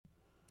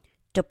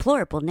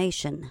Deplorable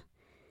Nation,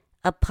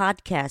 a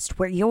podcast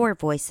where your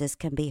voices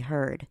can be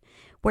heard,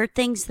 where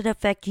things that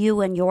affect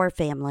you and your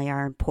family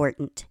are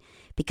important,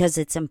 because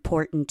it's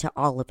important to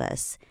all of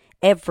us.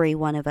 Every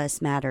one of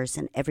us matters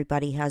and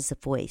everybody has a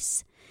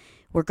voice.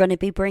 We're going to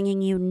be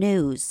bringing you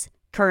news,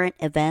 current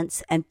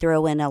events, and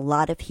throw in a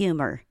lot of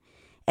humor.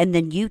 And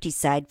then you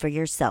decide for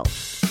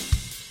yourself.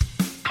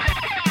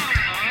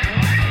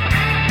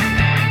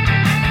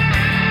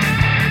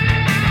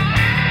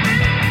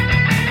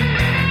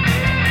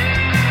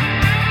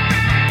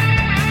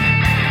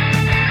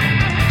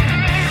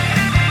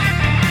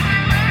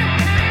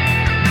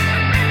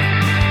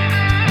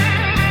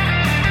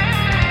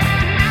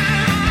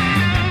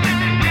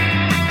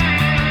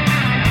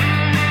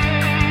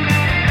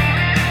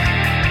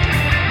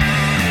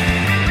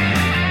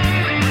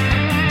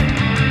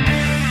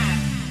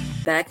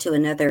 Back to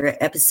another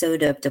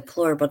episode of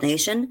Deplorable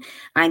Nation.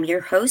 I'm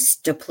your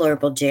host,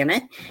 Deplorable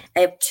Janet.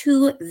 I have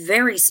two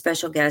very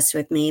special guests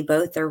with me.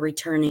 Both are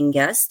returning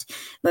guests.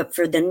 But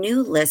for the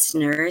new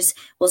listeners,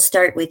 we'll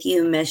start with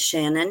you, Miss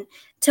Shannon.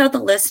 Tell the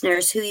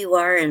listeners who you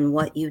are and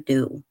what you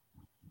do.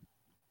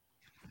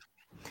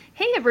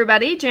 Hey,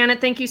 everybody. Janet,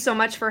 thank you so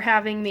much for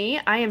having me.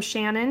 I am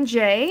Shannon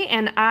J.,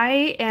 and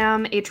I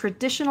am a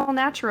traditional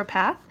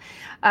naturopath.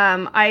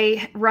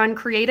 I run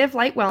Creative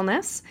Light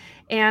Wellness,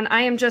 and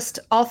I am just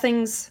all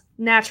things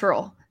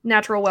natural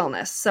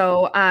wellness.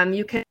 So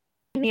you can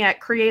find me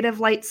at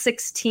Creative Light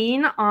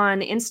 16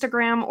 on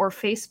Instagram or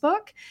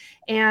Facebook.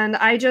 And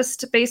I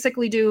just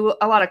basically do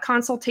a lot of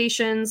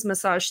consultations,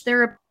 massage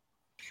therapy,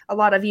 a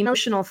lot of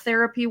emotional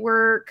therapy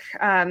work,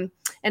 and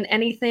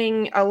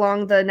anything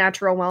along the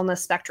natural wellness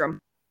spectrum.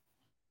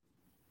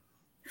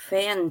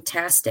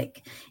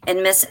 Fantastic.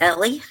 And Miss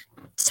Ellie,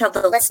 tell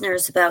the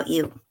listeners about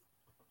you.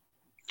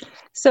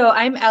 So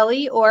I'm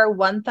Ellie, or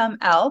One Thumb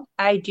L.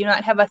 I do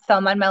not have a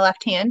thumb on my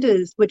left hand,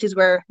 which is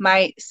where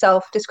my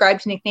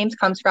self-described nicknames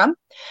comes from.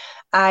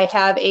 I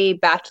have a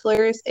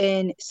bachelor's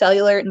in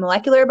cellular and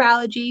molecular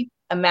biology,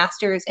 a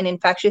master's in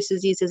infectious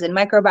diseases and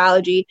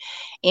microbiology,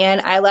 and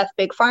I left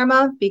Big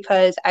Pharma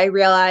because I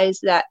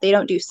realized that they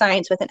don't do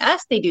science with an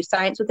S, they do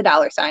science with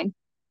a $sign.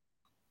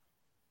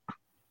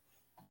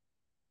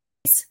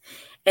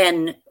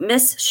 And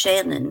Miss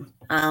Shannon,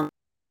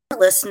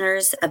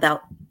 listeners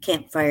about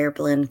Campfire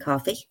Blend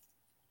Coffee.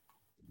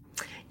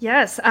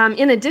 Yes.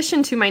 In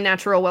addition to my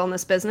natural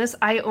wellness business,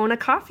 I own a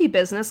coffee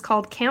business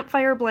called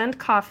Campfire Blend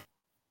Coffee.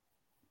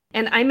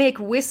 And I make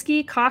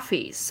whiskey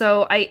coffee.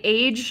 So I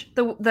age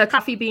the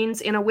coffee beans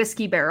in a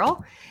whiskey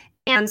barrel.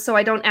 And so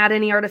I don't add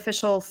any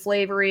artificial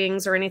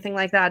flavorings or anything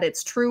like that.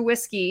 It's true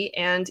whiskey,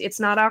 and it's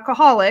not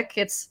alcoholic.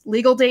 It's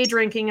legal day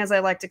drinking, as I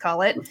like to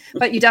call it.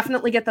 But you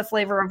definitely get the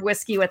flavor of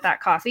whiskey with that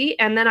coffee.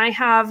 And then I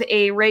have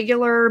a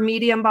regular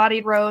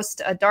medium-bodied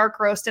roast, a dark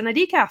roast, and a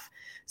decaf.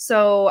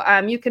 So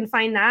you can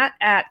find that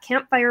at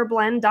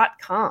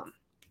campfireblend.com.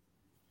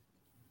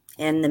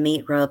 And the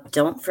meat rub.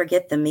 Don't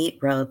forget the meat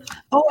rub.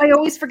 Oh, I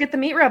always forget the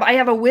meat rub. I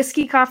have a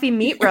whiskey coffee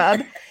meat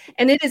rub,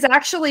 and it is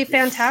actually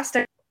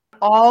fantastic.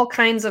 All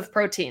kinds of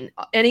protein,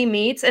 any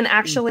meats, and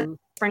actually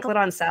sprinkle it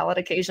on salad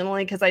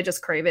occasionally because I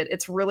just crave it.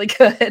 It's really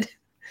good.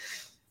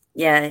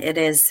 Yeah, it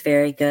is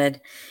very good.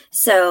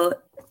 So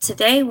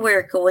today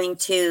we're going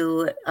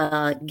to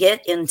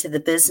get into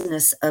the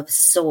business of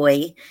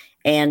soy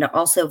and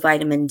also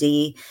vitamin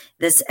D.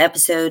 This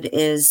episode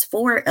is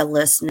for a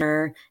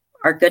listener.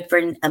 Our good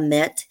friend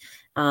Amit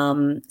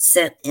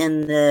sent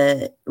in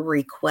the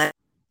request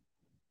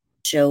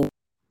to show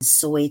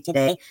soy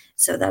today.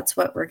 So that's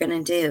what we're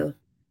going to do.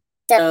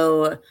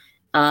 So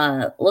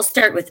we'll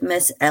start with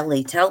Miss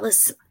Ellie. Tell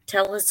us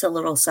a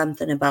little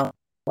something about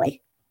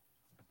soy.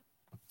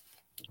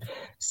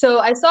 So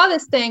I saw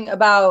this thing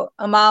about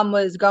a mom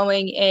was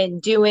going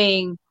and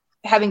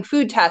having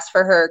food tests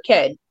for her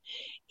kid.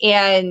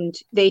 And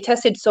they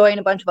tested soy and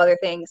a bunch of other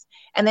things.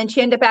 And then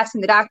she ended up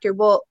asking the doctor,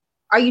 well,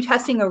 are you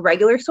testing a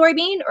regular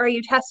soybean or are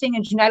you testing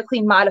a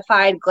genetically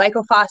modified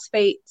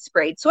glyphosate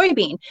sprayed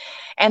soybean?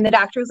 And the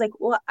doctor was like,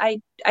 well, I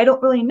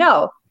don't really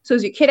know. So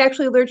is your kid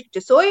actually allergic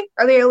to soy?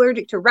 Are they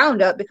allergic to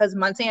Roundup because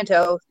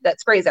Monsanto that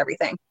sprays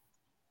everything?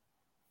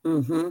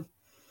 Mm-hmm.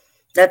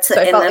 That's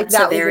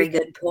a very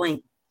good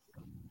point.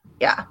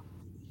 Yeah.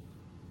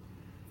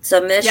 So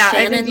Miss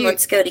Shannon,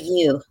 let's go to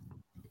you.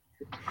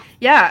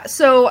 Yeah.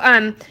 So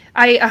I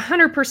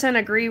 100%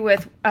 agree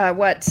with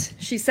what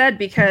she said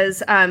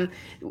because,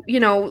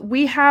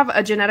 we have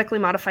a genetically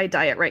modified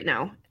diet right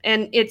now.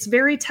 And it's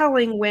very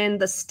telling when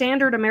the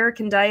Standard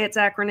American Diet's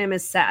acronym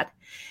is SAD.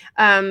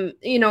 And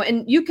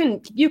you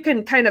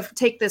can kind of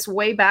take this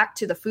way back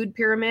to the food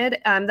pyramid.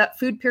 That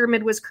food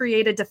pyramid was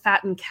created to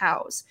fatten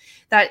cows.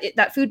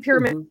 That food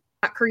pyramid was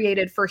not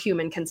created for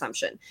human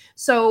consumption.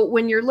 So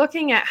when you're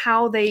looking at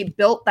how they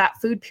built that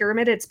food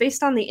pyramid, it's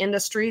based on the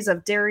industries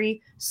of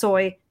dairy,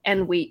 soy,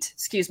 and wheat.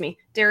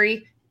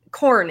 Dairy,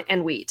 corn,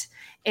 and wheat.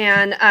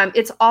 And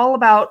it's all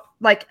about,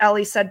 like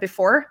Ellie said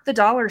before,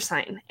 the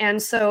 $sign.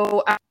 And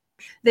so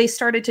they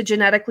started to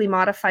genetically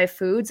modify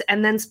foods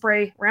and then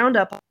spray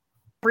Roundup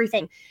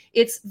everything.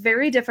 It's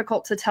very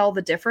difficult to tell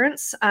the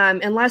difference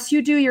unless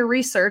you do your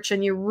research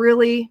and you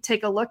really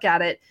take a look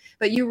at it.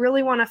 But you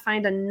really want to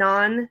find a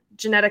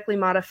non-genetically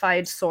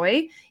modified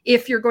soy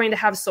if you're going to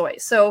have soy.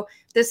 So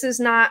this is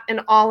not an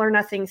all or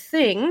nothing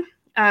thing.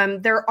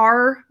 There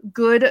are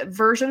good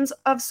versions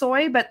of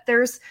soy, but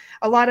there's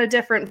a lot of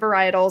different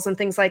varietals and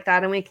things like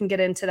that. And we can get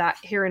into that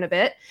here in a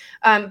bit.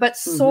 But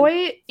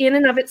soy in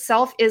and of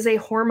itself is a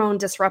hormone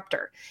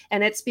disruptor.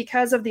 And it's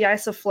because of the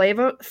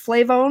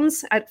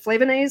isoflavones.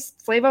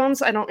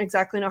 I don't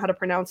exactly know how to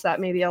pronounce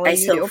that. Maybe Ellie,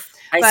 you do.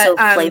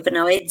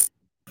 Isoflavonoids.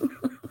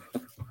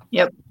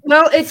 Yep.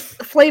 Well, it's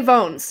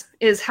flavones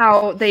is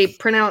how they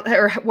pronounce,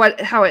 or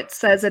how it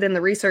says it in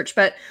the research.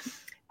 But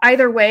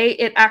either way,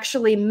 it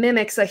actually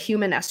mimics a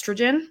human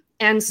estrogen.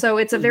 And so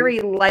it's a very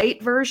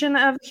light version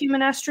of human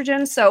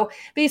estrogen. So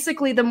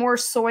basically, the more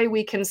soy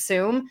we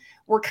consume,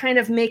 we're kind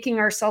of making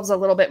ourselves a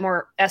little bit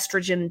more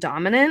estrogen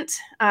dominant.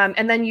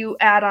 And then you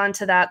add on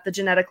to that the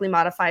genetically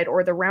modified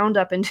or the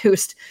Roundup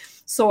induced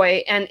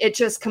soy, and it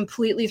just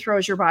completely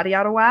throws your body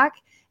out of whack.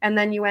 And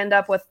then you end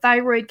up with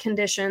thyroid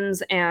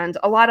conditions, and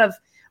a lot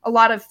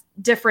of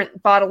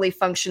different bodily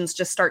functions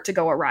just start to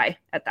go awry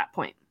at that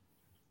point.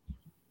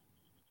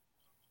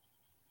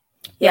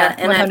 Yeah,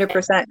 and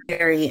 100%.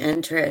 Very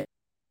interesting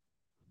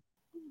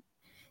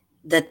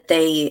that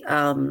they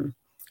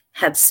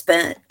have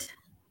spent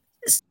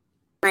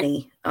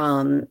money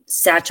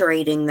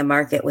saturating the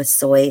market with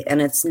soy,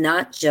 and it's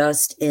not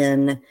just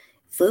in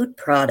food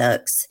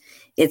products;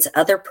 it's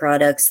other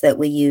products that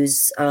we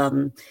use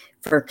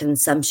for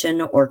consumption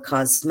or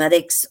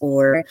cosmetics,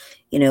 or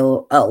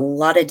a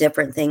lot of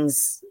different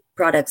things.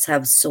 Products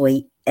have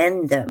soy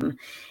in them,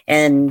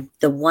 and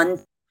the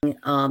one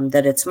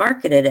that it's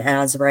marketed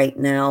as right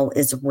now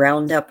is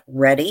Roundup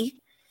Ready.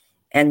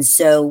 And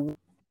so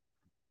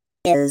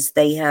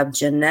they have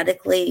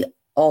genetically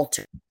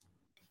altered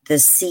the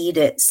seed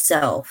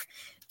itself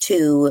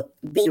to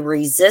be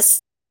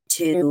resistant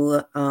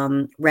to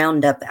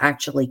Roundup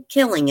actually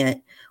killing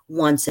it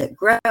once it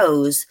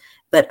grows.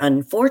 But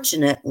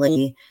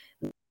unfortunately,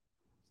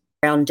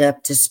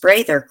 Roundup to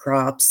spray their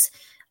crops,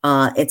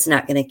 it's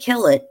not going to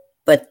kill it,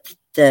 but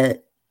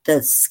the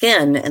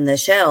skin and the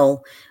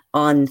shell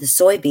on the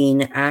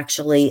soybean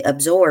actually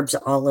absorbs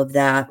all of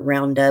that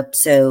Roundup.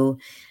 So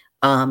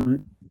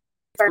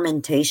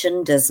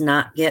fermentation does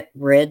not get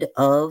rid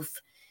of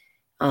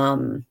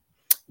the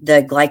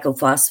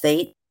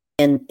glycophosphate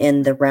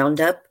in the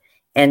Roundup,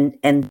 and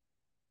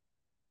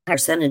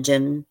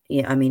carcinogen.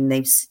 Yeah, I mean,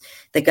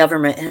 the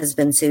government has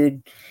been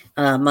sued.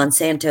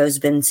 Monsanto's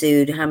been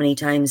sued how many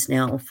times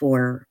now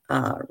for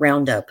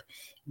Roundup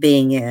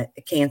being a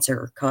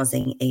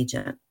cancer-causing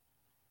agent?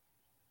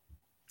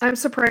 I'm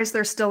surprised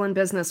they're still in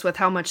business with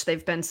how much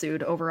they've been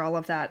sued over all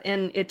of that.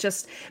 And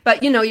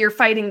but you're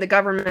fighting the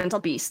governmental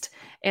beast.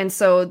 And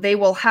so they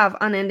will have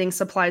unending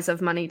supplies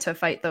of money to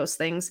fight those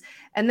things.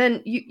 And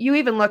then you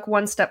even look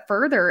one step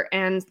further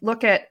and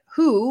look at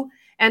who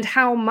and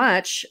how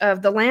much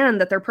of the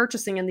land that they're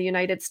purchasing in the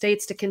United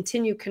States to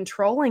continue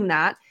controlling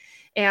that.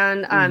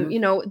 And,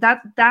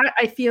 that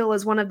I feel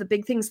is one of the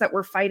big things that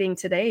we're fighting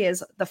today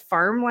is the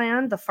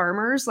farmland, the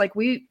farmers. Like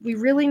we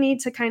really need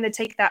to kind of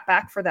take that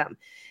back for them.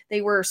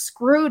 They were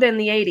screwed in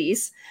the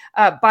 80s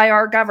by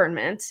our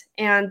government,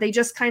 and they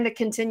just kind of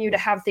continue to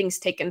have things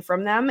taken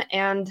from them.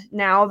 And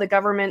now the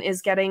government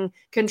is getting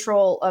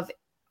control of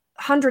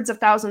hundreds of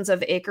thousands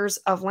of acres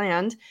of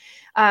land.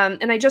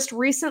 And I just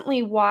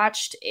recently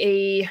watched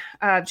a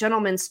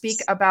gentleman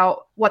speak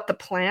about what the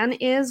plan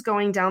is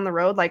going down the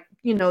road, like,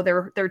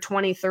 their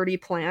 2030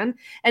 plan,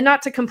 and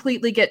not to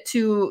completely get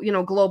too,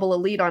 global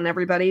elite on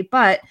everybody,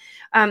 but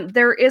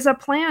there is a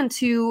plan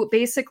to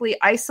basically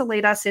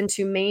isolate us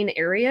into main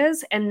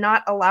areas and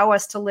not allow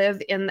us to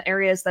live in the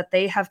areas that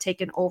they have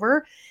taken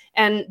over.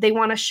 And they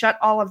want to shut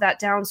all of that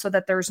down so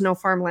that there's no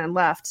farmland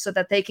left, so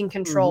that they can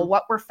control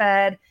what we're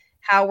fed,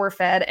 how we're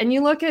fed. And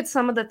you look at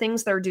some of the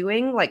things they're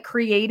doing, like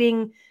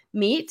creating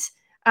meat,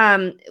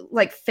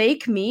 like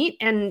fake meat,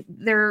 and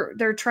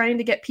they're trying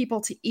to get people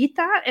to eat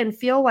that and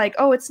feel like,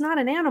 oh, it's not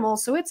an animal,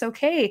 so it's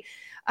okay.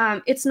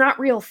 It's not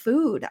real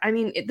food. I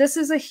mean, this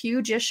is a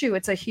huge issue.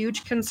 It's a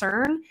huge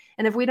concern.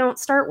 And if we don't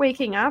start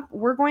waking up,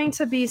 we're going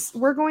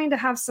to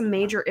have some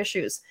major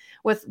issues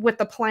with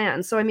the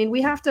plan. So, I mean,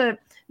 we have to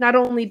not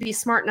only be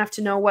smart enough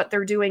to know what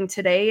they're doing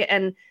today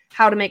and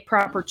how to make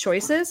proper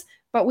choices,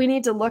 but we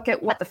need to look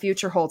at what the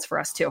future holds for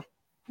us too.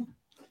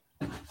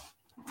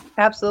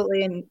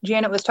 Absolutely. And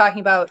Janet was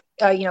talking about,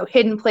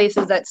 hidden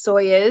places that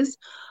soy is.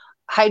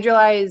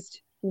 Hydrolyzed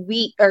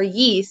wheat or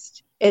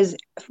yeast is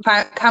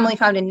commonly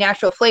found in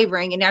natural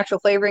flavoring, and natural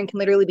flavoring can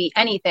literally be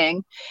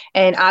anything.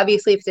 And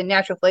obviously, if it's in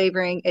natural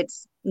flavoring,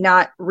 it's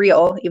not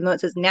real, even though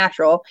it says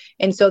natural.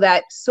 And so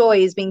that soy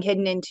is being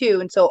hidden in too.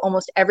 And so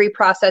almost every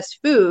processed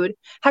food,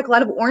 heck, a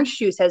lot of orange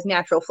juice has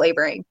natural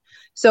flavoring.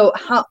 So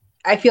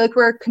I feel like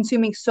we're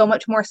consuming so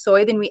much more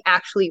soy than we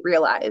actually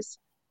realize.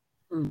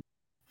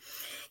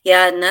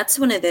 Yeah, and that's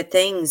one of the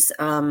things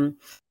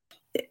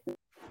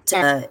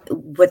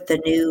with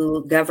the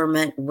new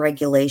government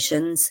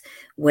regulations,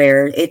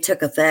 where it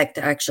took effect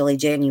actually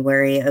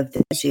January of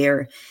this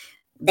year,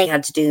 they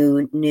had to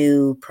do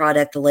new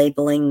product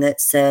labeling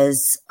that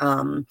says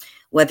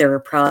whether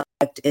a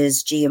product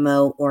is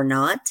GMO or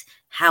not.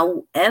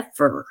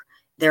 However,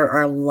 there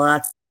are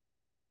lots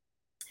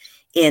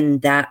in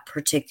that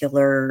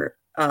particular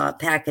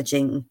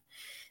packaging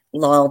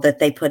law that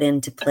they put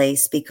into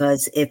place,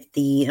 because if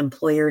the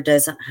employer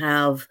doesn't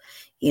have,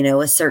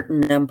 a certain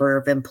number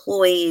of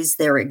employees,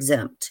 they're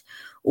exempt.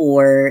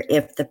 Or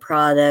if the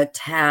product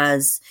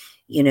has,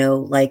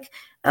 like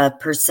a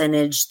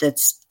percentage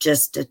that's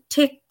just a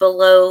tick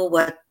below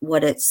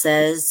what it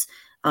says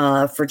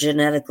for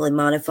genetically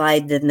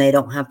modified, then they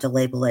don't have to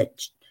label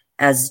it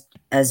as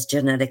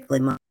genetically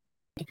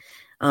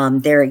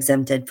modified. They're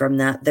exempted from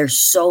that.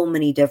 There's so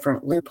many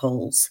different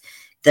loopholes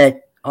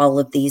that all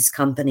of these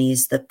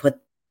companies that put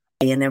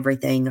and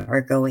everything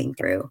are going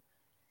through.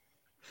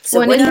 So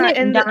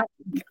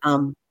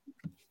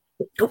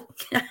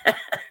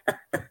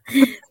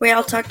we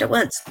all talked at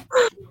once.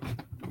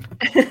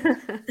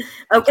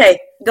 Okay,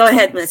 go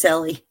ahead, Miss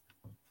Ellie.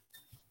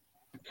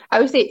 I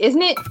would say,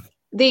 isn't it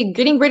they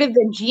getting rid of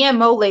the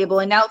GMO label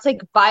and now it's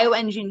like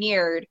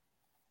bioengineered,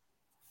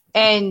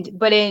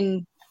 but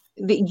in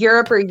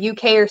Europe or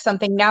UK or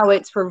something, now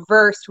it's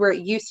reversed, where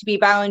it used to be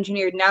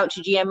bioengineered, now it's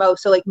GMO.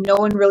 So like no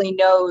one really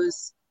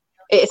knows.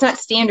 It's not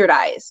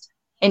standardized,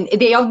 and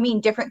they all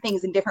mean different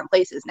things in different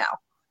places now.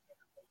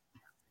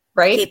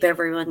 Right? Keep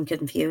everyone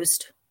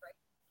confused.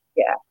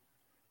 Yeah.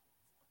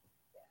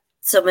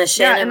 So Miss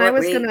Shannon, what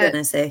were you going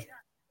to say?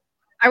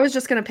 I was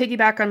just going to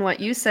piggyback on what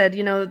you said.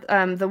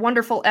 The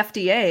wonderful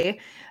FDA,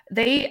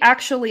 they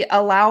actually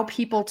allow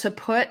people to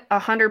put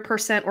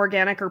 100%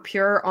 organic or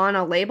pure on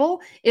a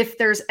label if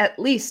there's at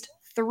least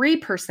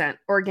 3%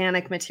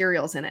 organic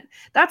materials in it.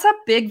 That's a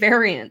big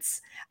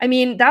variance. I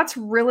mean, that's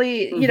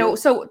really,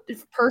 so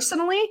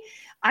personally,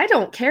 I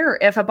don't care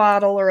if a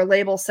bottle or a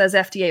label says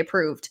FDA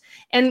approved.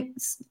 And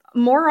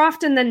more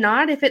often than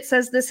not, if it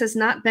says this has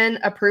not been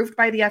approved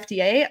by the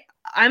FDA,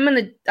 I'm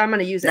going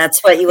to use it.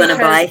 That's what you want to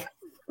buy.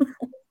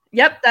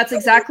 Yep, that's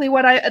exactly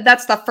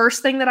that's the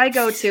first thing that I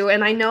go to.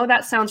 And I know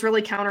that sounds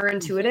really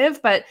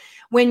counterintuitive, but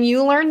when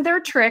you learn their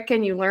trick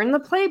and you learn the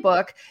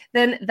playbook,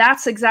 then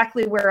that's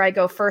exactly where I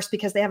go first,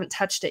 because they haven't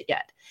touched it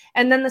yet.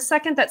 And then the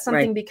second that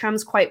something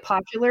becomes quite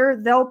popular,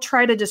 they'll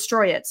try to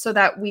destroy it so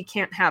that we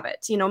can't have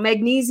it.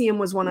 Magnesium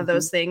was one of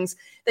those things.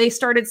 They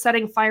started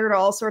setting fire to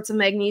all sorts of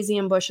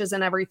magnesium bushes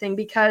and everything,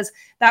 because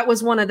that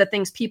was one of the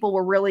things people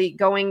were really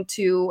going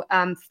to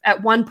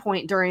at one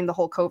point during the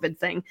whole COVID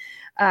thing.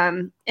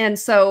 And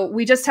so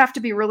we just have to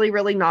be really,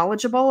 really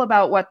knowledgeable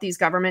about what these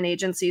government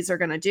agencies are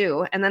going to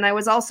do. And then I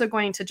was also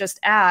going to just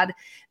add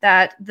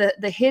that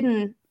the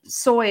hidden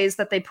soys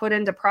that they put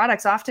into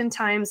products,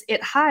 oftentimes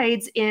it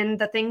hides in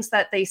the things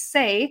that they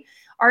say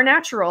are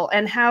natural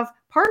and have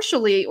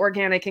partially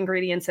organic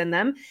ingredients in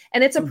them.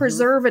 And it's a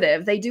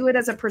preservative. They do it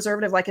as a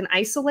preservative, like an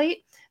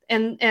isolate.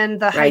 And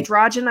the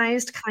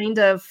hydrogenized kind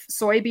of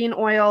soybean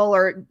oil,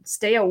 or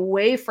stay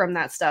away from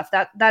that stuff.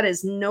 That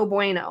is no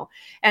bueno.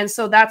 And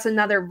so that's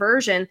another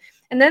version.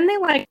 And then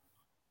they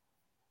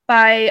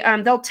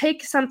they'll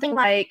take something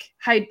like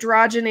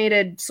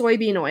hydrogenated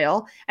soybean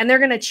oil, and they're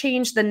going to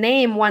change the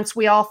name once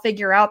we all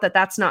figure out that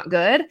that's not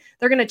good.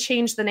 They're going to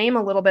change the name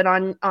a little bit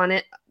on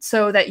it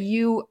so that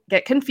you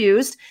get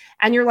confused.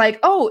 And you're like,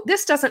 oh,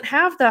 this doesn't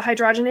have the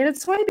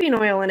hydrogenated soybean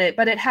oil in it,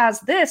 but it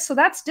has this. So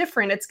that's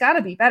different. It's got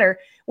to be better,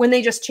 when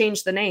they just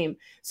change the name.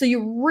 So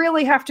you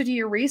really have to do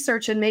your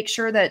research and make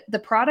sure that the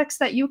products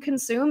that you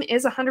consume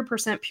is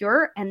 100%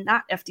 pure and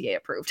not FDA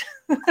approved.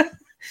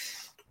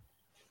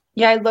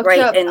 Yeah, I looked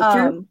up.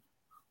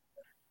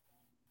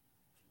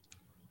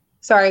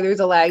 Sorry, there's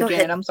a lag,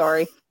 Janet. I'm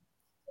sorry.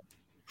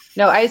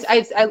 No, I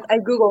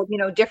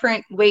Googled,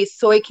 different ways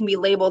soy can be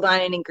labeled on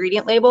an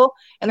ingredient label,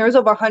 and there was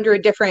over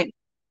 100 different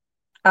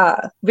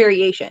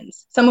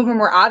variations. Some of them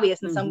were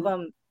obvious, and some of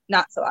them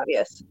not so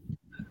obvious.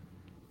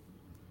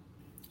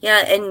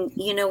 Yeah, and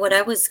what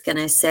I was going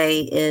to say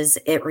is,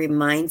 it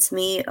reminds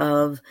me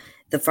of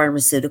the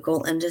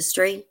pharmaceutical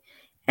industry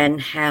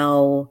and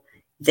how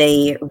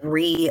they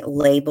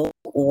relabel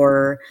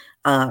or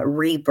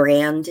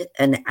rebrand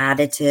an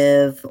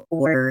additive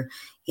or,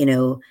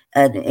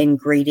 an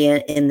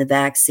ingredient in the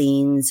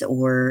vaccines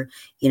or,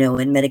 in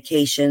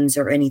medications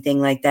or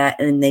anything like that.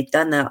 And they've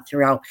done that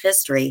throughout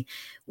history,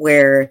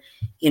 where,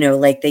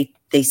 like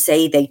they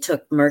say they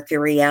took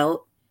mercury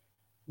out,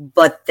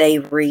 but they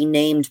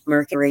renamed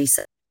mercury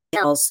something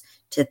else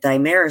to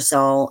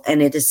thimerosal,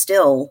 and it is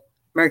still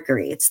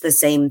mercury. It's the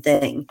same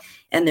thing.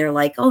 And they're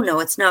like, oh, no,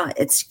 it's not.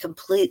 It's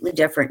completely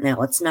different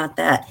now. It's not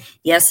that.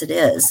 Yes, it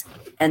is.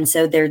 And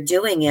so they're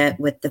doing it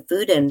with the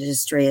food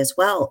industry as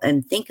well.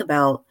 And think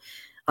about,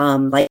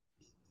 like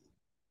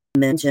I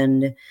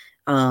mentioned,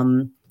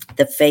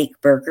 the fake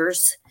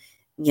burgers,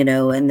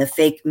 and the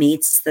fake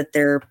meats that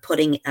they're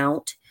putting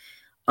out.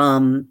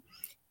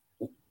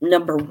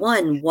 Number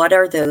one, what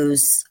are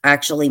those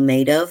actually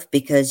made of?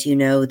 Because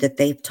that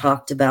they've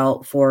talked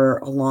about for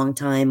a long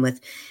time with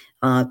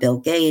Bill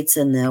Gates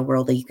and the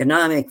World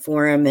Economic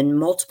Forum and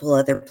multiple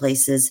other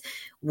places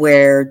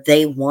where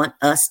they want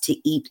us to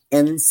eat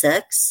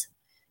insects?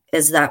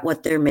 Is that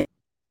what they're making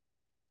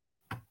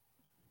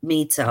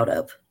meats out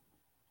of?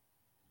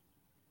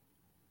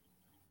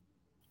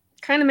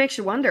 Kind of makes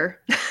you wonder.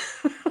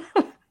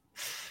 Do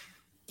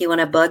you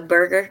want a bug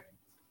burger?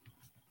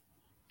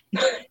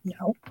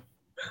 No.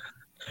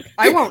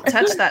 I won't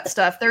touch that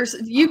stuff.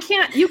 You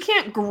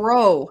can't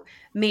grow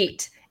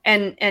meat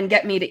and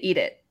get me to eat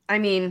it. I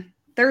mean,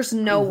 there's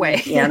no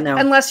way. Yeah, no.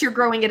 Unless you're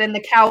growing it in the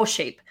cow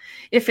shape.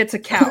 If it's a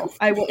cow,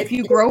 I will. If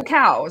you grow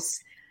cows,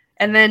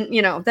 and then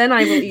then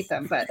I will eat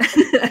them. But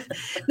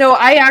no,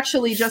 I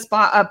actually just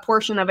bought a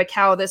portion of a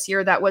cow this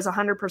year that was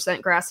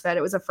 100% grass fed.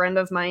 It was a friend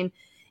of mine,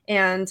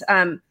 and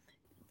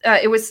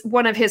it was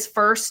one of his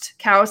first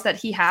cows that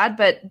he had,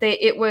 but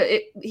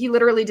he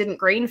literally didn't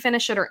grain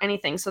finish it or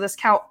anything. So this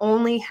cow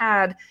only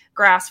had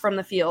grass from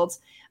the fields.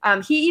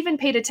 He even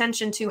paid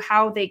attention to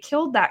how they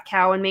killed that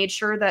cow and made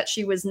sure that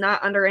she was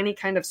not under any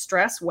kind of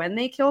stress when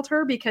they killed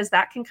her, because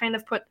that can kind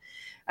of put,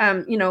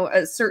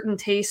 a certain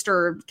taste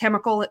or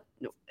chemical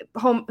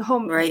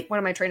Right. What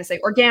am I trying to say?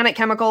 Organic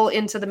chemical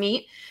into the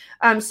meat.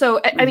 I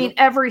mean,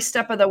 every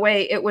step of the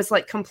way, it was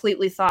like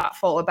completely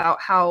thoughtful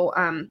about how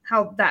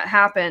that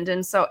happened.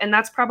 And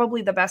that's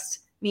probably the best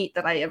meat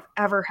that I have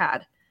ever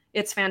had.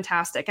 It's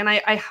fantastic. And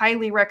I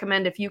highly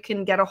recommend, if you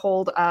can get a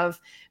hold of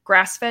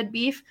grass-fed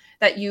beef,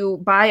 that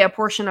you buy a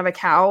portion of a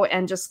cow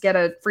and just get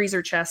a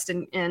freezer chest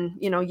and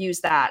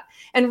use that.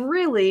 And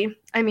really,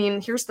 I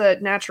mean, here's the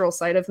natural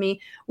side of me.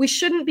 We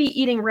shouldn't be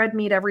eating red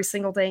meat every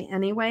single day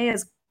anyway,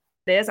 as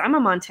it is. I'm a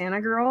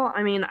Montana girl.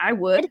 I mean, I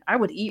would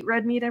eat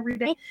red meat every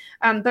day.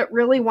 But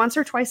really, once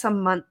or twice a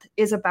month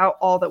is about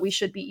all that we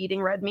should be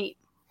eating red meat.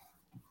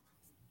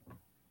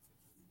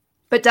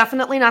 But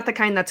definitely not the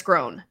kind that's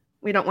grown.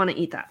 We don't want to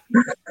eat that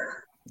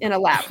in a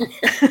lab.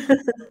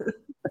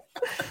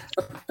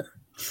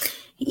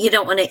 You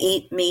don't want to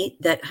eat meat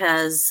that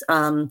has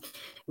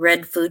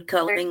red food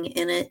coloring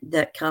in it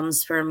that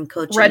comes from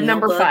cochineal Red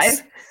number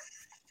bugs.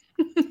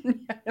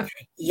 5.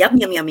 Yum,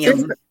 yum, yum,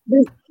 yum.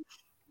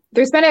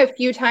 There's been a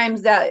few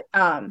times that,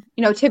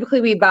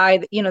 typically we buy,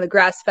 the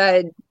grass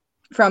fed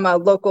from a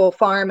local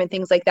farm and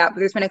things like that.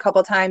 But there's been a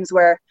couple times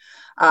where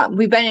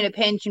we've been in a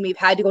pinch and we've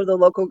had to go to the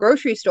local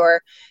grocery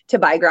store to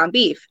buy ground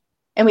beef.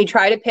 And we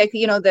try to pick,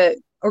 the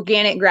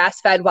organic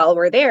grass fed while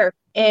we're there.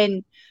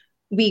 And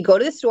we go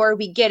to the store,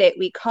 we get it,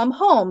 we come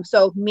home.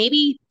 So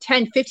maybe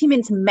 10, 15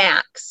 minutes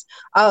max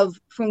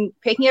from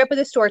picking it up at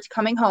the store to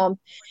coming home.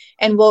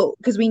 And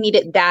because we need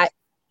it that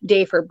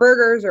day for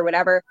burgers or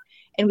whatever.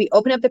 And we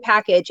open up the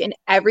package, and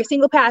every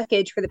single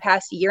package for the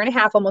past year and a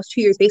half, almost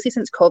 2 years, basically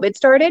since COVID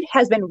started,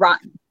 has been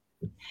rotten.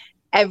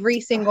 Every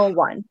single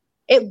one.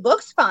 It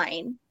looks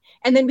fine.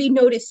 And then we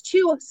noticed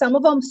too, some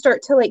of them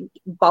start to like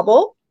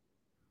bubble.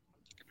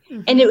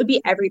 And it would be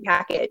every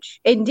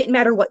package. It didn't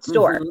matter what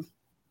store.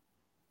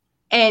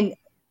 And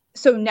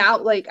so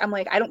now, I'm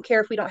like, I don't care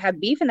if we don't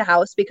have beef in the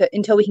house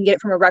until we can get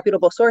it from a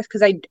reputable source,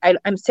 because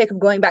I'm sick of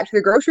going back to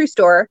the grocery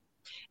store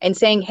and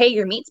saying, hey,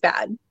 your meat's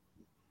bad.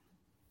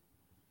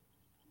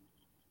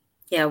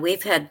 Yeah, we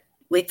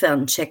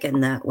found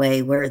chicken that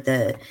way,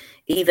 where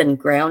even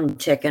ground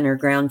chicken or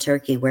ground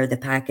turkey, where the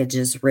package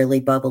is really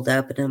bubbled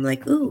up, and I'm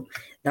like, ooh,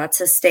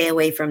 that's a stay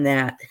away from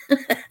that.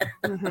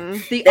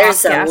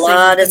 There's a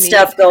lot of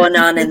stuff going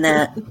on in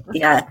that.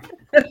 Yeah.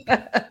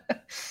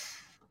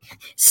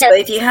 So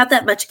if you have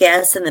that much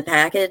gas in the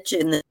package,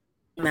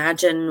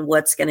 imagine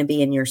what's going to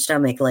be in your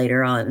stomach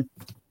later on.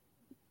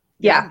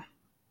 Yeah.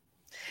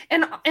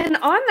 And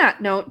on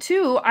that note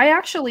too, I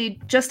actually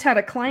just had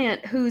a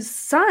client whose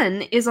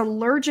son is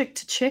allergic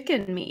to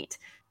chicken meat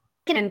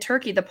and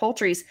turkey, the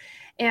poultries.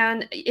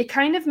 And it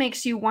kind of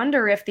makes you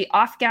wonder if the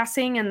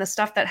off-gassing and the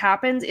stuff that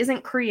happens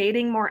isn't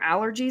creating more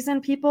allergies in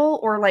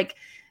people, or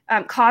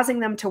causing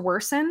them to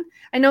worsen.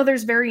 I know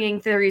there's varying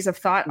theories of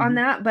thought on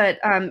that, but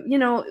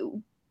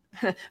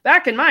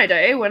back in my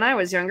day when I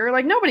was younger,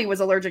 nobody was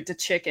allergic to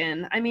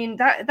chicken. I mean,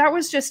 that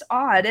was just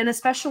odd. And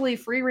especially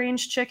free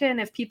range chicken,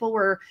 if people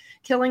were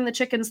killing the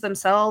chickens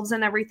themselves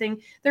and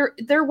everything,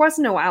 there was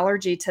no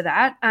allergy to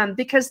that,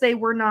 because they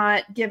were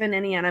not given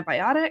any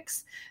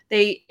antibiotics.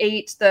 They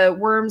ate the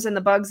worms and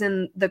the bugs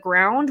in the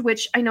ground,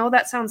 which I know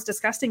that sounds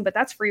disgusting, but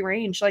that's free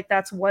range.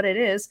 That's what it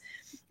is.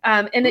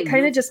 And it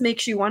kind of just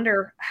makes you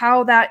wonder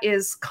how that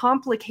is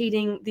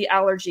complicating the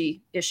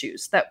allergy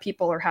issues that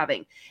people are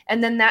having.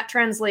 And then that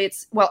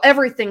translates,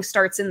 everything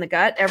starts in the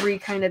gut, every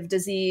kind of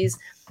disease,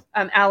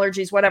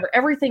 allergies, whatever,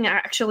 everything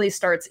actually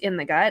starts in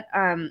the gut.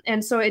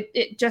 And so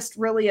it just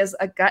really is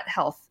a gut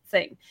health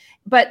thing.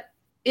 But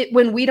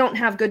when we don't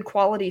have good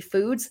quality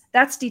foods,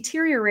 that's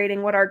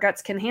deteriorating what our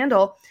guts can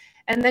handle.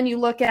 And then you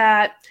look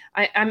at,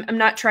 I'm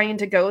not trying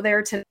to go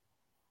there to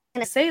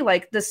say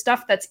the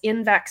stuff that's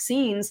in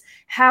vaccines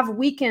have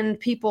weakened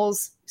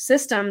people's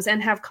systems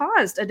and have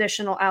caused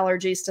additional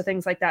allergies to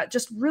things like that,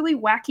 just really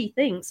wacky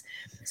things.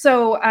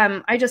 So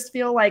I just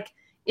feel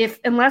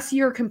unless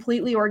you're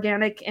completely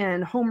organic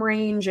and home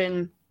range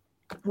and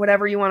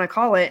whatever you want to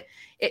call it,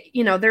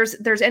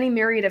 there's any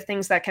myriad of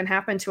things that can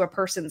happen to a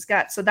person's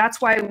gut. So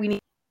that's why we need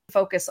to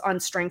focus on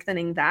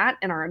strengthening that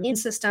and our immune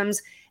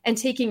systems and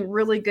taking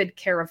really good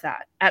care of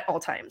that at all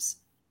times.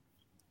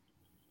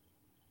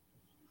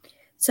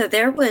 So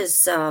there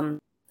was,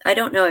 I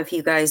don't know if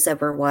you guys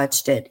ever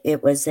watched it.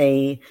 It was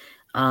a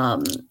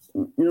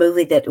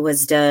movie that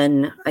was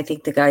done. I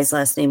think the guy's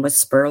last name was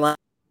Spurlock,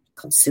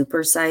 called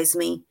Super Size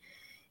Me.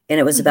 And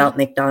it was about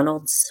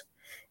McDonald's.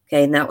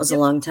 Okay. And that was a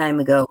long time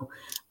ago.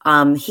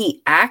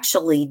 He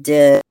actually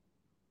did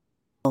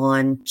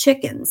on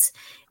chickens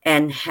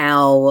and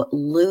how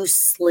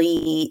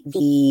loosely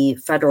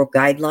the federal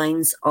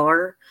guidelines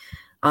are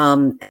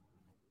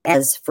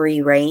as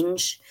free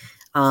range.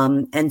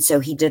 And so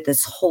he did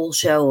this whole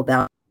show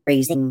about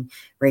raising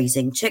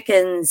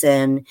chickens,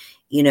 and,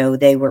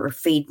 they were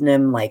feeding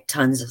them like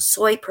tons of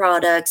soy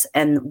products,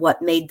 and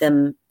what made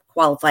them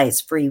qualify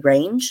as free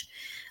range.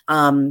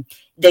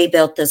 They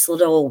built this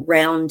little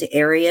round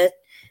area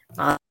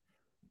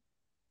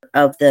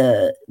of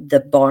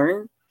the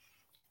barn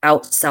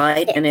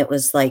outside, and it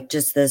was like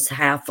just this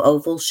half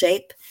oval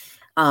shape.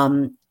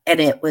 And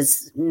it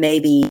was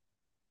maybe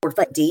 4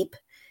 foot deep.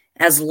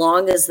 As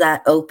long as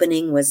that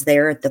opening was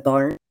there at the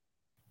barn,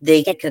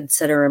 they could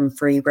consider them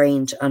free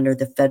range under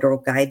the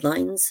federal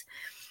guidelines.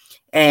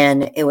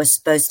 And it was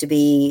supposed to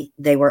be,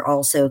 they were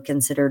also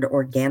considered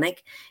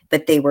organic,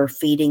 but they were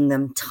feeding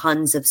them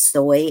tons of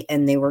soy,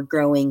 and they were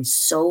growing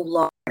so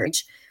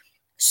large,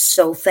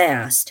 so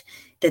fast,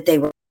 that they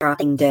were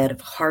dropping dead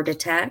of heart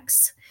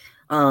attacks,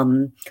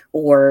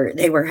 or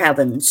they were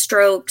having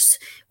strokes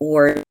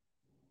or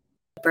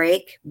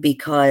break,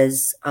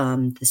 because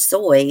the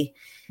soy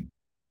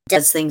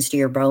does things to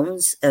your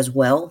bones as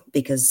well,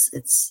 because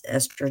it's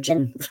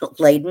estrogen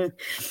laden.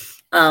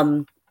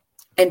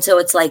 And so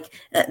it's like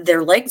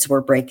their legs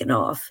were breaking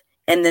off,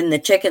 and then the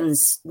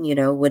chickens,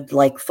 would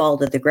like fall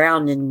to the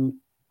ground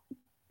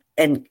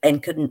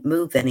and couldn't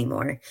move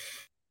anymore.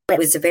 It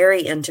was a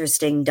very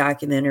interesting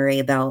documentary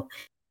about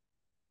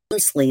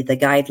loosely the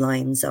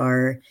guidelines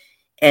are,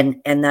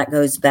 and that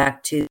goes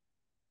back to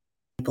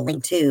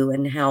labeling too,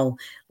 and how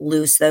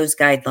loose those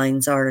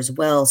guidelines are as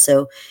well.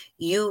 So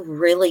you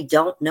really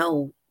don't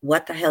know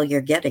what the hell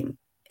you're getting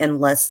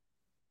unless,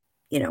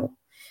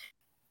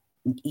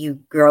 you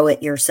grow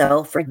it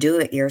yourself or do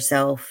it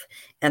yourself.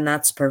 And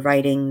that's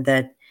providing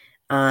that,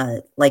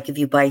 like if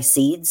you buy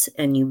seeds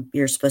and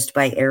you're supposed to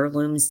buy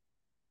heirlooms,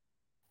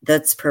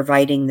 that's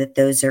providing that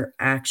those are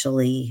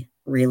actually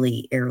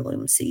really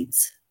heirloom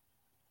seeds.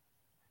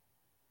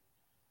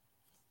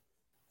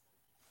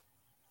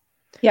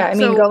 Yeah, I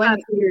mean, go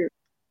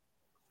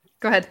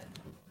ahead.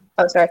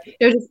 Oh, sorry.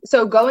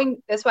 So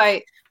going this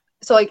way,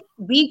 so like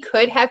we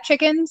could have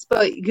chickens,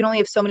 but you can only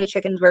have so many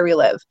chickens where we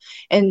live.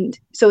 And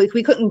so like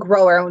we couldn't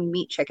grow our own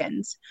meat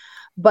chickens,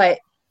 but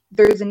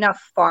there's enough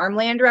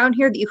farmland around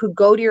here that you could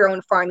go to your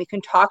own farm. You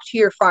can talk to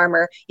your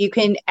farmer. You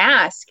can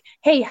ask,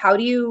 hey,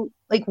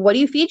 what do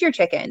you feed your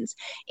chickens?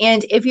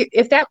 And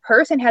if that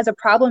person has a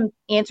problem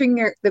answering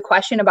the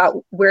question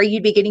about where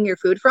you'd be getting your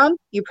food from,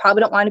 you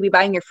probably don't want to be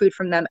buying your food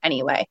from them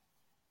anyway.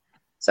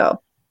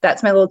 So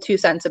that's my little 2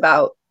 cents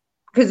about,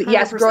 because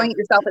yes, 100%. Growing it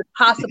yourself is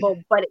possible,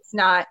 but it's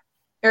not,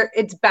 or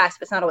it's best,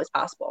 but it's not always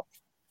possible.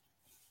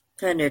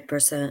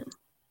 100%.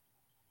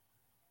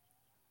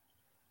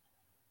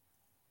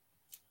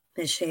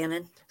 Miss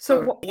Shannon.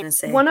 So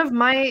one of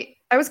my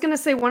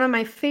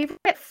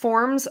favorite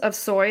forms of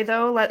soy,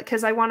 though,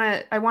 because I want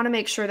to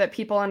make sure that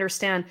people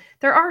understand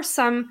there are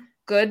some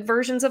good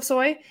versions of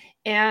soy,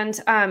 and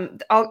I'm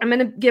going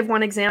to give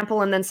one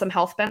example and then some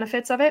health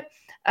benefits of it.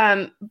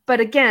 But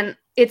again,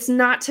 it's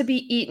not to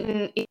be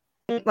eaten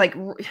like,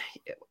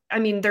 I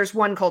mean, there's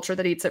one culture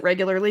that eats it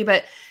regularly,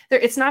 but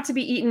it's not to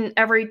be eaten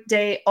every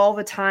day, all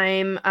the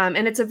time.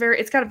 And it's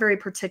got a very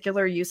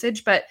particular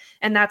usage,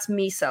 and that's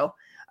miso.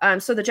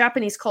 So the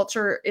Japanese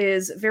culture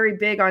is very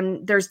big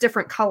on, there's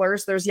different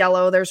colors. There's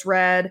yellow, there's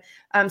red.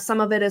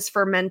 Some of it is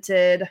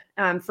fermented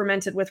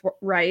with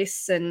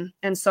rice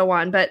and so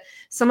on. But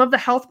some of the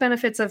health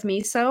benefits of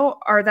miso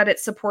are that it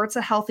supports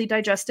a healthy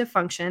digestive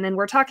function. And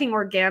we're talking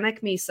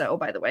organic miso,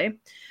 by the way.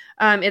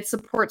 It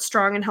supports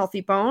strong and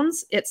healthy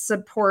bones. It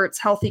supports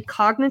healthy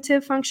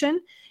cognitive function.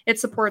 It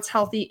supports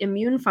healthy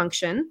immune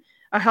function,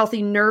 a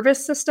healthy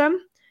nervous system,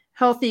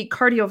 healthy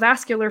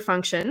cardiovascular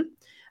function.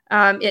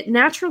 It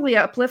naturally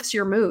uplifts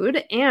your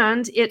mood,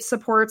 and it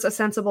supports a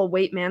sensible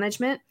weight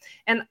management.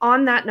 And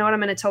on that note,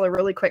 I'm going to tell a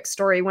really quick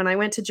story. When I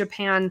went to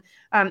Japan,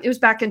 it was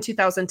back in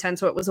 2010,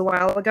 so it was a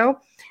while ago.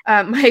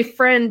 My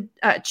friend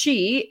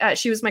Chi,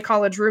 she was my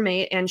college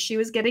roommate, and she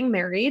was getting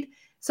married.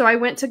 So I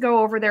went to go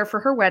over there for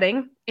her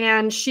wedding,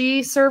 and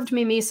she served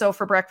me miso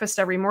for breakfast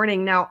every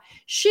morning. Now,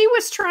 she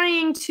was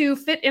trying to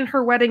fit in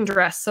her wedding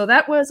dress, so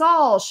that was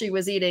all she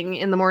was eating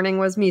in the morning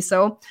was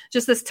miso.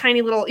 Just this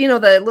tiny little,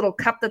 the little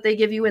cup that they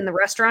give you in the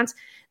restaurants.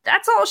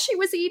 That's all she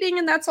was eating,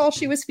 and that's all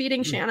she was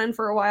feeding Shannon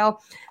for a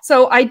while.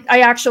 So I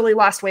actually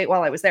lost weight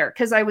while I was there,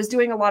 because I was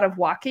doing a lot of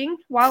walking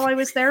while I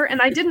was there,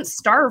 and I didn't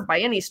starve by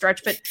any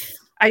stretch, but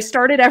I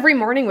started every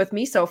morning with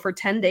miso for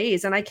 10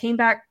 days and I came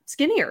back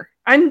skinnier.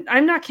 I'm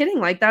not kidding.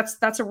 Like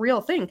that's a real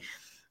thing.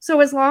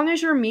 So as long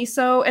as your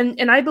miso,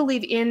 and I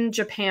believe in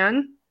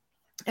Japan,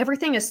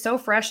 everything is so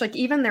fresh. Like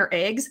even their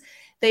eggs,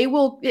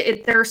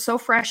 they're so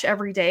fresh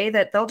every day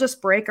that they'll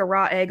just break a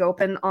raw egg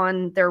open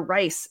on their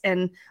rice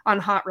and on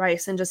hot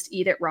rice and just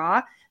eat it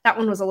raw. That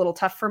one was a little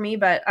tough for me,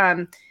 but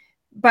I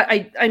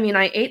mean,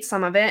 I ate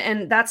some of it,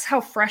 and that's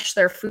how fresh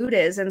their food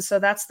is. And so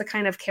that's the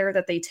kind of care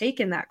that they take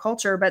in that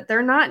culture, but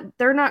they're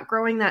not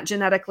growing that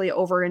genetically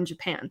over in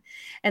Japan.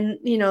 And,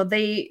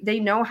 they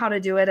know how to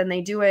do it, and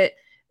they do it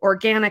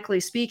organically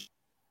speaking.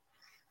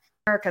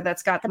 America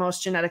that's got the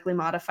most genetically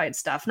modified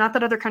stuff. Not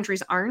that other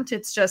countries aren't.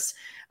 It's just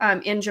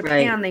in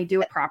Japan, They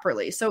do it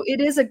properly. So it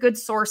is a good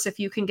source if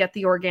you can get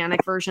the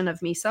organic version of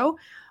miso.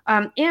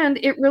 And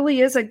it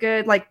really is a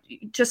good, like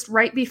just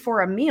right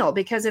before a meal,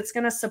 because it's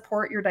going to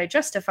support your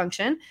digestive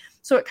function.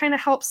 So it kind of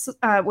helps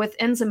with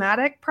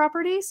enzymatic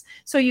properties.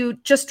 So you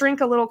just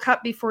drink a little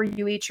cup before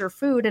you eat your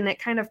food, and it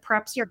kind of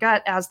preps your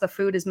gut as the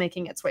food is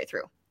making its way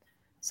through.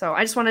 So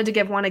I just wanted to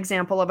give one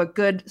example of a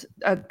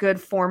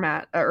good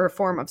format or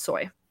form of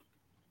soy.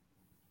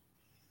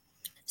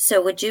 So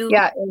would you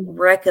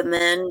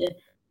recommend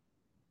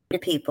to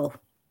people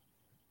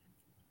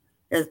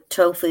the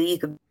tofu you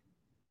could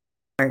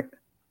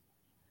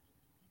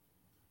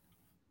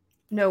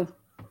No.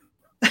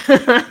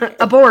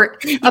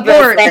 Abort.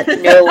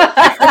 No.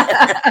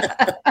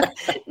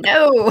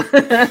 No.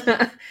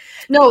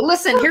 No,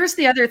 listen, here's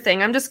the other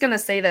thing. I'm just going to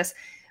say this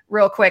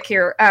real quick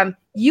here.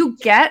 You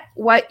get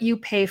what you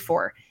pay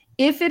for.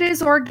 If it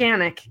is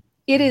organic,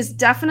 it is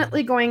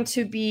definitely going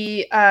to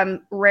be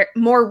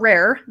more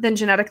rare than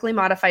genetically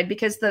modified,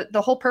 because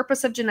the whole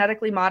purpose of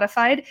genetically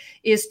modified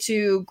is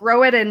to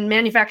grow it and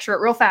manufacture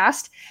it real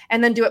fast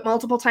and then do it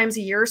multiple times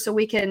a year so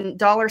we can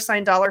dollar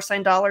sign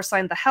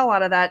the hell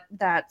out of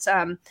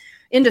that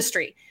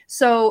industry.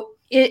 So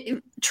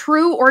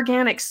true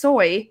organic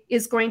soy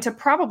is going to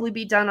probably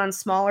be done in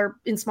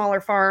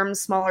smaller farms,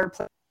 smaller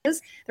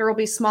places. There will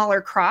be smaller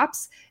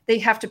crops. They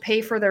have to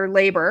pay for their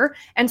labor.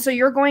 And so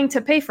you're going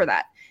to pay for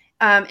that.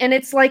 And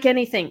it's like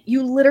anything,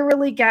 you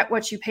literally get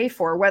what you pay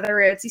for,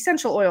 whether it's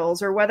essential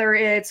oils or whether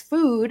it's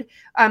food.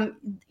 A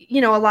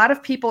lot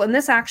of people, and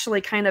this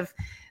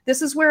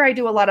is where I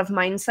do a lot of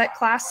mindset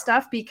class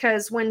stuff,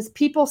 because when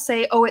people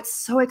say, oh, it's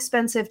so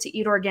expensive to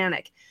eat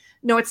organic.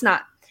 No, it's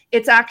not.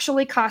 It's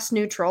actually cost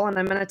neutral. And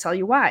I'm going to tell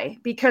you why.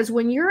 Because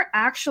when you're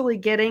actually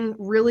getting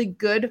really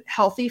good,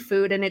 healthy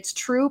food, and it's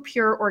true,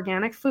 pure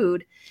organic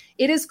food,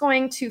 it is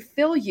going to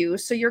fill you.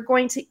 So you're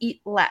going to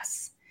eat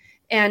less.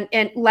 And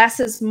less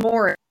is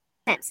more.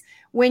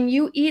 When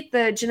you eat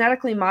the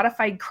genetically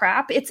modified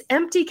crap, it's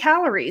empty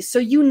calories. So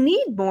you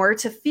need more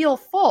to feel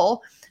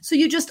full. So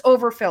you just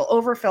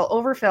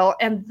overfill.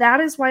 And that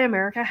is why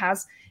America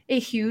has a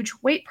huge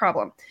weight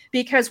problem,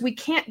 because we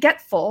can't get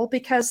full,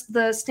 because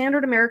the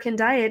standard American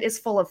diet is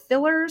full of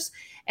fillers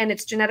and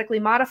it's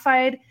genetically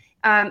modified.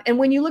 And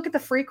when you look at the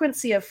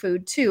frequency of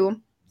food too,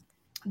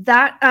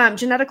 that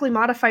genetically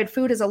modified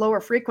food is a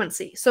lower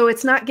frequency. So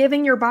it's not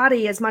giving your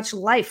body as much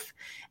life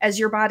as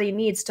your body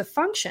needs to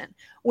function.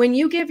 When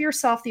you give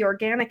yourself the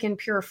organic and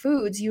pure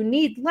foods, you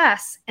need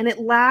less, and it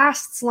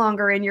lasts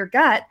longer in your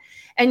gut,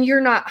 and you're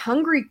not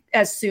hungry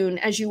as soon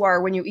as you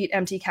are when you eat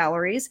empty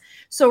calories.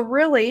 So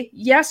really,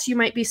 yes, you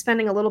might be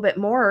spending a little bit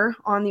more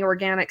on the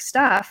organic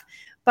stuff,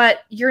 but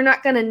you're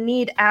not going to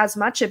need as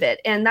much of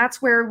it. And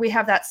that's where we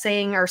have that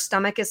saying, our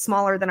stomach is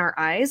smaller than our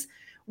eyes.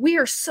 We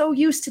are so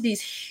used to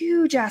these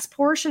huge ass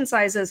portion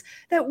sizes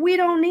that we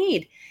don't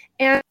need.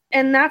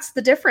 And that's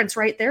the difference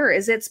right there,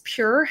 is it's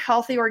pure,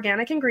 healthy,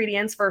 organic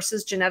ingredients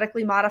versus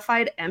genetically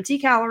modified, empty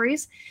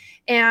calories.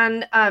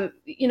 And,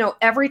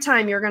 every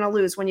time you're going to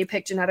lose when you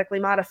pick genetically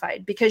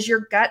modified, because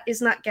your gut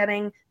is not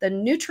getting the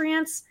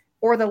nutrients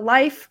or the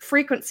life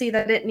frequency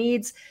that it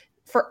needs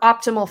for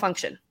optimal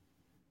function.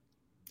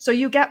 So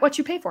you get what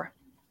you pay for.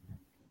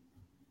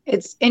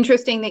 It's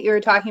interesting that you were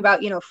talking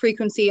about,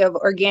 frequency of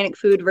organic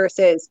food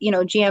versus,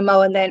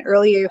 GMO. And then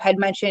earlier you had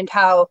mentioned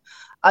how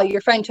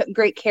your friend took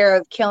great care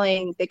of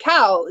killing the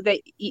cow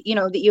that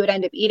you would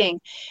end up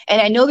eating.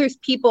 And I know there's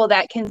people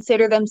that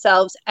consider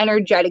themselves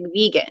energetic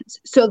vegans.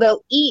 So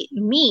they'll eat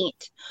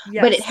meat,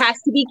 yes, but it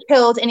has to be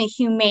killed in a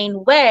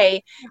humane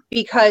way,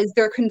 because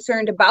they're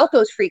concerned about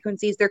those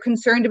frequencies. They're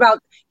concerned about,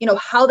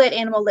 how that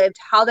animal lived,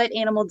 how that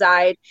animal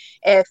died,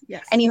 if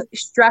any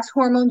stress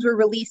hormones were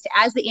released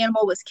as the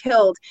animal was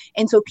killed.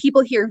 And so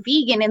people hear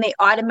vegan and they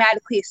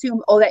automatically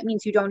assume, oh, that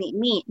means you don't eat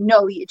meat.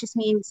 No, it just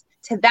means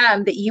to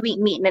them that you eat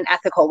meat in an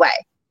ethical way.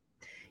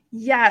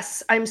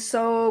 Yes, I'm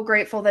so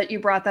grateful that you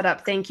brought that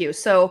up. Thank you.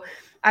 So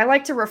I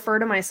like to refer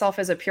to myself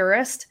as a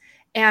purist,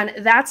 and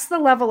that's the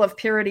level of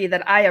purity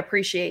that I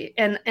appreciate.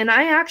 And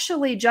I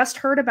actually just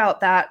heard about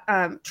that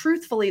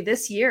truthfully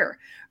this year,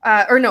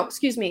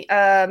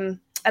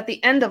 at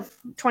the end of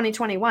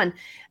 2021.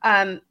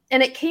 And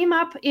it came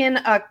up in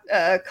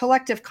a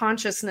collective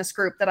consciousness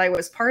group that I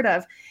was part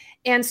of.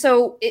 And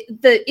so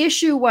the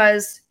issue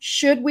was,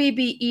 should we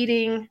be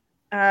eating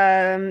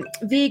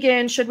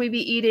vegan? Should we be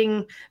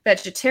eating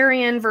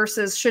vegetarian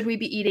versus should we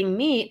be eating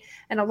meat?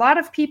 And a lot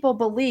of people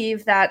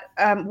believe that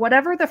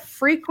whatever the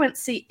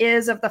frequency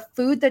is of the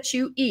food that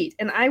you eat,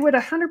 and I would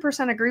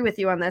 100% agree with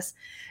you on this,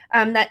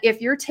 that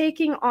if you're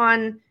taking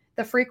on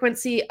the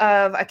frequency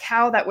of a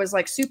cow that was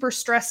like super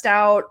stressed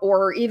out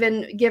or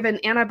even given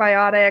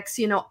antibiotics,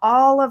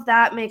 all of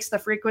that makes the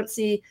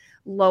frequency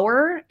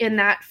lower in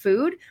that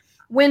food.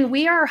 When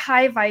we are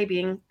high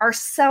vibing, our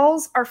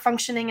cells are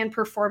functioning and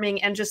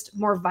performing and just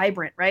more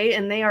vibrant, right?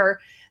 And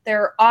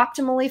they're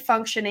optimally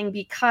functioning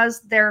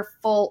because they're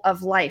full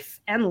of life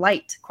and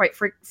light, quite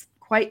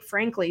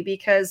frankly,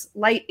 because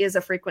light is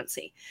a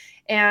frequency.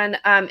 And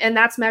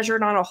that's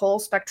measured on a whole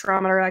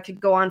spectrometer. I could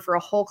go on for a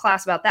whole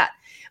class about that.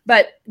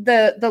 But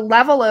the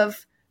level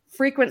of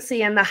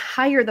frequency, and the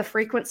higher the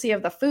frequency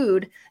of the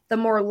food, the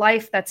more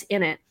life that's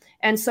in it.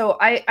 And so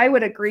I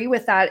would agree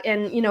with that.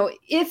 And,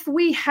 if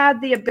we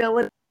had the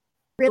ability to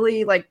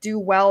really like do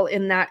well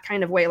in that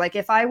kind of way, like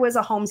if I was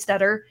a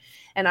homesteader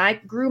and I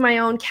grew my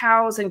own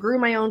cows and grew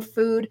my own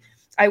food,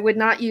 I would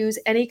not use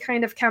any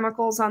kind of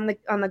chemicals on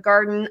the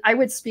garden. I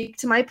would speak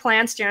to my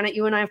plants. Janet,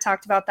 you and I have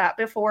talked about that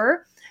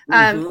before.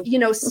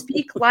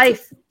 Speak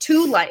life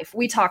to life.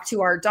 We talk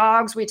to our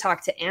dogs. We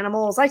talk to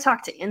animals. I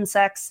talk to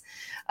insects.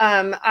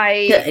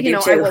 I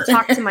will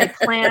talk to my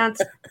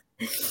plants.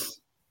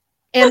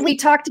 And we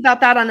talked about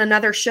that on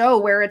another show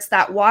where it's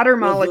that water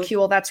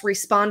molecule that's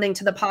responding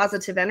to the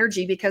positive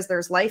energy because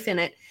there's life in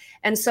it.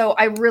 And so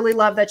I really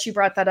love that you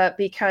brought that up,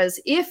 because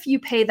if you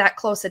pay that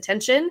close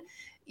attention,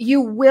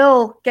 you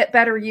will get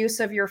better use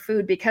of your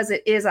food because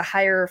it is a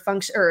higher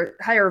function or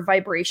higher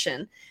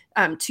vibration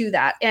to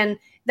that.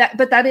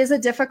 But that is a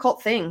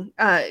difficult thing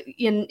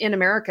in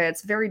America.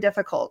 It's very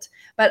difficult,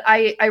 but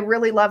I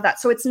really love that.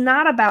 So it's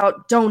not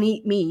about don't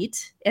eat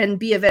meat and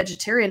be a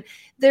vegetarian.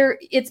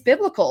 It's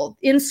biblical.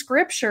 In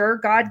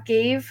scripture, God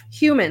gave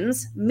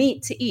humans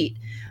meat to eat,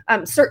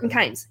 certain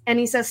kinds. And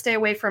he says, stay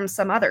away from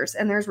some others.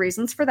 And there's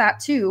reasons for that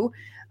too.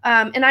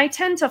 And I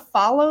tend to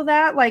follow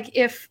that. Like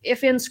if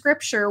in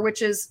scripture,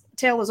 which is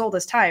tale as old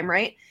as time,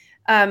 right?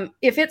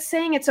 If it's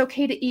saying it's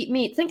okay to eat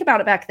meat, think about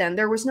it back then.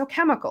 There was no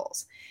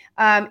chemicals.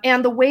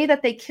 And the way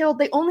that they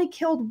only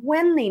killed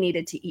when they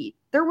needed to eat.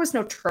 There was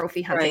no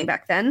trophy hunting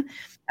back then.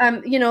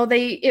 I'm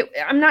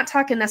not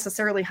talking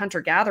necessarily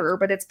hunter-gatherer,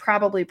 but it's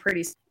probably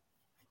pretty.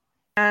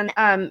 And,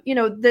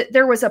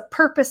 there was a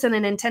purpose and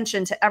an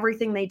intention to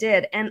everything they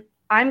did. And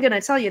I'm going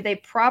to tell you, they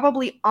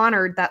probably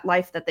honored that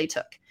life that they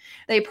took.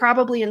 They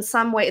probably in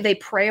some way, they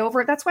pray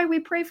over it. That's why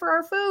we pray for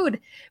our food,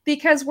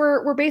 because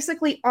we're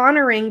basically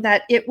honoring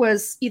that it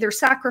was either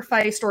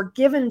sacrificed or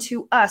given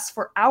to us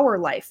for our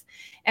life.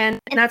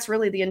 And that's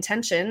really the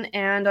intention.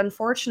 And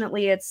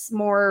unfortunately, it's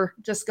more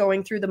just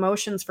going through the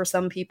motions for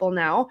some people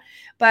now.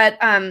 But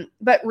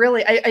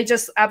really, I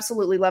just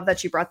absolutely love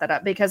that you brought that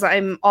up, because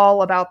I'm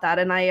all about that.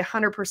 And I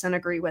 100%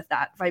 agree with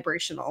that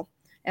vibrational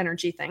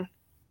energy thing.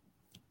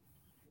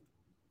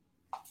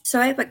 So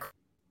I have a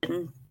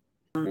question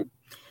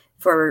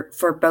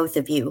for both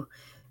of you.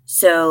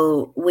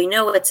 So we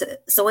know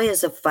soy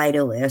is a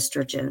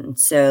phytoestrogen.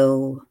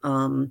 So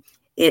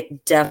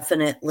it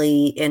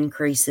definitely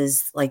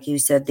increases, like you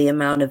said, the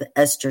amount of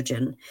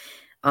estrogen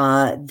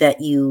that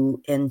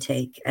you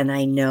intake. And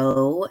I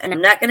know, and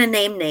I'm not going to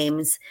name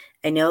names,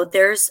 I know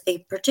there's a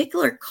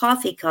particular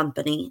coffee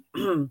company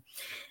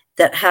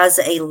that has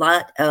a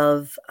lot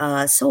of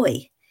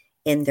soy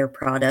in their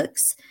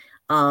products.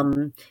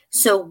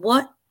 So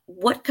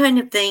what kind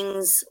of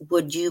things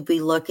would you be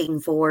looking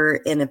for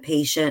in a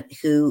patient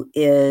who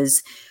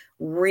is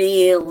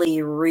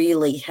really,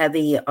 really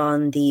heavy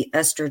on the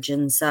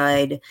estrogen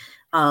side?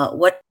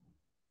 What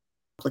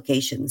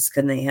complications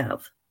can they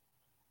have?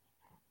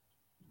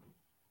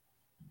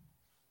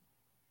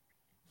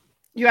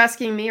 You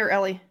asking me or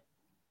Ellie?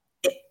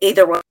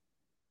 Either one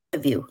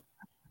of you.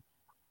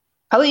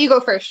 I'll let you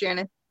go first,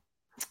 Shannon.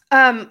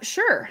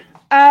 Sure.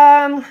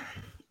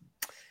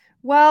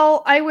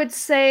 Well, I would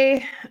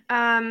say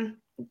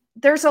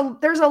there's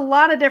a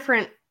lot of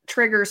different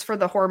triggers for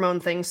the hormone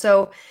thing.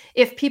 So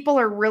if people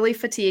are really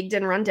fatigued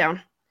and run down,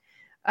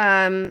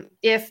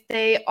 if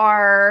they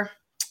are,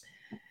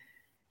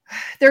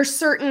 there's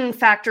certain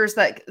factors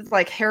that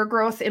like hair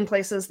growth in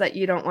places that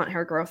you don't want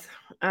hair growth.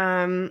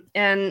 And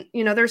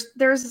there's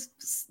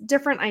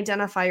different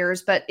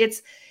identifiers, but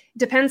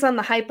depends on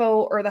the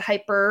hypo or the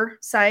hyper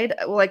side,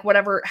 like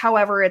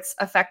however it's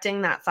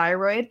affecting that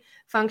thyroid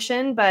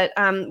function. But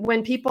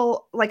when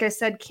people, like I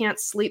said, can't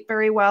sleep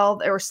very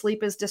well or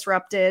sleep is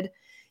disrupted,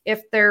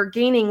 if they're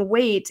gaining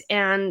weight,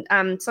 and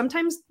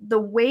sometimes the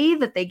way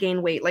that they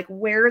gain weight, like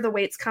where the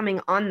weight's coming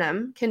on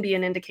them, can be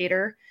an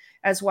indicator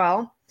as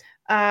well.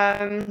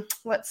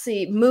 Let's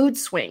see, mood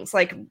swings,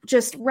 like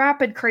just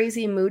rapid,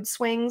 crazy mood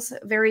swings,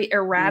 very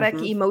erratic,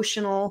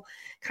 emotional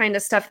kind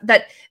of stuff.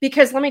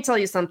 Because let me tell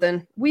you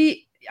something,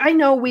 I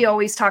know we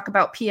always talk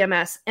about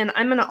PMS, and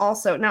I'm going to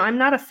also, now I'm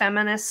not a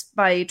feminist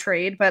by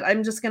trade, but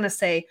I'm just going to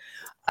say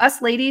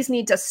us ladies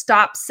need to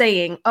stop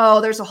saying,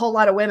 oh, there's a whole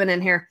lot of women in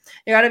here.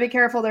 You got to be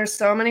careful. There's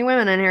so many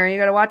women in here. You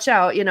got to watch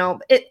out.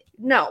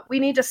 No, we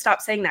need to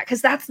stop saying that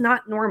because that's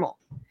not normal.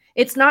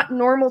 It's not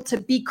normal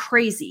to be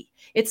crazy.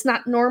 It's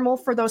not normal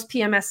for those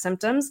PMS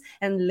symptoms.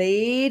 And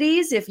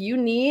ladies, if you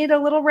need a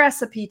little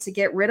recipe to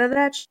get rid of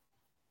that,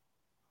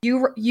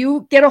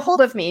 you get a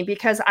hold of me,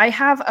 because I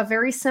have a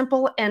very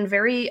simple and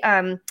very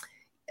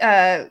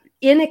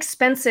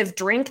inexpensive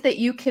drink that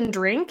you can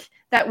drink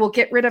that will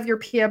get rid of your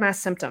PMS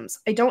symptoms.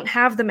 I don't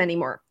have them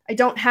anymore. I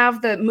don't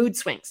have the mood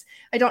swings.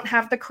 I don't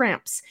have the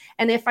cramps.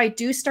 And if I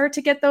do start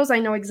to get those, I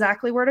know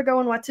exactly where to go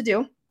and what to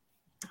do.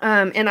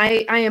 And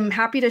I am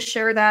happy to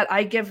share that.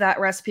 I give that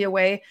recipe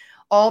away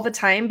all the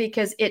time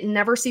because it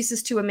never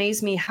ceases to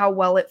amaze me how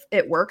well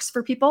it works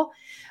for people.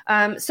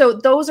 So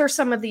those are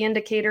some of the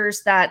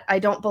indicators that I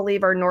don't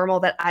believe are normal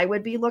that I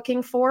would be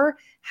looking for.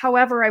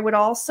 However, I would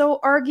also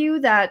argue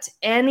that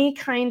any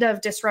kind of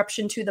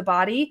disruption to the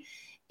body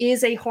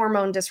is a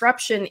hormone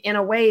disruption in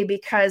a way,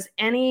 because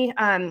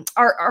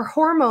our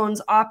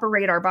hormones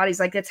operate our bodies.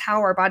 Like, it's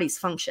how our bodies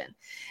function.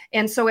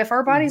 And so if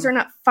our bodies are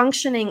not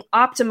functioning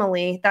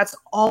optimally, that's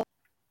all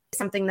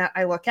something that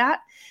I look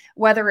at,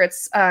 whether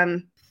it's,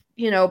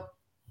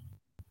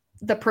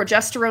 the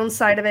progesterone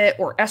side of it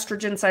or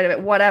estrogen side of it,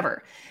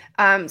 whatever.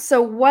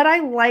 So what I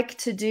like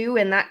to do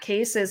in that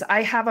case is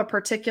I have a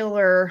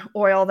particular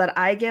oil that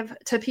I give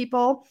to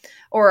people,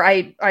 or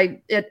I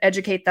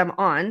educate them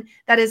on,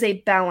 that is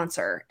a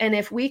balancer. And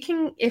if we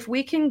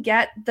can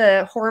get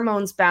the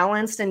hormones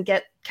balanced and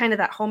get kind of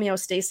that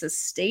homeostasis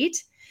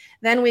state,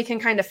 then we can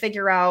kind of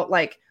figure out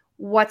like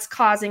what's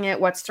causing it,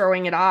 what's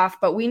throwing it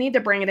off. But we need to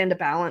bring it into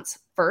balance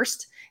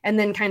first, and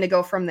then kind of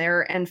go from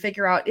there and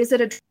figure out,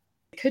 it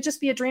could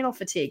just be adrenal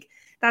fatigue.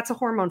 That's a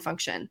hormone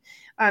function.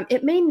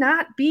 It may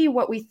not be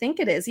what we think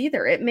it is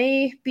either. It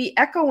may be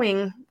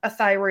echoing a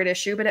thyroid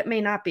issue, but it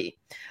may not be.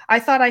 I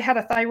thought I had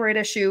a thyroid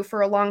issue for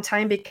a long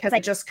time because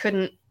I just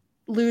couldn't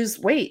lose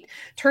weight.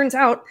 Turns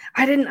out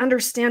I didn't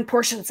understand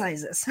portion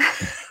sizes.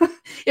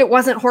 It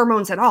wasn't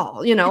hormones at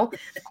all,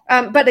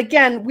 But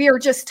again, we are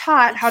just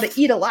taught how to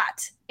eat a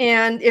lot.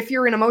 And if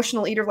you're an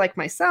emotional eater like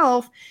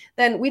myself,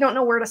 then we don't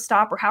know where to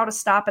stop or how to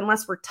stop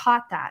unless we're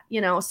taught that,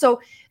 So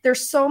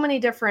there's so many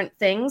different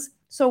things.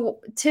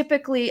 So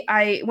typically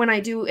when I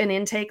do an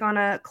intake on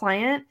a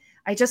client,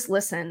 I just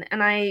listen,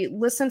 and I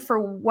listen for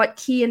what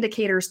key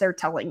indicators they're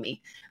telling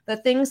me. The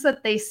things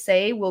that they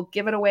say will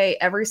give it away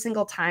every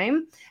single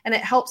time. And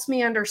it helps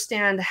me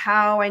understand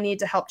how I need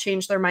to help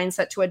change their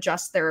mindset to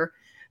adjust their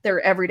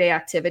everyday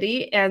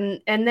activity.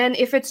 And then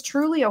if it's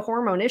truly a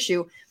hormone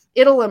issue,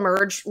 it'll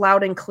emerge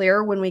loud and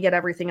clear when we get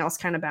everything else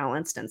kind of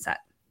balanced and set.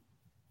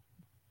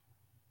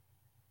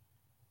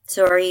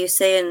 So are you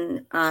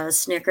saying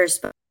Snickers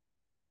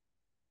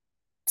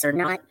are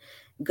not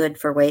good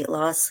for weight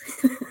loss?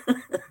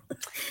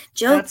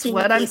 Joking, that's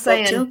what I'm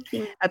saying.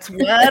 Joking. That's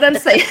what I'm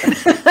saying.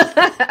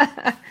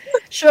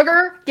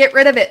 Sugar, get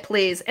rid of it,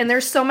 please. And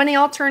there's so many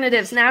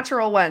alternatives,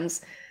 natural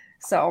ones.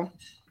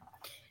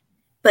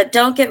 But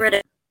don't get rid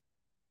of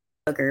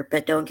sugar,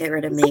 but don't get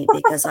rid of me,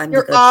 because I'm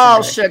You're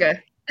all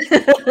sugar.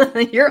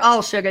 You're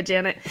all sugar,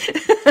 Janet.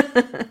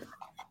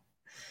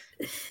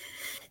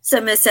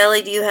 So Miss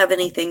Ellie, do you have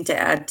anything to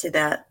add to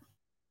that?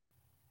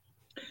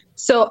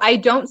 So I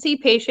don't see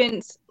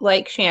patients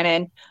like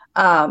Shannon.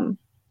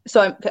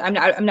 So I'm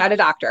not a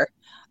doctor.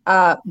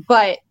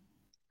 But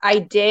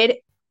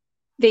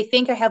they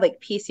think I have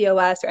like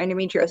PCOS or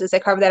endometriosis. I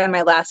covered that on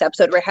my last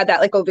episode where I had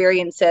that like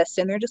ovarian cyst,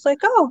 and they're just like,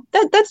 oh,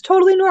 that's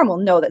totally normal.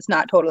 No, that's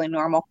not totally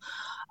normal.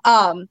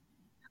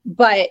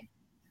 But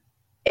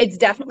it's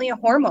definitely a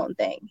hormone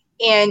thing.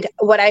 And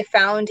what I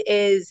found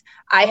is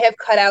I have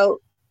cut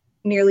out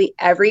nearly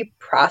every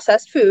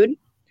processed food.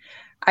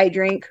 I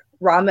drink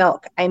raw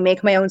milk. I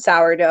make my own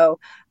sourdough.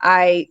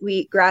 We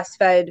eat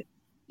grass-fed,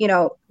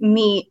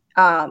 meat.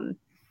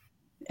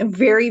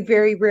 Very,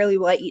 very rarely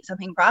will I eat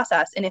something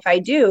processed. And if I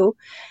do,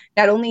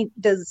 not only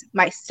does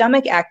my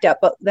stomach act up,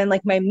 but then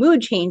like my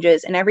mood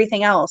changes and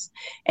everything else.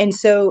 And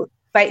so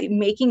by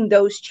making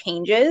those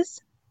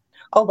changes,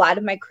 a lot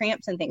of my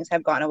cramps and things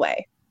have gone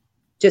away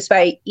just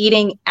by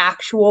eating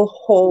actual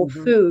whole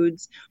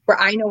foods where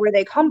I know where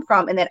they come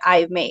from and that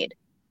I've made.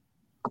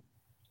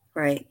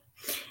 Right.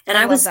 And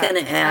I was going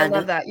to add. I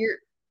love that.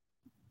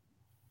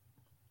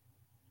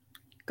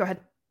 Go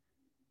ahead.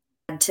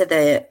 To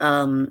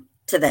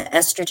the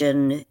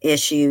estrogen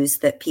issues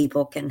that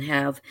people can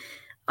have.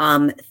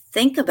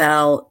 Think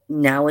about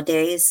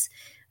nowadays,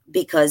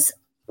 because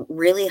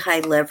really high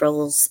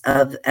levels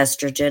of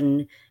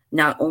estrogen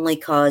not only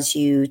cause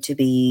you to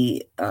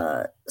be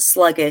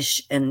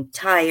sluggish and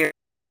tired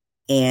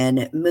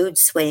and mood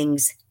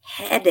swings,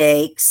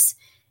 headaches,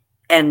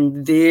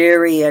 and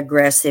very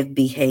aggressive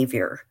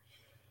behavior.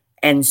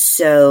 And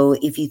so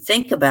if you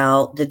think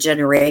about the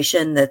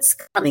generation that's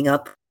coming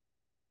up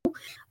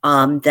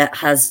that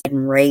has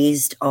been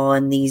raised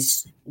on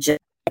these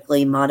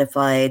genetically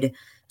modified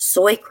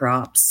soy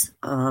crops,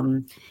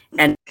 and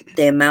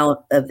the amount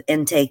of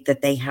intake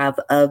that they have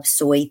of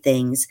soy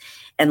things,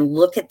 and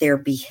look at their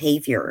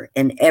behavior,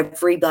 and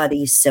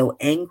everybody's so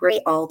angry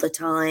all the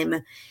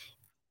time,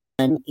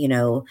 and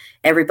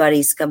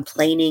everybody's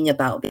complaining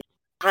about being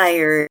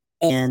tired,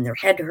 and their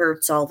head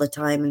hurts all the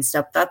time and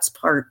stuff. That's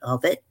part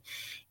of it.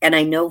 And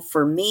I know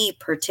for me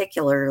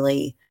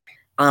particularly,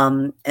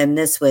 and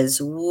this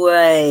was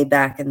way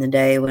back in the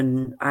day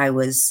when I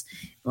was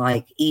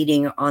like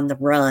eating on the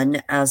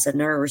run as a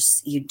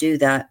nurse. You do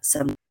that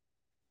some,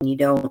 you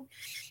don't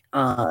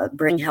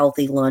bring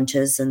healthy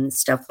lunches and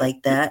stuff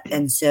like that.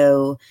 And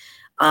so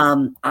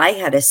I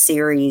had a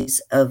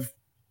series of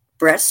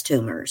breast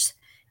tumors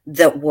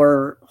that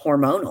were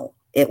hormonal.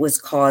 It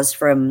was caused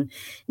from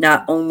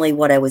not only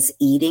what I was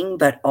eating,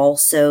 but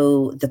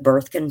also the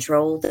birth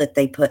control that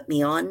they put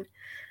me on.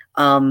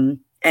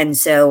 And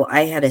so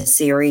I had a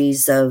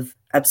series of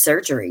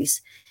surgeries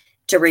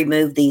to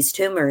remove these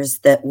tumors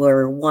that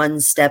were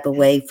one step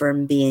away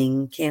from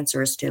being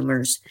cancerous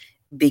tumors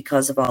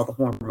because of all the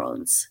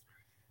hormones.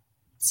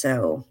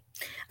 So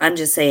I'm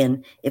just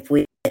saying, if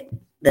we get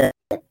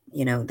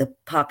the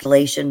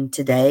population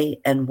today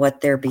and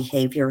what their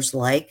behavior's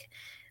like,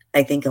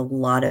 I think a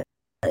lot of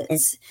it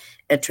is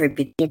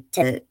attributed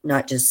to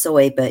not just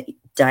soy, but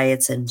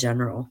diets in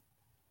general.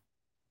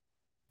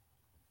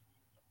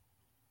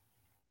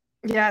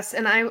 Yes,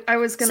 and I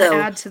was going to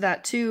add to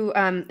that too,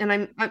 and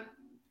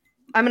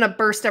I'm going to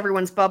burst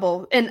everyone's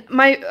bubble. And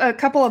a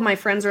couple of my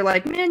friends are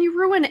like, "Man, you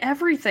ruin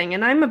everything,"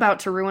 and I'm about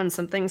to ruin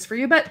some things for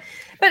you. But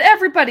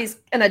everybody's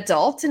an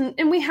adult,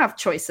 and we have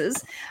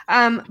choices.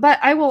 But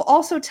I will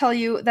also tell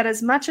you that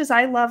as much as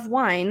I love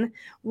wine,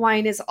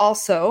 wine is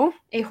also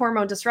a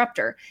hormone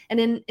disruptor, and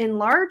in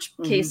large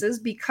cases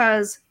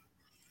because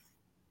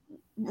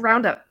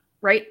Roundup,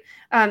 right?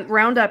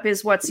 Roundup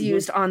is what's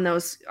used on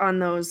those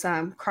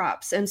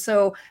crops. And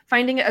so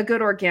finding a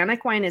good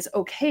organic wine is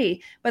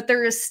okay, but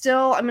there is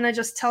still, I'm going to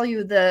just tell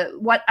you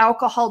what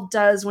alcohol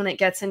does when it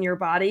gets in your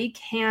body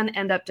can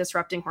end up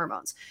disrupting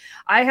hormones.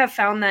 I have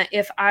found that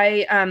if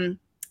I'm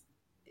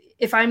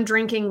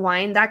drinking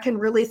wine, that can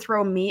really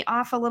throw me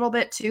off a little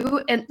bit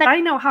too. And I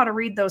know how to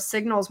read those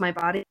signals my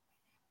body.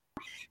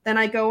 Then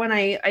I go and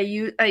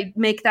I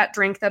make that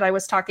drink that I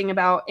was talking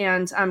about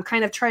and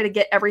kind of try to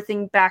get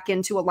everything back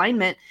into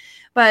alignment.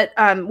 But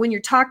when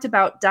you talked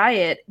about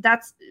diet,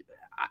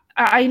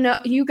 I know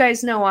you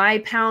guys know I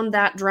pound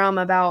that drum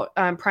about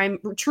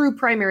true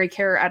primary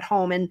care at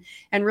home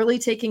and really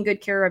taking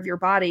good care of your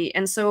body.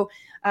 And so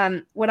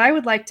what I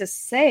would like to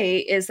say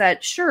is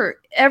that, sure,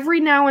 every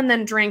now and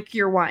then drink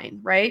your wine,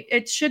 right?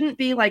 It shouldn't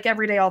be like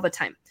every day all the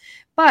time.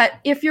 But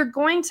if you're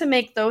going to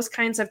make those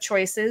kinds of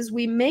choices,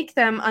 we make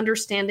them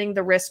understanding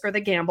the risk or the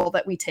gamble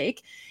that we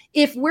take.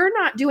 If we're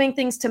not doing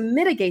things to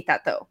mitigate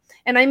that, though,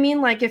 and I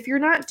mean, like, if you're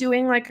not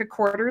doing like a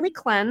quarterly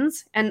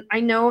cleanse, and I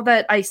know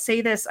that I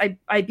say this,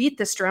 I beat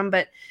this drum,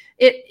 but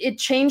it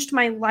changed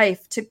my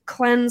life to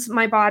cleanse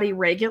my body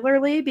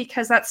regularly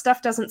because that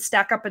stuff doesn't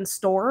stack up and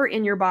store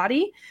in your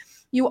body.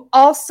 You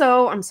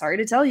also, I'm sorry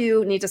to tell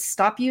you, need to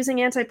stop using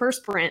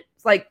antiperspirant.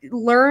 Like,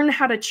 learn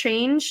how to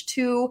change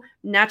to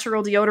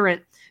natural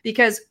deodorant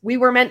because we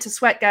were meant to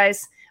sweat,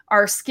 guys.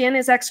 Our skin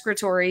is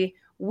excretory.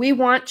 We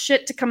want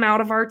shit to come out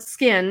of our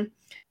skin.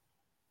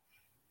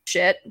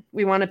 Shit.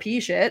 We want to pee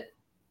shit.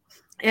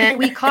 And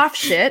we cough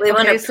shit.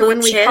 Okay, so when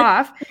we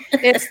cough,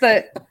 it's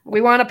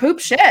we want to poop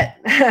shit.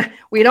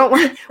 we don't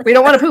want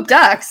to poop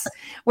ducks.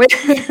 But,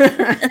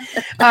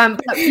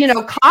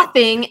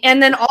 coughing,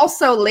 and then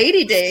also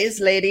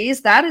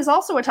ladies, that is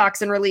also a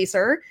toxin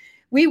releaser.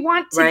 We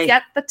want to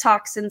get the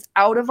toxins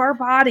out of our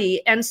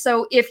body. And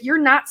so if you're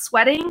not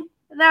sweating,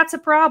 that's a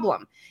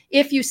problem.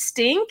 If you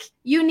stink,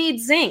 you need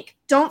zinc.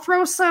 Don't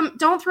throw some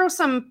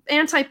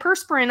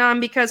antiperspirant on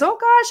because, oh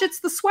gosh, it's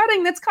the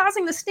sweating that's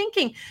causing the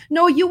stinking.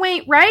 No, you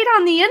ain't right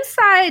on the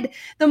inside.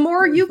 The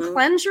more you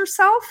cleanse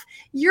yourself,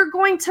 you're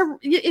going to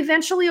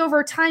eventually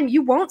over time,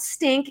 you won't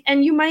stink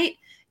and you might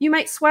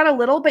sweat a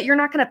little, but you're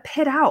not going to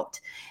pit out.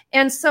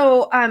 And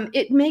so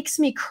it makes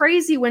me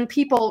crazy when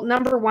people,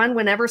 number one,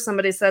 whenever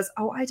somebody says,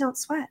 oh, I don't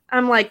sweat,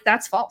 I'm like,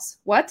 that's false.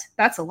 What?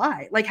 That's a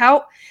lie. Like,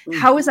 how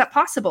is that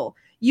possible?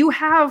 You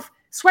have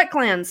sweat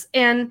glands.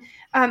 And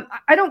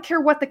I don't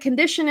care what the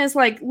condition is,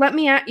 like, let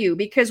me at you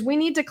because we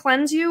need to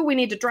cleanse you. We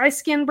need to dry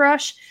skin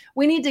brush.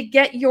 We need to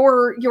get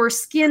your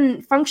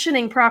skin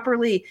functioning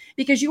properly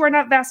because you are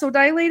not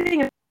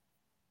vasodilating.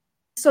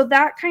 So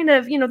that kind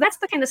of, that's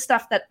the kind of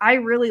stuff that I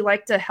really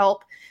like to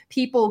help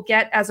people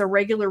get as a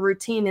regular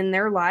routine in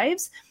their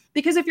lives.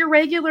 Because if you're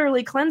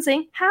regularly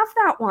cleansing, have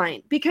that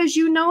wine because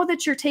you know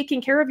that you're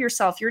taking care of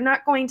yourself. You're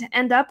not going to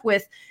end up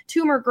with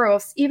tumor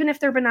growths, even if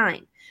they're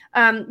benign,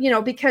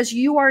 because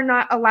you are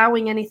not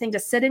allowing anything to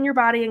sit in your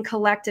body and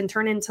collect and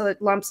turn into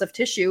lumps of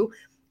tissue,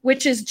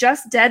 which is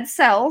just dead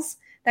cells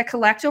that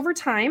collect over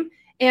time.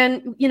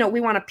 And, we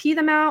want to pee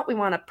them out. We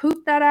want to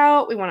poop that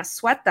out. We want to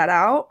sweat that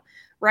out.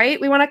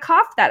 Right? We want to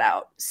cough that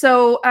out.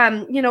 So,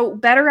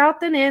 better out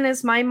than in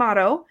is my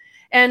motto.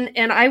 And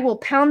I will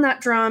pound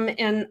that drum.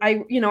 And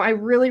I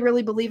really,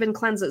 really believe in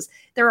cleanses.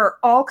 There are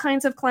all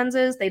kinds of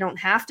cleanses. They don't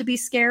have to be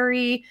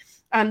scary.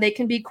 They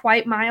can be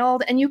quite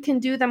mild and you can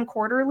do them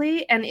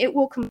quarterly and it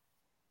will come.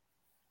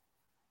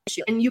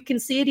 And you can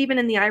see it even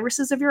in the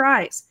irises of your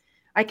eyes.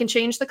 I can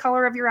change the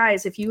color of your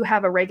eyes if you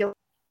have a regular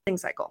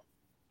cycle.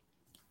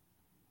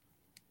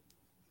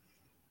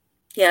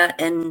 Yeah,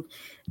 and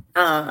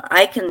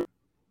I can,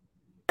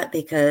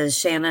 because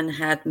Shannon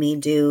had me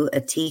do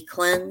a tea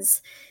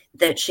cleanse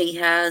that she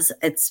has.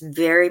 It's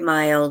very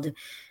mild.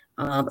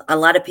 A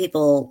lot of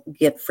people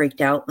get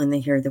freaked out when they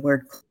hear the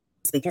word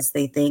cleanse because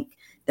they think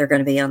they're going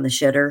to be on the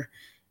shitter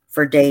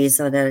for days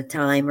at a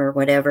time or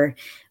whatever.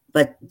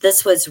 But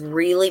this was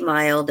really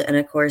mild, and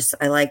of course,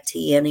 I like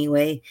tea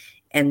anyway,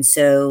 and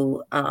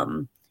so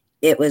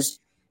it was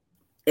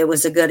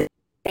a good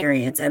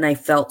experience, and I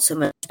felt so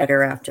much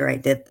better after I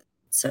did.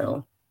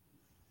 So,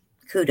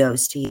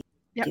 kudos to you.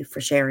 Yep. Thank you for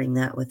sharing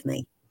that with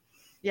me.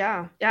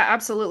 Yeah,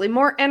 absolutely.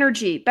 More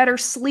energy, better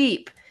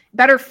sleep,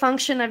 better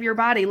function of your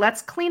body.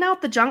 Let's clean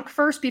out the junk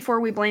first before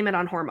we blame it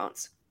on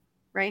hormones,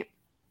 right?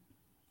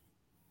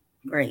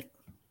 Right.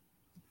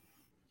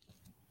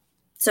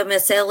 So,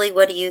 Miss Ellie,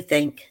 what do you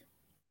think?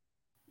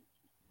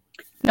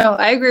 No,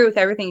 I agree with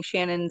everything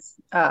Shannon's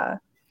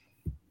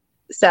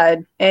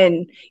said.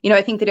 And,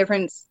 I think the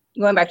difference,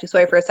 going back to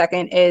soy for a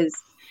second, is,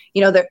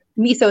 the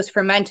miso is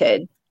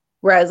fermented,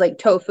 whereas like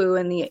tofu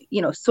and the,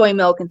 soy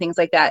milk and things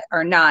like that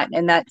are not.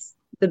 And that's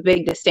the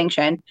big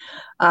distinction,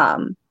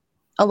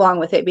 along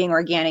with it being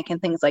organic and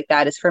things like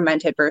that, is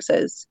fermented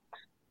versus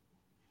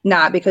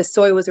not, because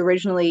soy was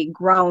originally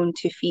grown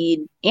to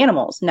feed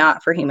animals,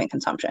 not for human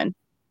consumption.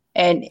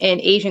 And in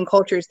Asian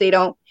cultures, they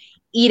don't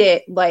eat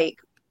it like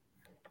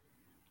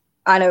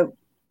on a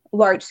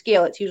large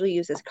scale. It's usually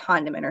used as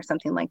condiment or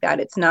something like that.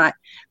 It's not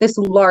this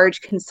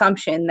large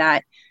consumption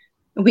that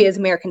we as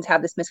Americans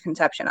have this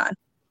misconception on.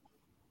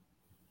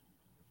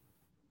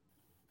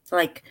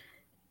 Like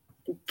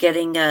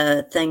getting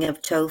a thing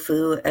of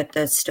tofu at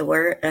the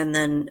store and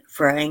then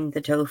frying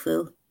the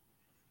tofu.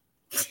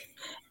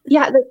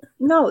 Yeah,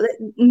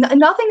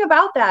 nothing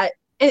about that.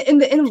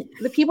 And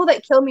the people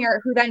that kill me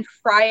are who then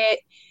fry it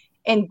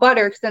in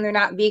butter, because then they're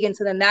not vegan.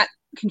 So then that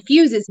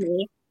confuses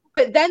me.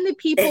 But then the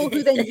people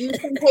who then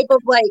use some type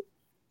of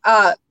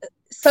like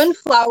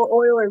sunflower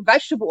oil or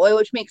vegetable oil,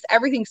 which makes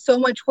everything so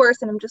much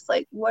worse. And I'm just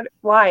like, what?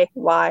 Why?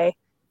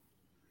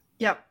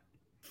 Yep.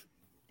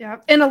 Yeah.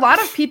 And a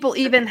lot of people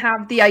even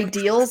have the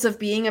ideals of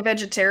being a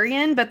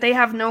vegetarian, but they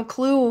have no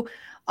clue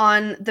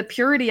on the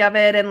purity of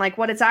it and like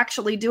what it's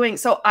actually doing.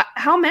 So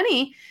how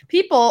many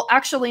people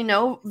actually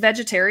know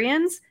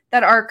vegetarians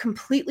that are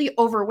completely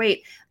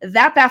overweight?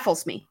 That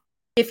baffles me.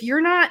 If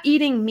you're not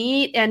eating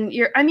meat and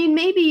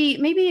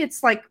maybe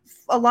it's like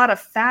a lot of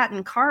fat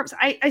and carbs.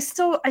 I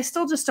still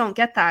just don't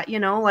get that,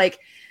 like,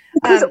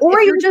 because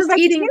Oreos are just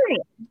eating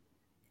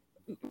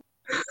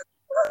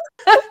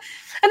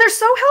and they're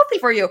so healthy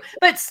for you,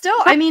 but still,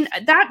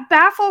 that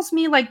baffles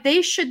me. Like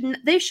they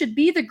should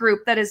be the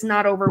group that is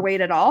not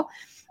overweight at all.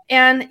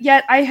 And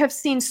yet I have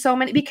seen so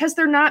many, because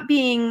they're not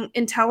being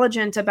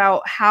intelligent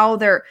about how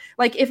they're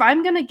like, if I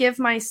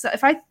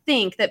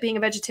think that being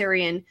a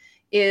vegetarian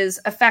is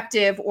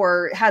effective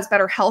or has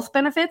better health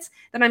benefits,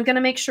 then I'm going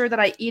to make sure that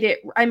I eat it.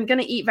 I'm going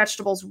to eat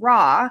vegetables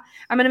raw.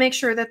 I'm going to make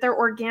sure that they're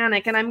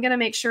organic, and I'm going to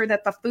make sure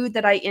that the food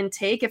that I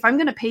intake, if I'm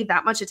going to pay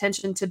that much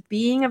attention to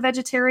being a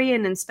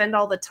vegetarian and spend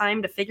all the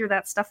time to figure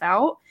that stuff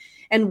out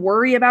and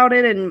worry about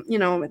it and,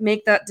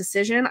 make that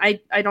decision, I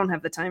don't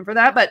have the time for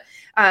that. But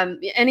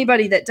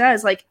anybody that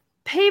does, like,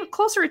 pay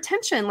closer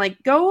attention,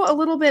 like go a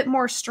little bit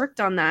more strict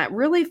on that,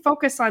 really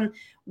focus on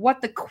what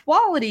the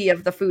quality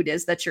of the food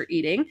is that you're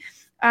eating.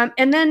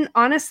 And then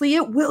honestly,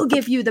 it will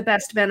give you the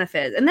best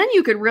benefit. And then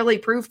you could really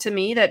prove to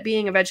me that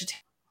being a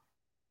vegetarian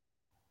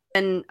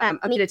and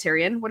a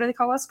meatitarian, what do they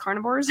call us?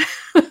 Carnivores?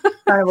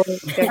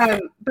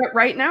 But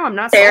right now I'm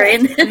not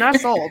sold. I'm not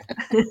sold.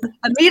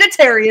 A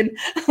meatitarian.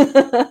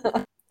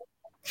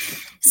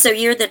 So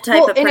you're the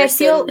type of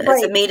person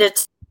as a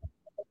meatitarian,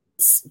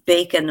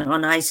 bacon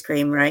on ice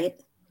cream, right?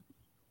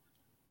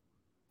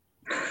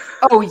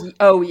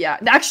 Oh yeah.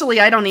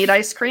 Actually, I don't eat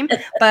ice cream,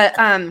 but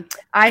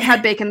I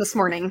had bacon this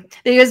morning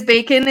because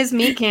bacon is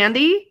meat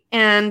candy,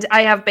 and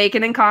I have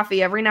bacon and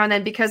coffee every now and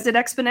then because it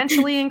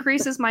exponentially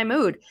increases my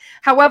mood.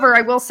 However,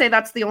 I will say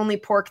that's the only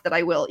pork that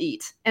I will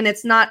eat, and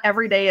it's not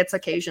every day, it's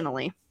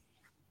occasionally.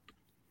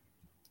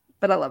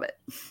 But I love it.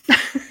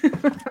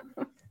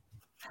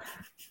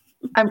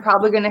 I'm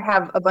probably going to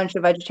have a bunch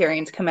of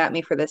vegetarians come at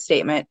me for this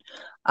statement.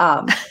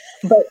 But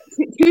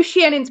to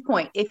Shannon's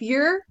point, if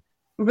you're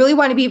really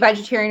want to be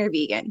vegetarian or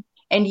vegan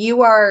and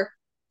you are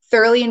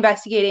thoroughly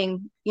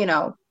investigating,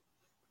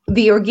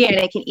 the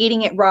organic and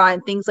eating it raw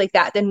and things like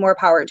that, then more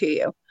power to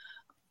you.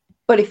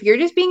 But if you're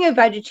just being a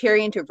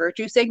vegetarian to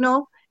virtue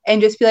signal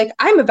and just be like,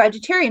 I'm a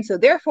vegetarian, so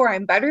therefore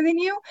I'm better than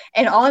you,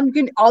 and all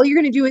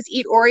you're going to do is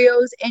eat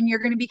Oreos, and you're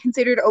going to be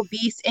considered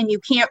obese, and you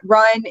can't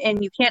run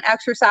and you can't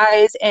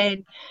exercise,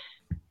 and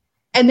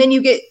then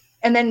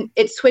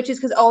it switches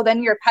because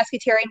then you're a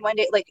pescatarian one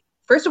day. Like,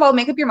 first of all,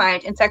 make up your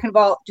mind. And second of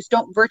all, just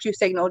don't virtue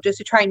signal just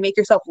to try and make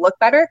yourself look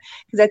better,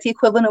 because that's the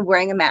equivalent of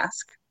wearing a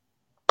mask.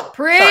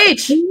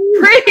 Preach!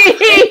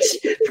 Preach!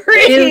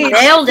 Preach! You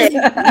nailed it.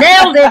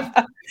 Nailed it.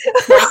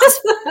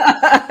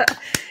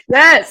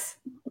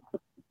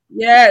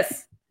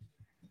 Yes.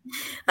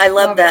 I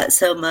love that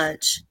so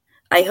much.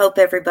 I hope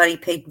everybody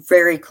paid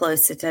very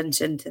close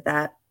attention to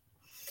that.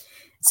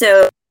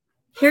 So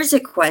Here's a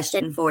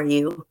question for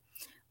you.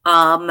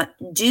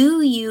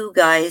 Do you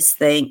guys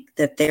think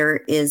that there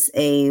is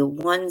a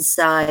one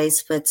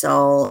size fits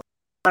all as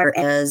far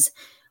as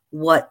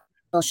what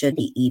people should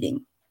be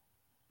eating?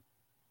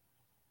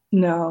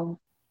 No.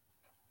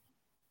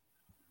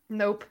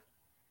 Nope.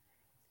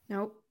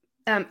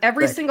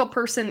 Every Good. single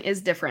person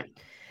is different.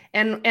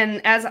 And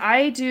as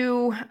I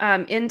do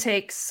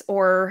intakes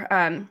or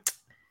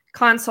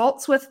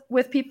consults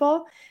with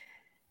people,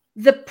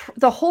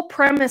 the whole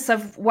premise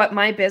of what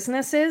my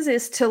business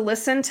is to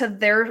listen to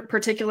their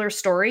particular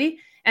story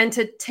and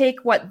to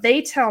take what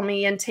they tell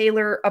me and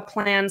tailor a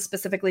plan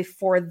specifically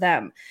for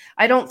them.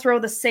 I don't throw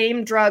the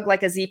same drug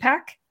like a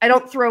Z-Pack. I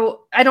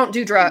don't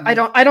do drugs.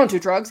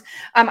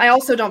 I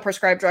also don't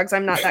prescribe drugs.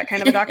 I'm not that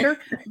kind of a doctor.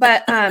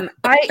 But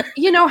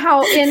you know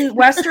how in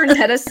Western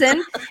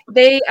medicine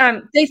they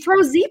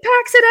throw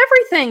Z-Packs at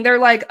everything. They're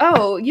like,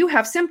 oh, you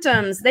have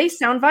symptoms. They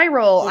sound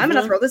viral. I'm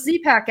going to throw the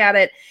Z-Pack at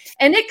it.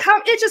 And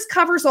it just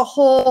covers a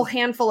whole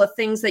handful of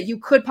things that you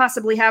could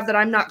possibly have that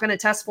I'm not going to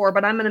test for,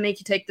 but I'm going to make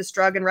you take this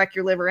drug and wreck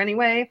your liver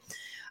anyway.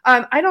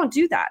 I don't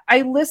do that.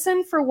 I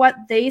listen for what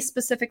they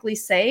specifically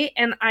say,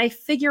 and I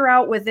figure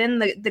out within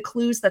the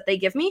clues that they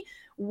give me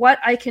what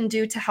I can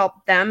do to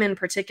help them in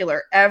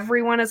particular.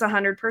 Everyone is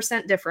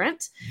 100%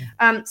 different.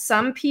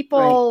 Some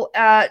people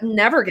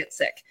never get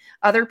sick.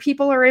 Other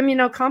people are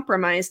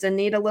immunocompromised and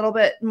need a little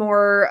bit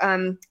more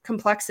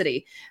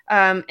complexity.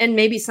 And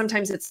maybe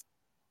sometimes it's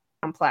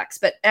complex,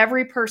 but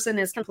every person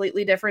is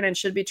completely different and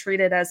should be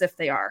treated as if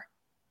they are.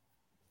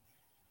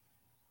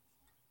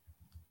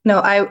 No,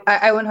 I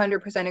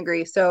 100%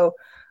 agree. So,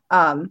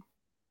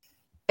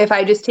 if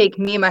I just take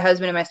me, my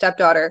husband, and my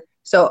stepdaughter,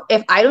 so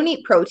if I don't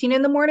eat protein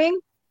in the morning,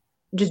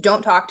 just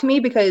don't talk to me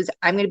because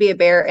I'm going to be a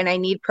bear and I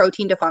need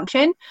protein to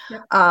function.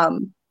 Yep.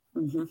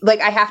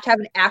 Like I have to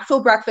have an actual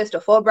breakfast, a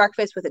full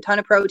breakfast with a ton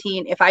of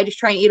protein. If I just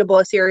try and eat a bowl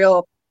of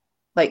cereal,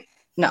 like,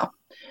 no.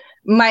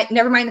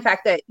 Never mind the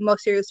fact that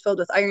most cereal is filled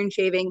with iron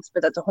shavings,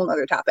 but that's a whole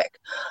other topic.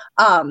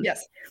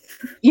 Yes.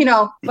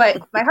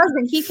 But my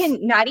husband, he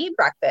can not eat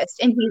breakfast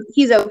and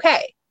he's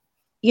okay,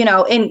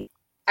 and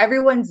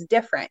everyone's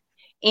different.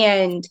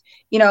 And,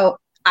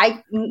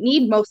 I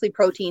need mostly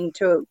protein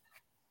to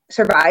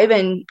survive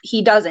and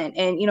he doesn't.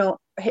 And,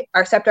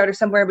 our stepdaughter's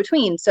somewhere in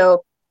between.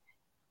 So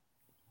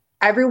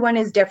everyone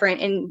is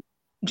different. And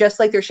just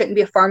like there shouldn't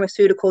be a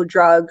pharmaceutical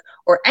drug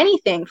or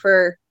anything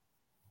for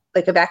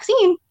like a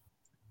vaccine,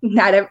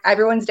 not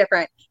everyone's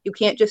different. You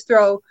can't just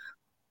throw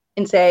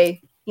and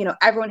say,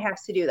 everyone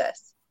has to do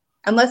this.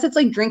 Unless it's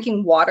like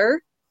drinking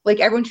water, like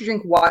everyone should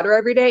drink water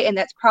every day. And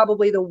that's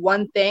probably the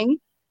one thing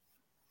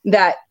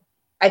that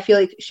I feel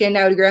like Shannon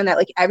and I would agree on that,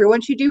 like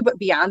everyone should do. But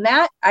beyond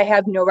that, I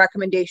have no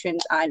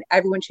recommendations on.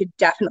 Everyone should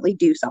definitely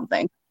do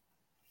something.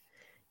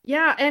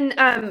 Yeah. And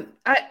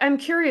I'm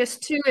curious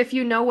too, if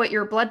you know what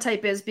your blood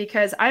type is,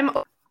 because I'm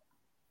blood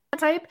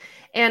type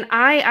and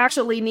I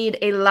actually need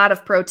a lot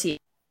of protein.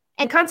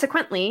 And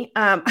consequently,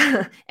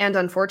 and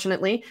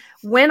unfortunately,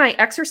 when I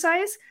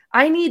exercise,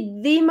 I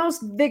need the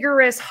most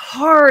vigorous,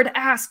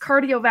 hard-ass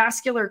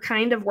cardiovascular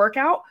kind of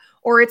workout,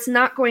 or it's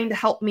not going to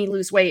help me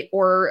lose weight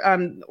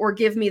or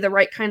give me the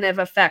right kind of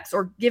effects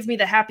or give me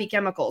the happy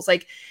chemicals.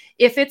 Like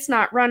if it's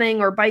not running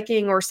or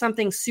biking or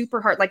something super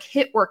hard, like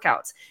HIIT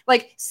workouts.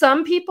 Like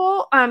some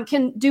people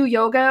can do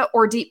yoga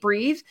or deep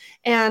breathe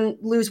and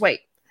lose weight.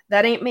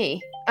 That ain't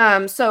me.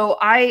 So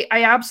I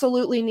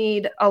absolutely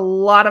need a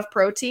lot of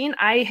protein.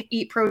 I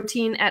eat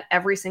protein at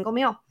every single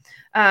meal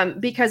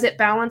because it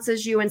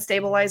balances you and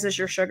stabilizes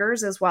your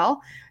sugars as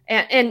well.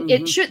 And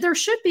there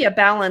should be a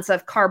balance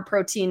of carb,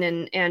 protein,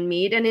 and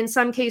meat. And in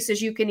some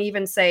cases, you can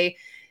even say,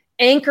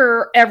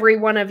 anchor every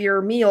one of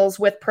your meals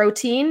with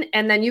protein.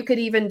 And then you could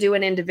even do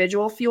an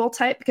individual fuel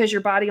type because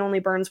your body only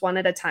burns one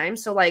at a time.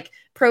 So like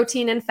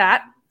protein and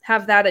fat,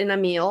 have that in a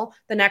meal.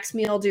 The next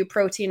meal, do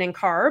protein and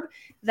carb.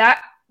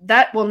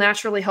 That will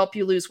naturally help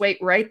you lose weight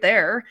right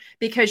there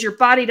because your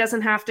body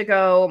doesn't have to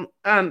go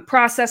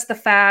process the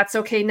fats.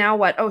 Okay, now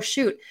what? Oh,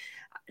 shoot.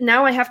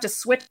 Now I have to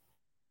switch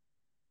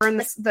burn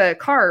the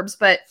carbs,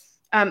 but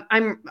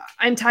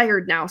I'm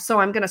tired now, so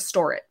I'm going to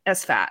store it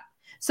as fat.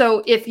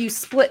 So if you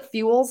split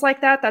fuels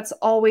like that, that's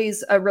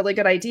always a really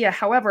good idea.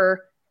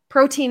 However,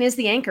 protein is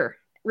the anchor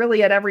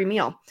really at every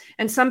meal.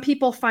 And some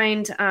people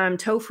find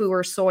tofu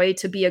or soy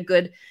to be a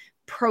good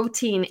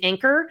protein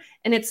anchor,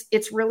 and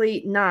it's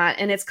really not,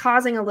 and it's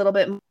causing a little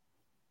bit.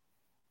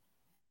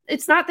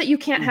 It's not that you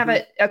can't have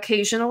it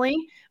occasionally,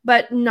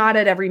 but not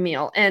at every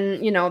meal.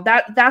 And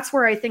that's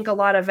where I think a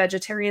lot of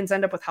vegetarians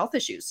end up with health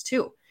issues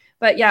too.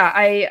 But yeah,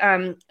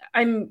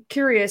 I'm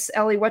curious,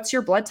 Ellie, what's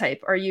your blood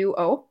type? Are you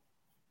O?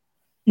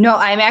 No,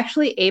 I'm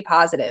actually A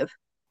positive.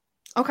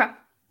 Okay.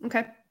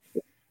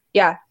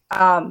 Yeah.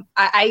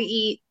 I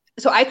eat,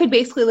 so I could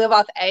basically live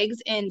off eggs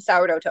and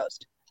sourdough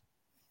toast.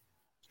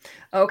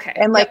 Okay.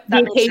 And like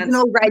the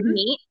occasional red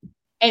meat.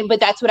 But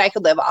that's what I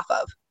could live off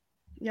of.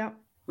 Yeah.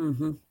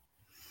 Mm-hmm.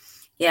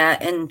 Yeah.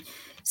 And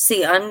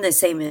see, I'm the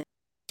same as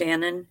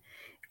Shannon.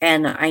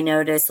 And I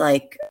notice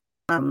like,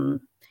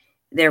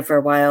 there for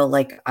a while,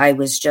 like I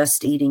was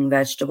just eating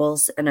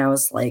vegetables and I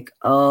was like,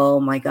 oh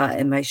my God.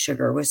 And my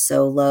sugar was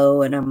so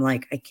low and I'm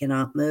like, I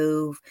cannot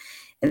move.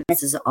 And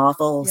this is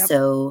awful. Yep.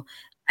 So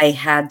I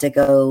had to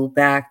go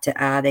back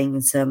to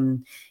adding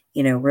some,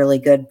 really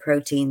good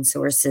protein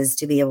sources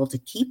to be able to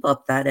keep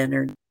up that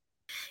energy.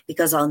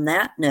 Because on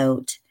that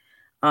note,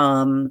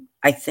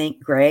 I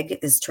think Greg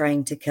is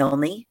trying to kill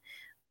me.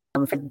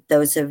 For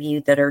those of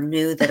you that are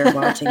new that are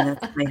watching,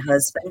 that's my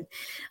husband.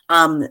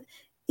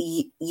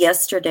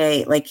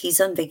 Yesterday, like he's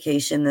on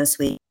vacation this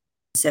week.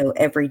 So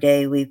every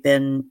day we've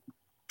been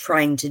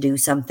trying to do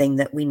something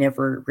that we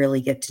never really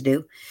get to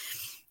do.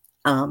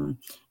 And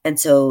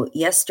so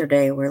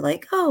yesterday we're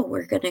like, oh,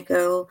 we're going to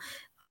go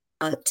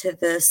to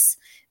this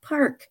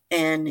park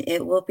and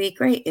it will be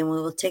great. And we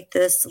will take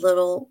this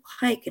little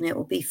hike and it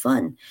will be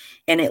fun.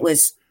 And it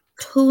was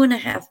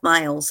 2.5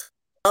 miles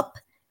up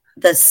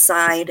the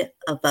side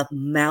of a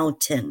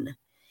mountain.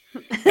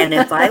 And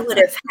if I would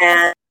have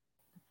had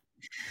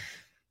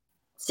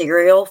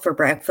cereal for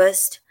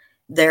breakfast,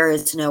 there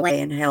is no way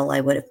in hell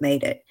I would have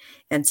made it.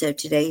 And so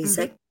today he's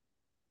like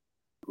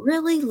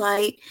really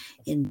light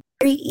and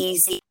very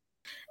easy.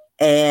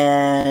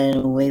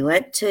 And we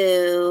went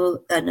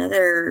to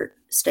another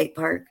state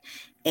park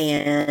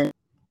and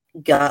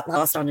got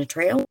lost on a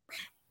trail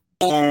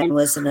and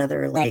was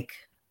another like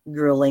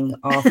grueling,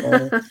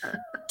 awful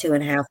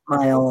 2.5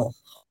 mile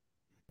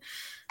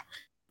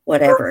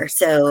whatever.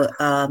 So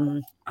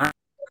on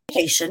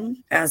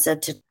vacation as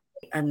of today,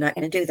 I'm not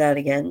going to do that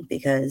again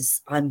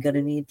because I'm going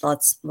to need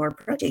lots more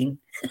protein.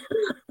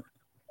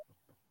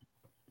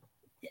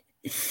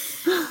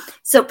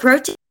 So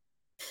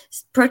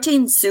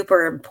protein's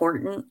super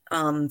important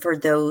for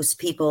those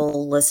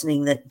people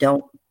listening that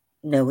don't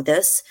know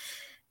this.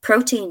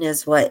 Protein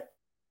is what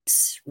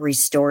is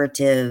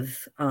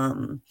restorative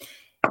into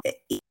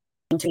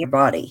your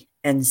body.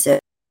 And so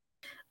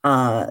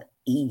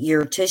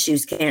your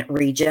tissues can't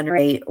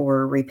regenerate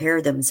or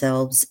repair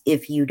themselves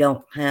if you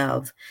don't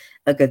have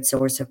a good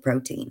source of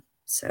protein.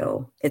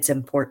 So it's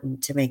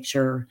important to make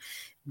sure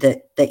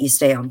that you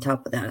stay on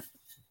top of that.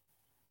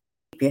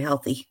 Keep you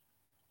healthy.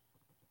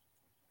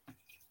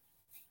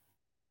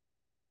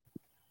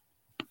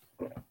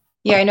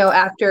 Yeah, I know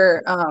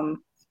after, I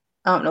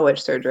don't know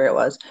which surgery it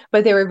was,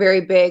 but they were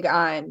very big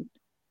on,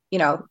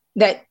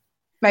 that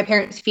my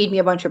parents feed me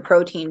a bunch of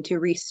protein to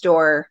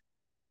restore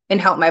and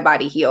help my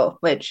body heal,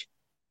 which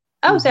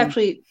I was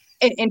actually,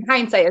 in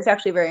hindsight, I was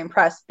actually very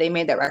impressed they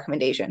made that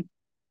recommendation.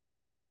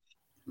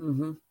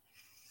 Mm-hmm.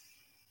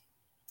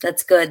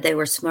 That's good. They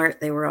were smart.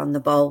 They were on the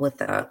ball with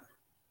that.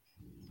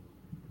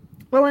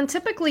 Well, and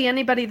typically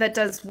anybody that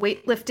does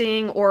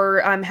weightlifting or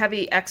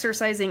heavy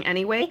exercising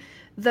anyway,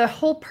 the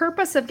whole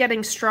purpose of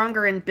getting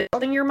stronger and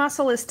building your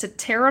muscle is to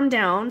tear them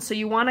down. So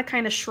you want to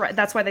kind of shred.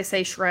 That's why they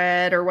say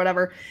shred or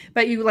whatever.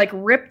 But you like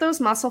rip those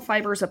muscle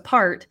fibers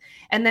apart.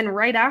 And then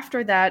right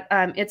after that,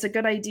 it's a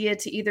good idea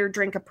to either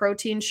drink a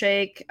protein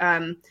shake,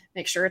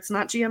 make sure it's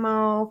not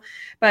GMO,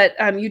 but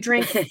you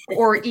drink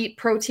or eat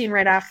protein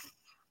right after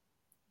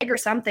or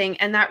something,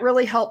 and that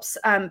really helps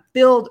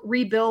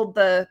rebuild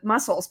the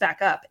muscles back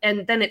up,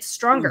 and then it's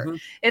stronger.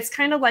 It's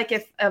kind of like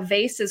if a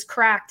vase is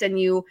cracked and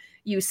you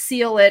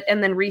seal it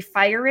and then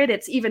refire it,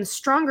 it's even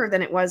stronger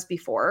than it was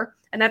before.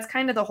 And that's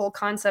kind of the whole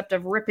concept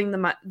of ripping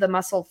the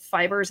muscle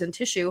fibers and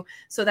tissue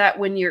so that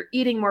when you're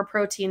eating more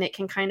protein, it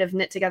can kind of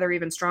knit together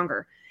even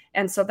stronger.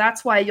 And so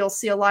that's why you'll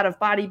see a lot of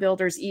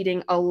bodybuilders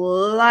eating a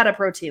lot of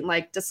protein,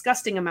 like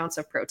disgusting amounts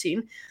of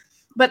protein,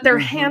 but they're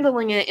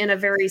handling it in a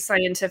very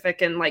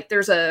scientific and like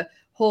there's a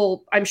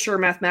whole, I'm sure,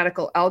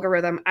 mathematical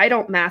algorithm. I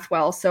don't math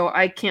well, so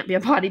I can't be a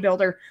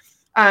bodybuilder.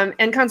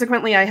 And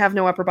consequently, I have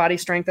no upper body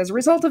strength as a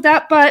result of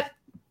that. But,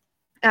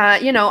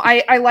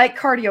 I like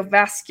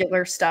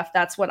cardiovascular stuff.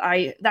 That's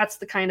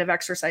the kind of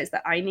exercise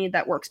that I need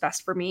that works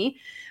best for me.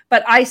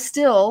 But I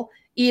still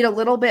eat a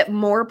little bit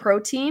more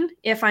protein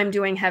if I'm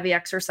doing heavy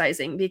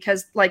exercising,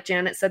 because like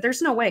Janet said,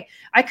 there's no way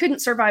I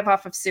couldn't survive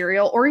off of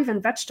cereal or even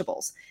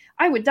vegetables.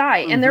 I would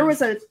die. And there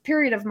was a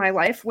period of my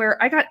life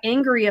where I got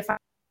angry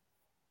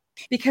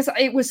because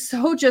it was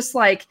so just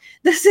like,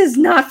 this is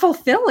not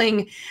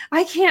fulfilling.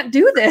 I can't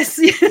do this.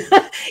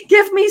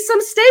 Give me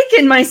some steak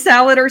in my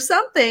salad or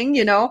something,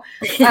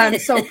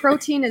 So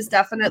protein is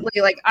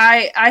definitely like,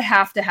 I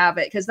have to have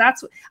it because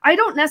I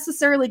don't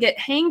necessarily get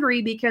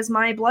hangry because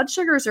my blood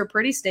sugars are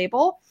pretty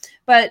stable,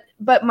 but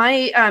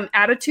my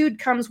attitude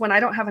comes when I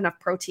don't have enough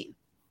protein.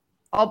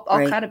 I'll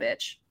cut a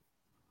bitch.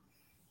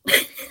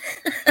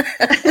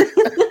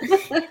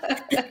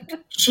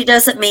 She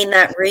doesn't mean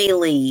that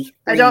really.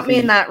 I don't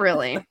mean that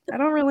really. I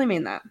don't really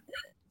mean that.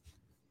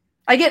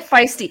 I get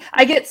feisty.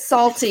 I get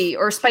salty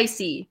or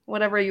spicy,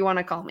 whatever you want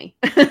to call me.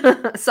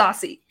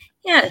 Saucy.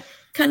 Yeah,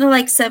 kind of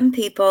like some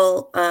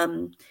people,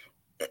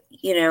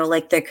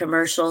 like the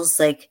commercials,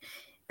 like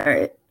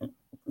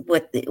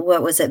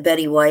what was it?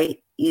 Betty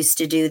White used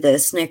to do the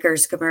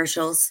Snickers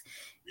commercials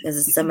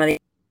because somebody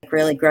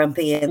really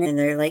grumpy and then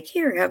they're like,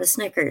 "Here, have a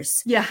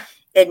Snickers." Yeah.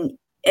 And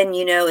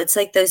it's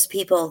like those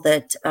people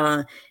that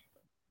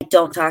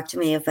don't talk to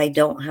me if I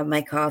don't have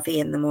my coffee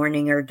in the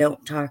morning, or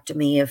don't talk to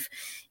me if,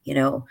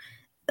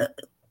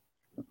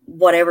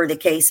 whatever the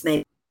case may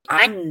be.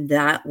 I'm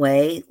that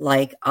way.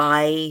 Like,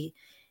 I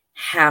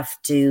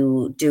have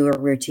to do a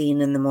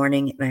routine in the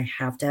morning, and I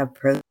have to have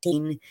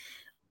protein.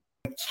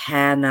 I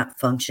cannot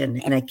function,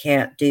 and I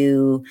can't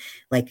do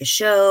like a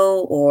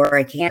show, or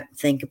I can't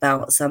think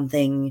about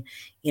something,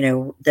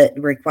 that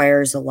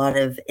requires a lot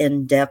of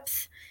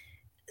in-depth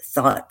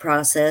thought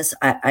process.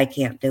 I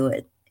can't do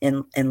it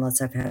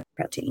unless I've had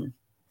protein.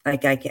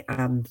 Like,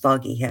 I'm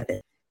foggy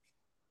headed.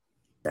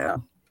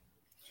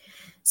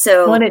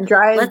 So when it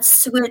dries,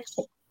 let's switch.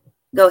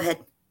 Go ahead.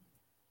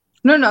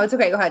 No, it's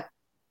okay. Go ahead.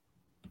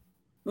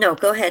 No,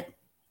 go ahead.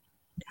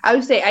 I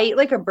would say I eat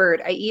like a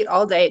bird. I eat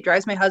all day. It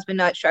drives my husband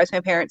nuts, drives my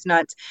parents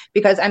nuts,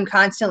 because I'm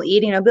constantly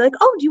eating. I'll be like,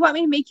 oh, do you want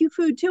me to make you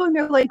food too? And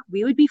they're like,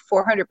 we would be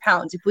 400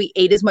 pounds if we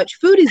ate as much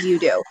food as you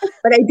do.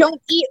 But I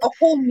don't eat a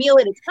whole meal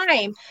at a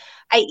time.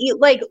 I eat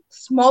like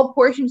small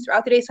portions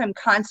throughout the day. So I'm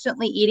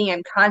constantly eating.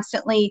 I'm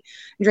constantly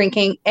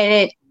drinking,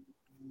 and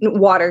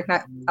water,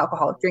 not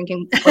alcohol,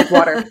 drinking like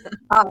water.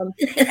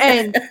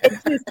 And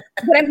it's just,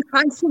 but I'm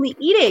constantly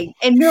eating.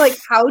 And they're like,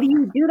 how do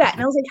you do that?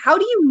 And I was like, how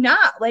do you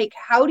not? Like,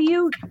 how do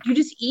you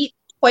just eat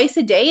twice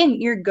a day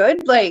and you're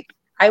good? Like,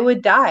 I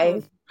would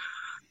die.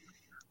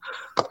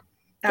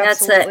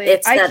 Absolutely.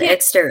 It's that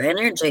extra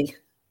energy.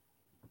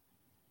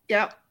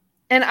 Yep.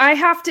 And I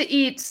have to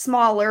eat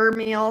smaller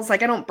meals.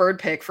 Like, I don't bird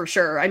pick for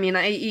sure. I mean,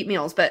 I eat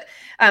meals, but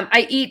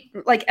I eat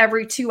like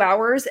every 2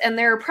 hours, and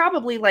they're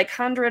probably like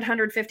 100,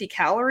 150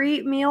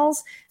 calorie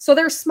meals. So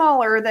they're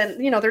smaller than,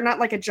 they're not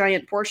like a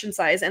giant portion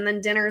size. And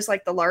then dinner is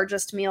like the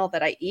largest meal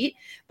that I eat.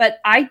 But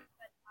I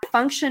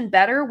function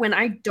better when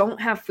I don't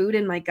have food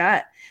in my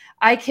gut.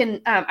 I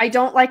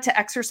don't like to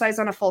exercise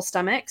on a full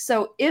stomach.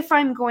 So if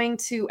I'm going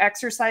to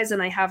exercise and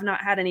I have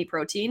not had any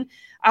protein,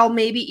 I'll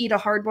maybe eat a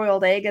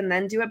hard-boiled egg and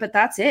then do it, but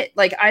that's it.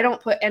 Like, I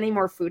don't put any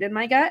more food in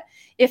my gut.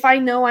 If I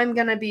know I'm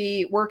going to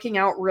be working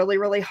out really,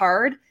 really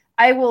hard,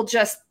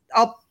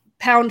 I'll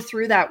pound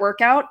through that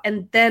workout,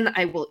 and then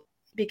I will,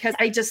 because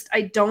I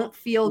don't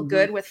feel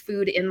good with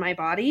food in my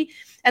body.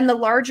 And the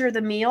larger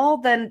the meal,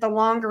 then the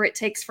longer it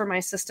takes for my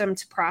system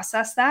to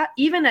process that.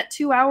 Even at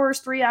 2 hours,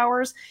 3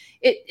 hours,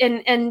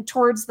 and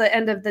towards the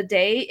end of the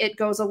day, it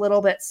goes a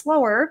little bit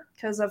slower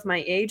because of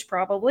my age,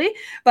 probably.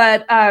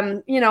 But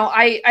I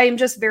am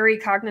just very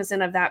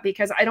cognizant of that,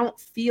 because I don't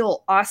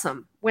feel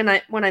awesome when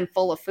I'm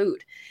full of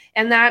food.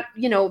 And that,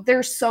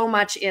 there's so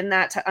much in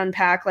that to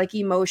unpack, like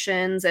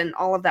emotions and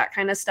all of that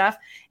kind of stuff.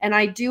 And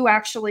I do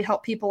actually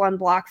help people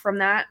unblock from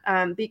that,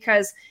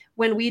 because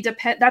when we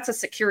depend, that's a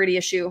security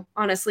issue,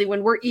 honestly.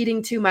 When we're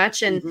eating too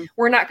much and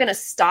we're not going to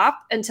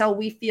stop until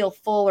we feel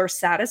full or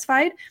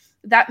satisfied,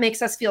 that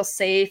makes us feel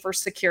safe or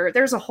secure.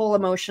 There's a whole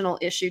emotional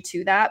issue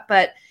to that.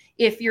 But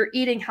if you're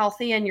eating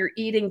healthy and you're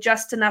eating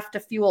just enough to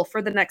fuel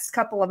for the next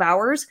couple of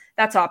hours,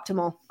 that's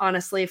optimal,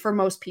 honestly, for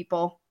most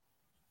people.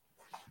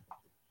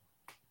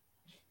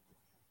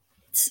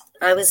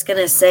 I was going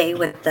to say,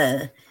 with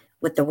the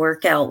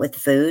workout with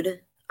food,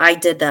 I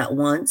did that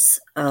once,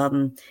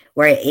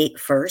 where I ate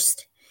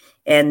first,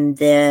 and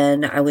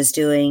then I was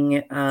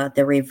doing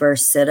the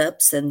reverse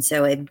sit-ups. And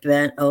so I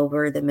bent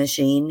over the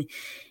machine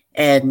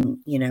and,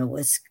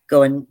 was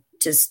going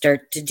to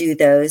start to do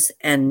those.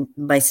 And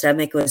my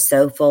stomach was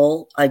so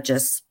full, I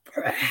just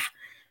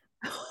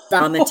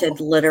vomited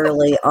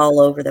literally all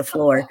over the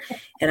floor.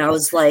 And I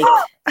was like,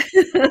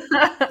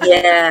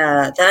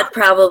 yeah, that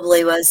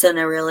probably wasn't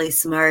a really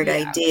smart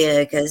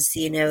idea, because,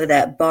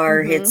 that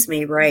bar hits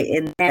me right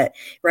in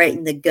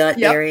the gut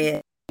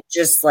area,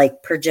 just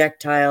like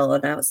projectile.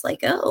 And I was like,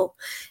 oh,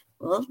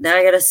 well, now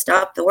I got to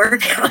stop the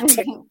workout.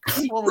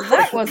 Well,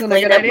 that wasn't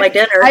a good idea. My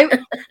dinner.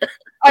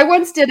 I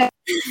once did. I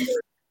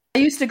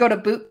used to go to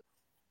boot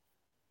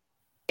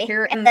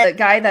here, and the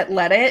guy that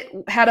led it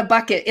had a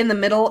bucket in the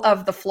middle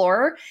of the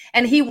floor,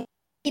 and he wanted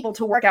people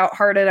to work out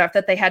hard enough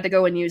that they had to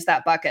go and use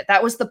that bucket.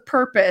 That was the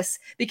purpose,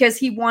 because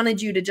he wanted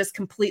you to just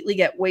completely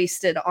get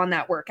wasted on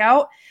that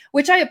workout,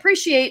 which I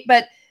appreciate,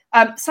 but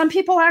some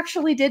people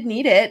actually did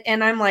need it.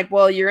 And I'm like,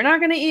 well, you're not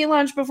going to eat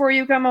lunch before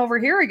you come over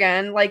here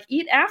again. Like,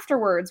 eat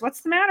afterwards.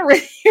 What's the matter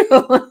with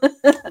you?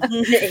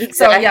 Exactly.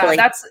 So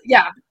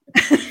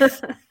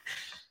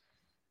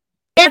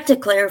I have to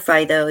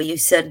clarify, though. You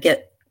said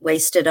get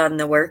wasted on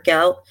the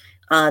workout.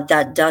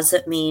 That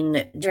doesn't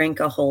mean drink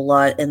a whole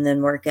lot and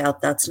then work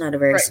out. That's not a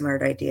very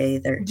smart idea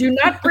either. Do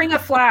not bring a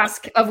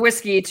flask of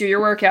whiskey to your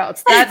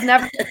workouts. That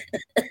never,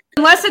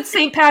 unless it's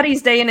St.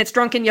 Patty's Day and it's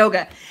drunken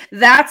yoga.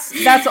 That's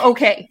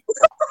okay.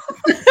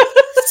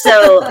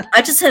 So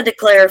I just had to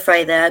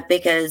clarify that,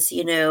 because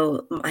you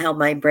know how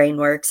my brain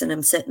works, and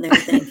I'm sitting there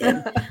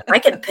thinking I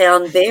could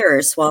pound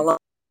beers while I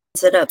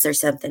sit-ups or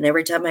something.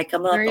 Every time I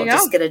come up, I'll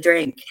just get a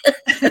drink.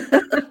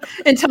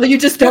 Until you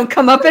just don't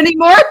come up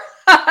anymore.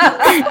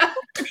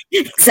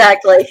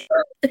 Exactly.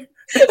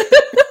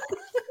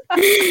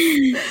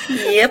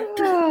 Yep,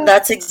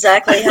 that's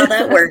exactly how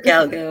that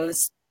workout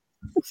goes.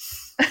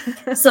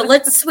 So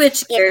let's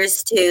switch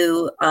gears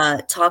to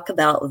talk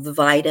about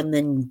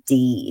vitamin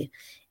D.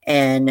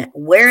 and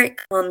where it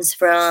comes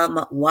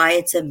from, why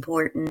it's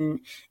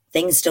important,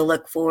 things to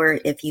look for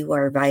if you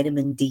are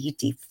vitamin D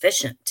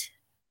deficient.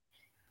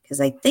 Because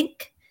I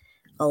think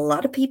a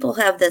lot of people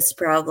have this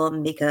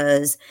problem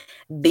because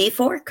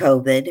before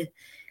COVID,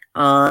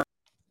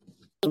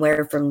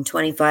 anywhere from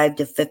 25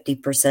 to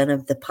 50%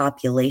 of the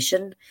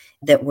population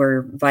that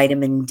were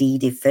vitamin D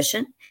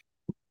deficient.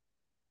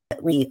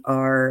 We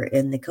are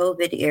in the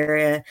COVID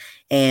era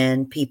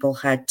and people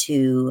had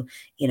to,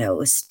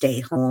 stay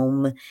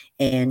home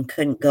and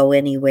couldn't go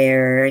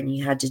anywhere. And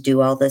you had to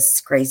do all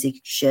this crazy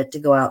shit to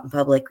go out in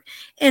public,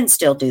 and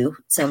still do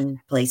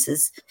some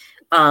places.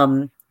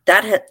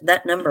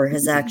 That number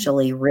has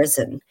actually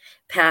risen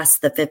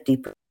past the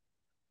 50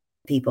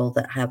 people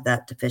that have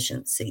that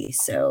deficiency.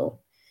 So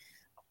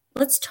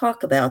let's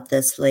talk about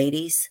this,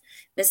 ladies.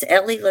 Miss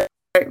Ellie, let's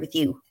start with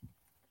you.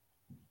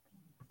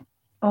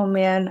 Oh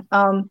man.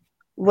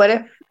 What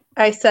if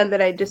I said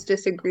that I just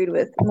disagreed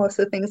with most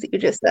of the things that you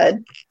just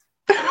said?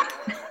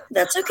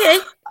 That's okay.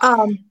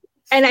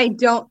 And I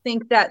don't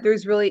think that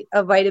there's really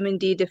a vitamin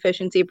D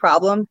deficiency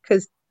problem,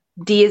 because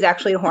D is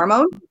actually a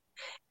hormone.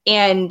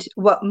 And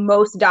what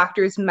most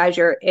doctors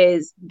measure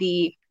is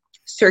the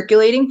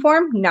circulating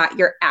form, not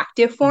your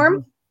active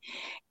form.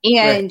 Mm-hmm.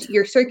 And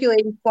your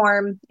circulating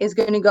form is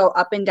going to go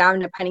up and down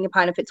depending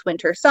upon if it's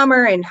winter or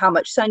summer and how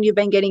much sun you've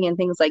been getting and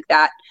things like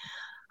that.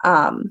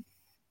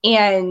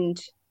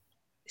 And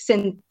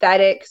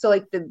synthetic, so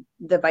like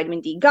the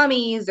vitamin D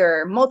gummies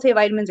or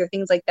multivitamins or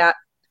things like that,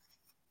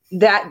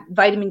 that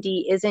vitamin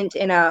D isn't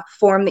in a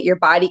form that your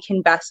body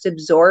can best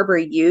absorb or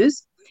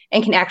use,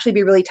 and can actually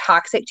be really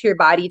toxic to your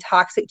body,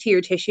 toxic to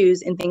your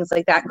tissues and things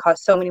like that, and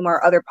cause so many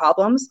more other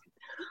problems.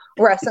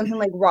 Whereas something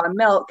like raw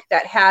milk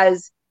that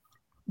has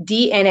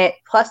D in it,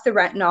 plus the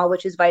retinol,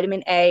 which is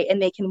vitamin A,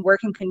 and they can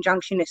work in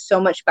conjunction, is so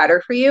much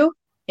better for you.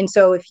 And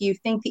so if you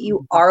think that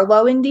you are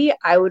low in D,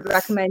 I would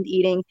recommend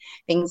eating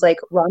things like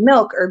raw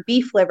milk or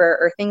beef liver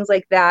or things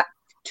like that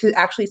to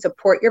actually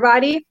support your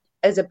body,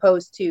 as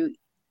opposed to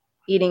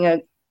eating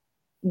a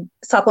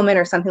supplement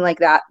or something like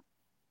that.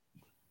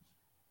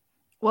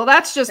 Well,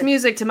 that's just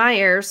music to my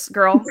ears,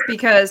 girl,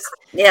 because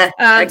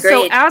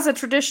so as a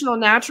traditional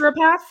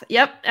naturopath,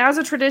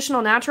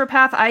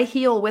 I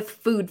heal with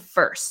food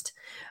first.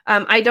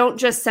 I don't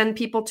just send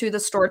people to the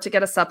store to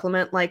get a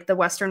supplement like the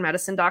Western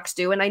medicine docs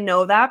do. And I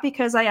know that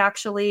because I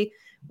actually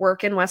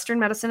work in Western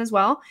medicine as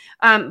well.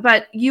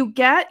 But you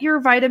get your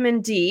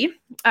vitamin D.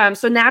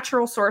 So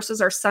natural sources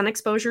are sun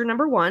exposure,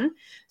 number one,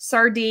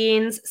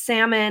 sardines,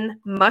 salmon,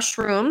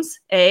 mushrooms,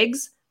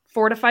 eggs,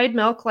 fortified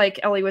milk,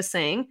 like Ellie was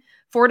saying,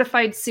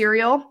 fortified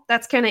cereal.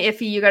 That's kind of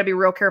iffy. You got to be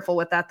real careful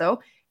with that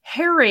though.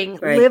 Herring,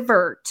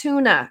 liver,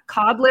 tuna,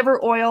 cod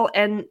liver oil,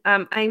 and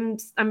I'm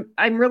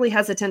really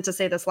hesitant to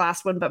say this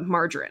last one, but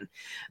margarine.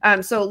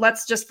 So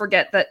let's just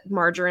forget that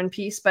margarine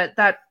piece, but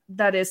that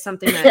is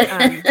something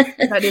that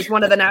that is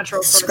one of the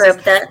natural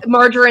sources.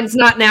 Margarine's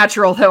not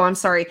natural though, I'm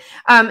sorry.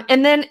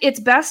 And then it's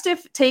best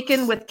if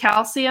taken with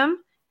calcium,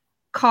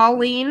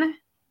 choline,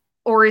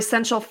 or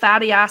essential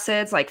fatty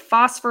acids like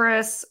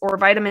phosphorus or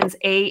vitamins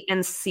A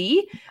and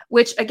C,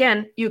 which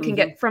again, you can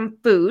get from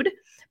food.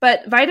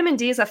 But vitamin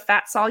D is a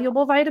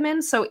fat-soluble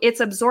vitamin, so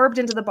it's absorbed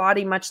into the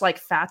body much like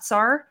fats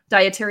are,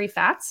 dietary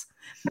fats.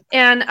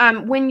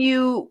 And when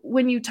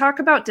you talk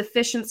about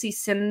deficiency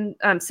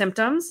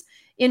symptoms,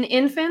 in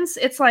infants,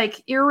 it's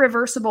like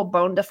irreversible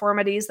bone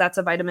deformities. That's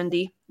a vitamin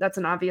D. That's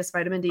an obvious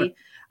vitamin D.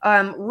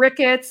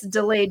 Rickets,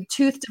 delayed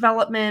tooth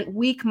development,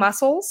 weak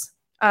muscles,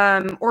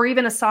 or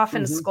even a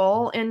softened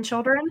skull in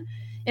children.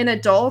 In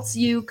adults,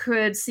 you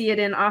could see it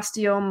in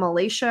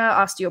osteomalacia,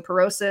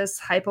 osteoporosis,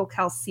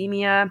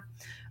 hypocalcemia.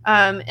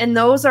 And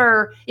those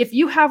are, if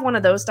you have one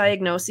of those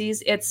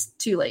diagnoses, it's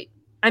too late.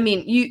 I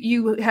mean,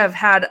 you have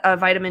had a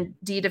vitamin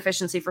D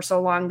deficiency for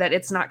so long that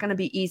it's not going to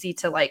be easy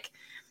to like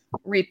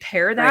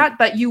repair that,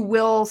 but you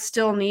will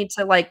still need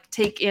to like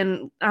take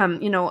in,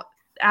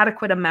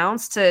 adequate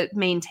amounts to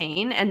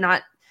maintain and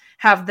not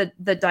have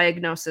the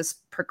diagnosis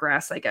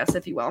progress, I guess,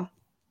 if you will.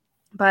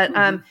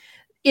 But,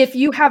 if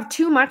you have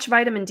too much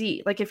vitamin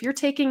D, like if you're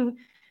taking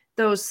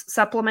those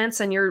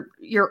supplements and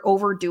you're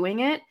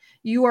overdoing it,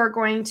 you are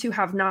going to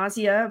have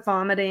nausea,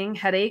 vomiting,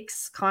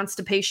 headaches,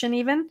 constipation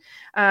even,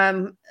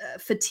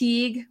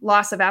 fatigue,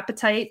 loss of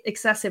appetite,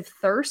 excessive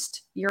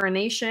thirst,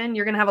 urination.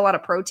 You're going to have a lot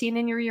of protein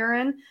in your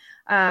urine.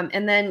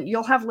 And then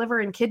you'll have liver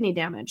and kidney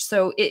damage.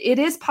 So it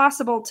is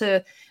possible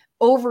to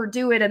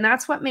overdo it. And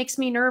that's what makes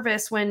me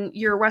nervous when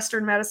your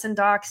Western medicine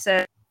doc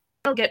says,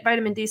 get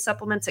vitamin D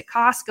supplements at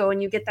Costco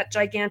and you get that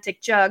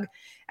gigantic jug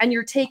and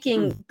you're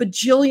taking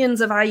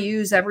bajillions of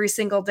IUs every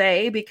single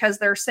day because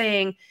they're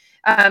saying,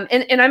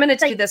 and I'm going to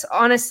tell you this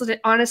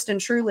honest and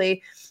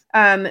truly,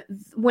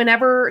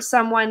 whenever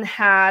someone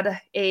had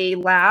a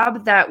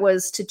lab that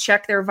was to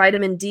check their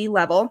vitamin D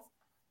level,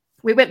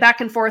 we went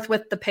back and forth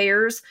with the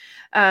payers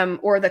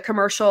or the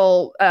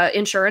commercial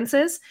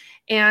insurances,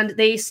 and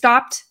they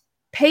stopped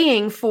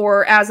paying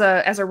for as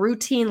a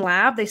routine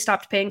lab. They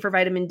stopped paying for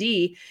vitamin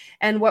D.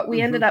 And what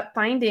we ended up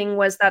finding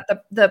was that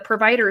the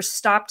providers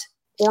stopped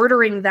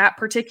ordering that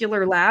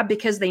particular lab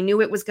because they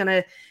knew it was going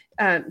to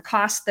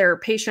cost their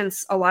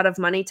patients a lot of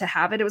money to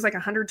have it. It was like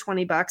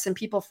 $120, and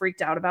people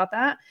freaked out about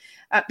that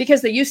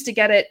because they used to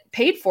get it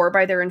paid for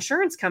by their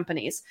insurance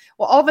companies.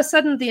 Well, all of a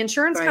sudden, the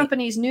insurance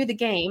companies knew the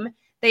game.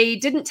 They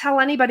didn't tell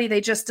anybody. They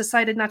just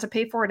decided not to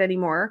pay for it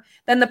anymore.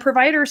 Then the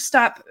providers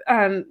stop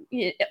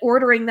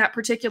ordering that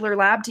particular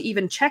lab to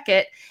even check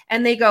it.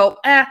 And they go,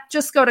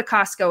 just go to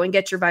Costco and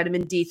get your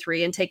vitamin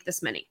D3 and take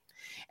this many.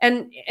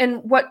 And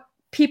what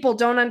people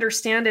don't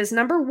understand is,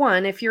 number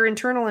one, if your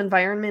internal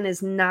environment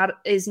is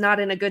not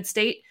in a good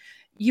state,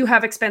 you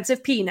have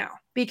expensive pee now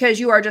because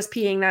you are just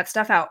peeing that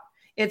stuff out.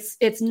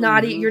 It's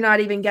not, you're not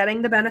even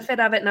getting the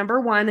benefit of it,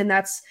 number one, and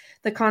that's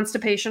the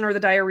constipation or the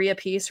diarrhea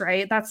piece,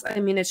 right?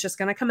 It's just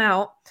going to come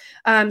out.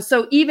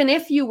 So even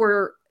if you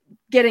were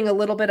getting a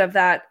little bit of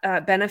that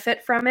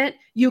benefit from it,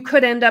 you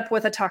could end up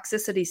with a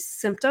toxicity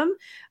symptom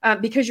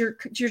because you're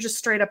just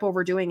straight up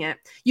overdoing it.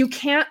 You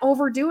can't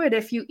overdo it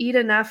if you eat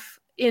enough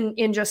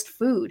in just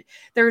food.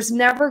 There's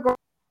never going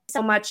to be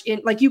so much in,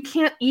 like, you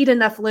can't eat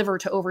enough liver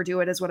to overdo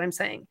it, is what I'm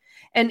saying.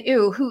 And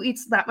who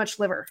eats that much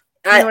liver?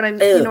 You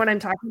know what I'm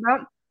talking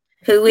about?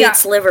 Who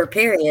eats liver,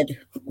 period.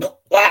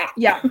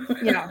 Yeah.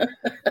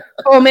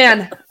 Oh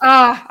man.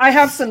 I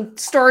have some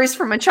stories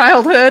from my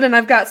childhood and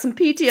I've got some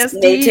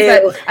PTSD. Me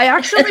too. But I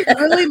actually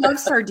really love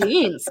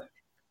sardines.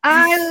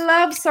 I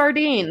love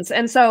sardines.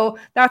 And so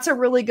that's a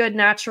really good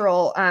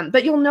natural,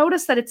 but you'll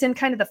notice that it's in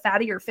kind of the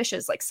fattier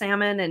fishes like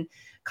salmon and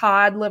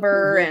cod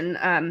liver and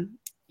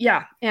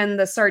and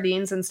the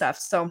sardines and stuff.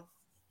 So.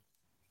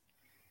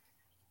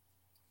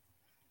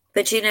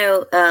 But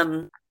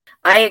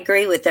I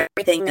agree with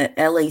everything that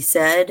Ellie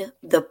said.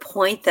 The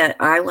point that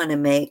I want to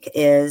make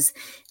is,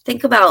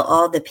 think about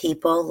all the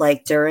people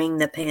like during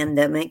the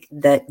pandemic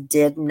that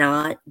did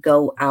not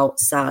go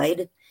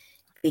outside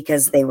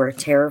because they were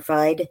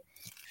terrified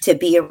to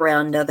be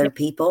around other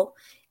people.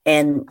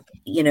 And,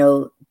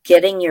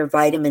 getting your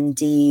vitamin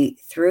D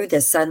through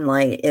the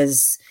sunlight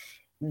is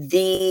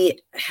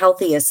the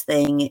healthiest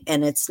thing.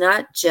 And it's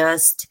not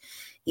just,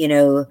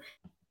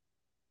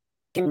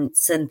 can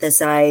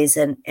synthesize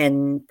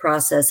and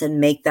process and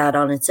make that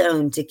on its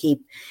own to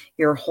keep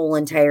your whole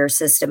entire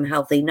system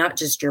healthy, not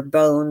just your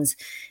bones,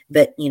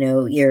 but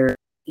your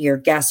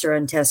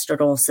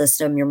gastrointestinal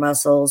system, your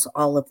muscles,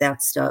 all of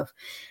that stuff,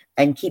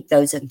 and keep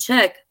those in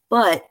check.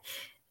 But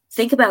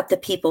think about the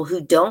people who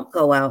don't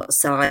go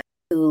outside,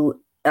 who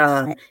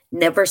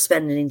never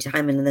spend any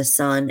time in the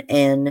sun,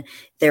 and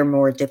they're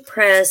more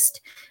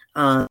depressed,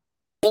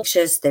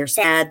 anxious, they're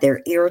sad,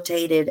 they're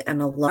irritated,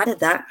 and a lot of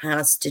that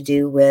has to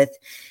do with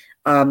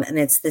and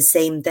it's the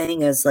same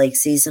thing as like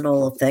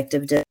seasonal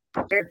affective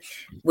disorder,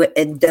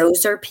 and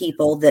those are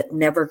people that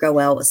never go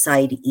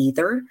outside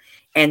either.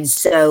 And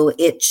so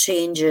it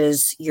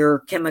changes your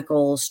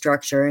chemical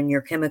structure and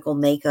your chemical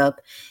makeup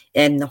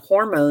and the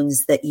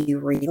hormones that you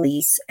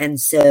release. And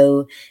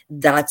so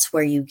that's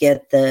where you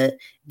get the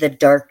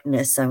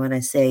darkness, I want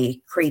to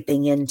say,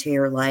 creeping into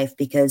your life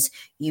because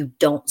you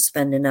don't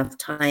spend enough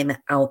time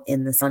out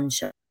in the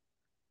sunshine.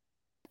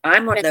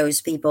 I'm one of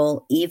those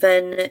people,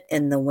 even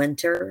in the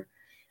winter,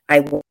 I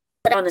will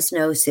put on a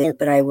snowsuit,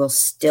 but I will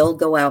still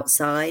go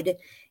outside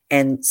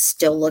and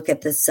still look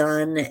at the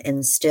sun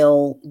and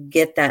still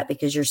get that,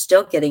 because you're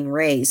still getting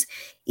rays,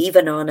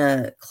 even on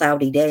a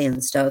cloudy day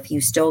and stuff,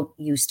 you still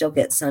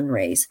get sun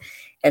rays.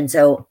 And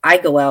so I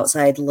go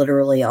outside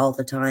literally all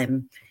the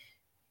time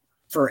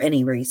for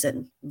any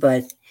reason,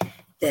 but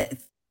the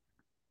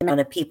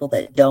amount of people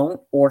that don't,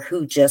 or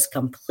who just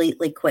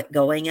completely quit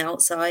going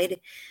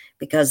outside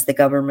because the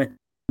government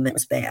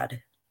is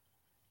bad.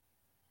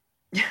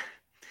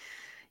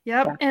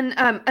 Yep. Yeah. And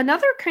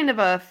another kind of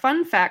a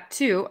fun fact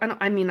too,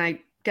 I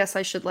guess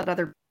I should let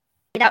other,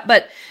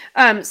 but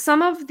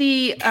some of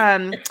the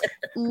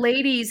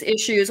ladies'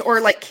 issues, or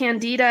like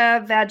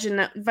candida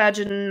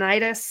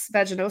vaginosis,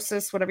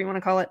 whatever you want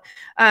to call it,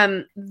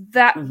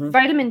 that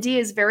vitamin D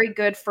is very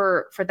good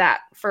for that,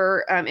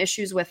 for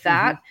issues with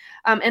that,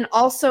 and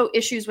also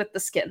issues with the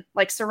skin,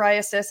 like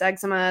psoriasis,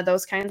 eczema,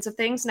 those kinds of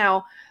things.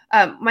 Now,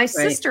 my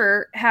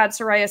sister had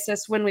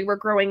psoriasis when we were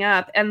growing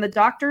up, and the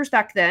doctors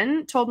back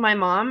then told my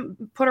mom,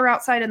 put her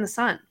outside in the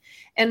sun.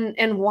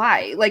 And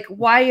why? Like,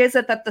 why is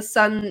it that the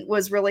sun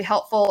was really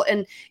helpful?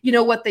 And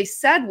what they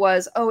said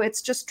was,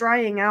 it's just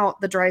drying out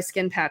the dry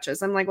skin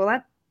patches. I'm like, well,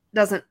 that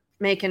doesn't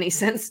make any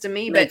sense to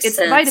me, but it's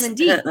vitamin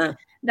D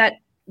that,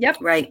 yep.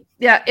 Right.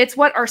 Yeah. It's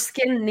what our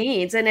skin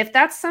needs. And if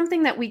that's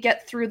something that we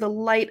get through the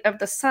light of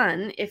the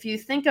sun, if you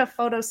think of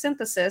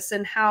photosynthesis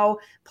and how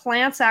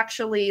plants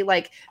actually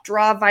like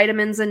draw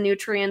vitamins and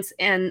nutrients,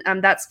 and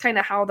that's kind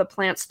of how the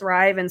plants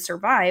thrive and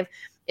survive.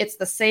 It's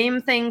the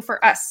same thing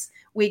for us.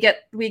 We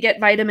get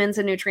vitamins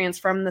and nutrients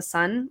from the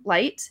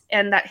sunlight,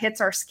 and that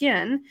hits our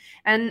skin.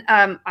 And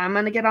I'm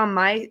going to get on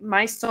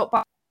my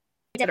soapbox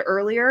I did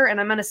earlier, and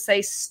I'm going to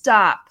say,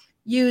 stop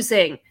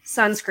using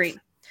sunscreen.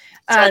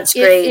 It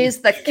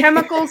is the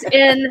chemicals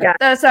in the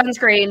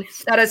sunscreen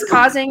that is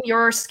causing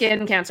your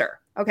skin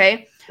cancer.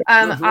 Okay.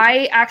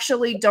 I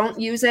actually don't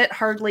use it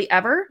hardly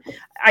ever.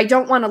 I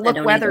don't want to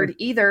look weathered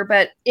either,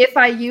 but if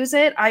I use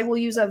it, I will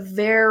use a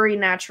very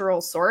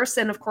natural source.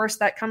 And of course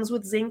that comes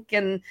with zinc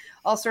and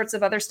all sorts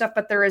of other stuff,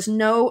 but there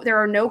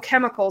are no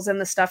chemicals in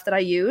the stuff that I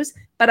use,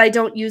 but I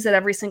don't use it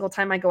every single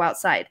time I go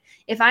outside.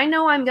 If I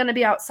know I'm going to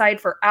be outside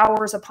for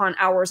hours upon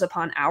hours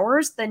upon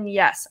hours, then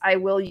yes, I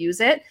will use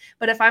it.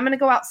 But if I'm going to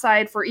go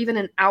outside for even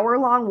an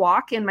hour-long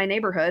walk in my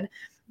neighborhood,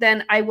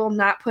 then I will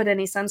not put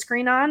any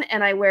sunscreen on.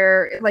 And I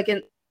wear, like,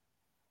 in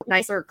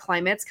nicer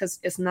climates, because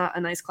it's not a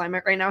nice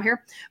climate right now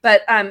here,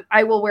 but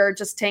I will wear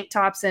just tank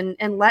tops and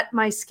let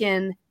my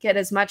skin get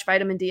as much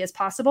vitamin D as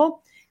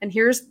possible. And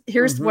here's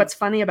what's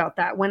funny about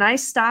that. When I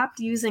stopped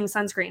using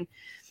sunscreen,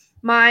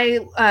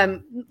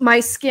 my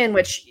skin,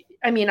 which,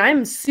 I mean,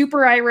 I'm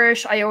super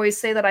Irish. I always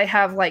say that I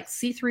have like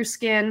see-through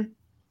skin.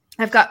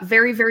 I've got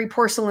very, very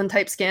porcelain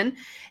type skin.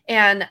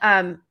 And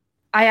I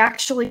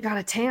actually got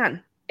a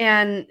tan.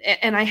 And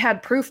I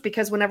had proof,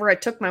 because whenever I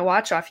took my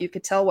watch off, you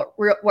could tell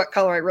what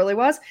color I really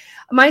was.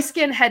 My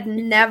skin had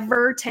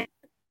never tanned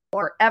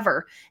or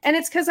ever. And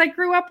it's because I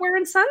grew up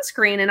wearing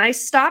sunscreen, and I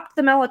stopped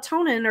the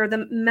melatonin, or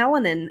the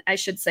melanin, I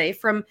should say,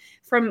 from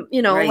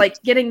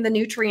like getting the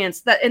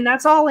nutrients and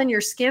that's all in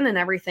your skin and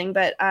everything.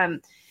 But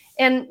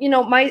and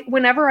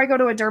whenever I go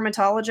to a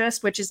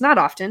dermatologist, which is not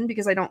often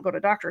because I don't go to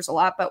doctors a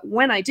lot, but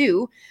when I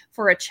do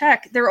for a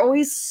check, they're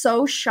always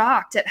so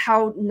shocked at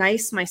how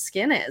nice my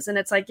skin is. And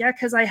it's like, yeah,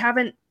 because I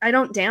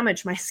don't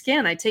damage my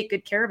skin. I take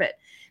good care of it.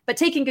 But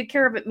taking good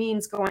care of it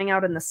means going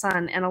out in the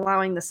sun and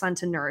allowing the sun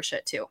to nourish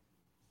it too.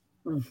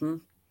 Mm-hmm.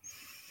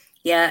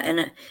 Yeah,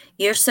 and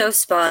you're so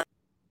spot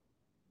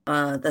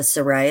on the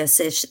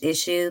psoriasis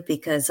issue,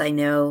 because I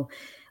know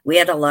we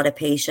had a lot of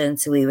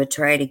patients who we would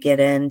try to get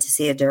in to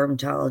see a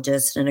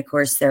dermatologist. And of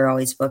course, they're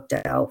always booked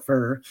out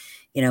for,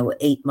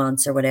 8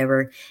 months or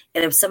whatever.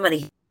 And if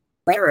somebody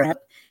flare up,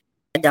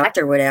 a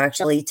doctor would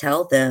actually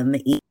tell them,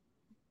 eat in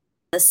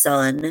the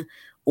sun,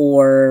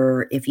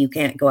 or if you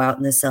can't go out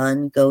in the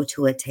sun, go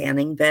to a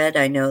tanning bed.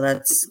 I know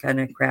that's kind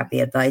of crappy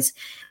advice,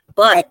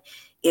 but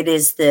it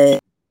is the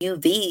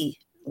UV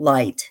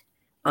light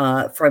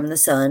from the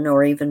sun,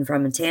 or even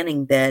from a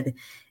tanning bed,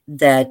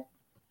 that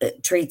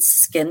treats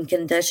skin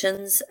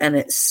conditions. And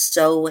it's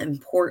so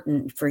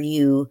important for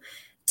you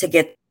to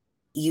get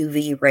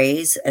UV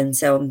rays. And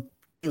so I'm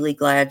really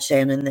glad,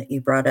 Shannon, that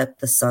you brought up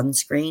the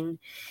sunscreen,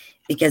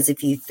 because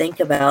if you think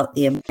about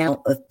the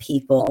amount of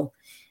people,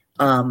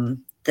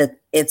 that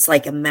it's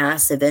like a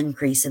massive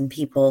increase in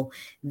people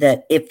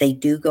that if they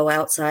do go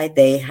outside,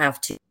 they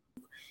have to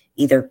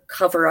either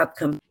cover up,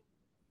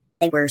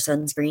 wear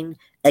sunscreen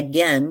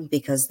again,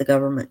 because the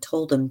government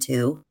told them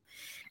to,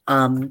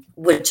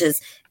 which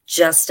is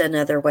just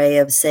another way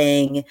of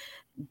saying,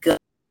 go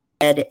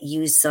ahead,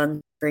 use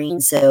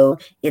sunscreen. So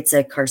it's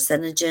a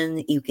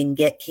carcinogen. You can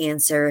get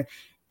cancer.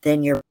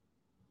 Then you're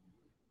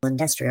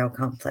industrial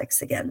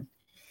complex again.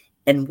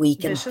 And we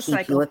can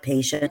keep you a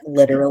patient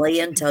literally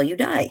until you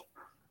die.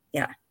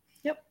 Yeah.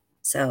 Yep.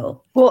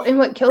 So, well, and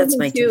what kills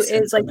me too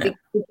is like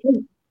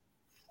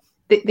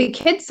the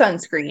kids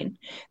sunscreen.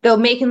 They'll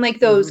make in like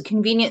those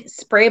convenient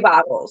spray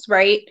bottles,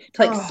 right?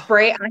 To like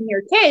spray on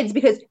your kids,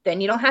 because then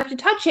you don't have to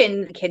touch it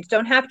and the kids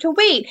don't have to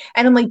wait.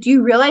 And I'm like, do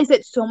you realize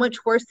it's so much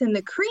worse than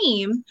the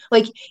cream?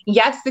 Like,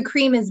 yes, the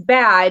cream is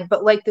bad,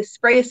 but like the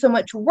spray is so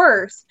much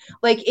worse.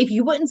 Like, if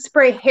you wouldn't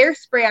spray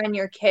hairspray on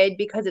your kid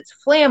because it's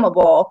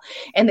flammable,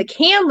 and the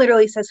can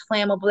literally says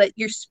flammable, that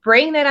you're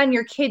spraying that on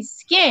your kid's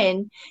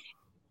skin,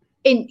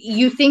 and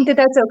you think that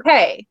that's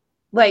okay,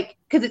 like,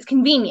 because it's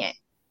convenient.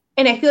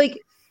 And I feel like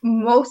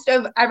most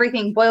of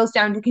everything boils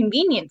down to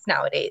convenience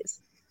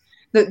nowadays.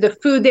 The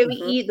food that we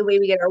eat, the way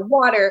we get our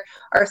water,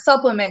 our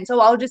supplements. Oh,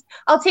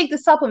 I'll take the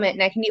supplement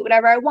and I can eat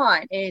whatever I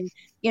want. And,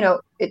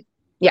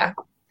 yeah.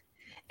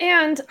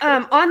 And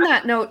on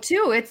that note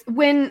too, it's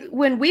when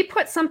we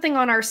put something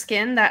on our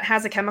skin that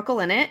has a chemical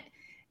in it,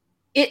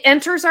 it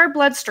enters our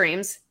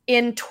bloodstreams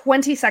in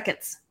 20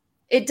 seconds.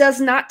 It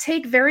does not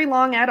take very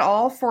long at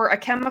all for a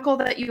chemical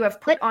that you have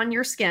put on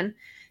your skin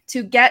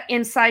to get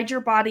inside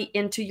your body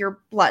into your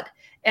blood.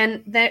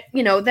 And that,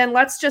 then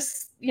let's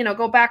just,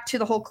 go back to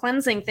the whole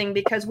cleansing thing,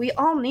 because we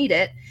all need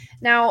it.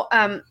 Now,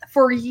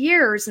 for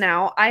years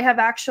now, I have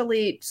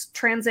actually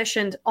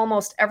transitioned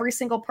almost every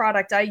single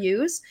product I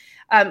use.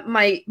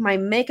 My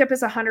makeup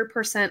is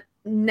 100%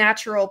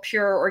 natural,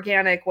 pure,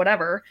 organic,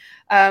 whatever.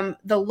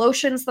 The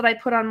lotions that I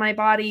put on my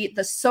body,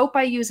 the soap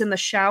I use in the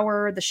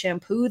shower, the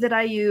shampoo that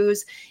I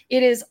use,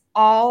 it is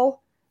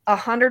all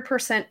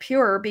 100%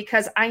 pure,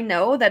 because I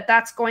know that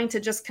that's going to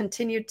just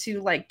continue to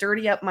like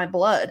dirty up my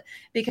blood,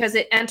 because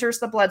it enters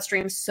the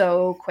bloodstream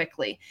so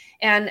quickly.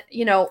 And,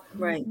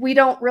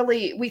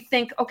 we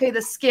think, okay,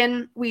 the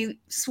skin, we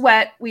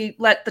sweat, we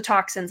let the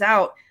toxins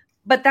out,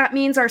 but that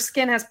means our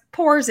skin has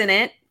pores in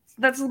it.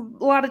 That's a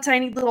lot of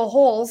tiny little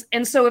holes.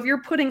 And so if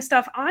you're putting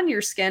stuff on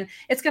your skin,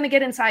 it's going to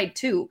get inside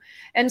too.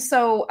 And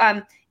so,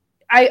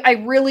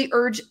 I really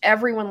urge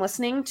everyone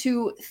listening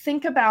to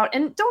think about,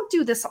 and don't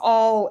do this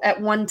all at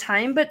one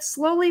time, but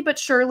slowly but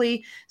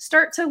surely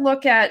start to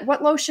look at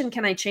what lotion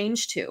can I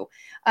change to.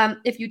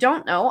 If you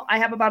don't know, I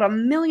have about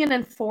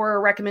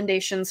 1,000,004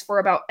 recommendations for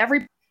about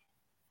every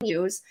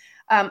use.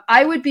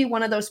 I would be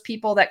one of those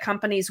people that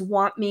companies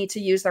want me to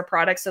use their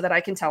products so that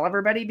I can tell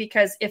everybody,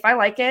 because if I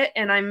like it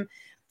and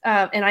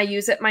I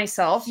use it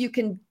myself, you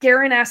can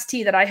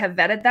guarantee that I have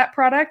vetted that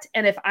product.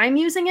 And if I'm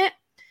using it,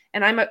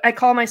 and I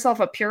call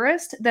myself a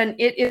purist, then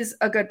it is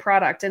a good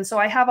product. And so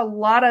I have a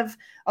lot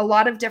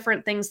of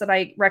different things that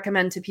I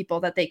recommend to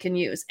people that they can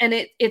use, and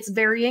it's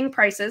varying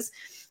prices.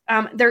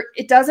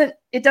 It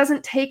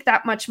doesn't take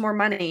that much more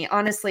money,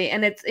 honestly,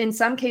 and it's in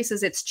some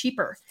cases it's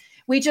cheaper.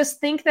 We just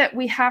think that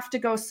we have to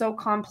go so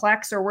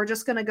complex, or we're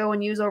just going to go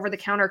and use over the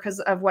counter because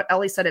of what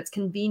Ellie said. It's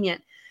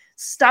convenient.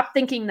 Stop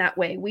thinking that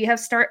way. We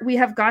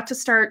have got to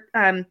start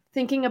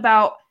thinking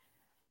about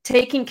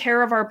taking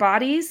care of our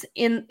bodies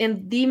in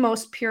the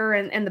most pure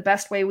and the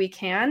best way we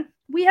can.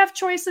 We have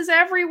choices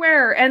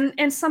everywhere,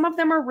 and some of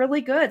them are really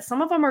good. Some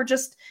of them are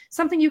just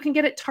something you can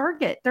get at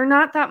Target. They're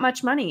not that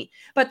much money,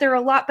 but they're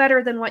a lot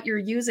better than what you're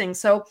using.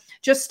 So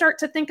just start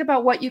to think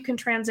about what you can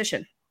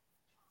transition.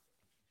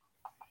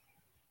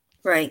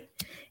 Right.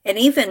 And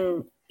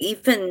even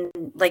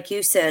like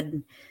you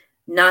said,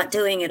 not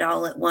doing it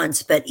all at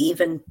once, but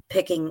even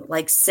picking,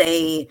 like,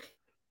 say,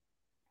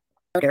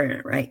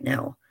 right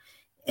now,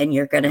 and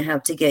you're going to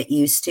have to get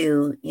used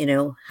to,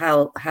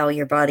 how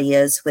your body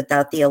is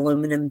without the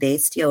aluminum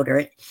based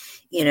deodorant,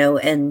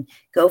 and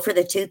go for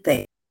the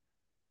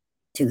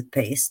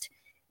toothpaste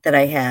that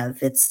I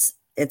have. It's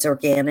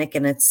organic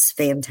and it's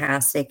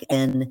fantastic.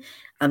 And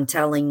I'm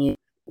telling you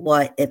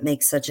what, it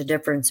makes such a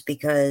difference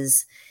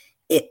because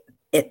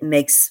it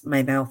makes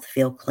my mouth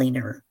feel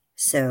cleaner.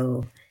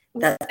 So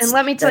and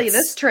let me tell you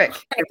this trick.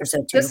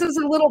 This is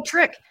a little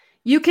trick.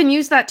 You can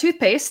use that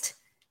toothpaste.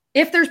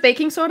 If there's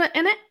baking soda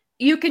in it,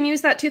 you can use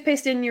that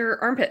toothpaste in your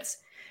armpits,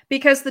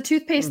 because the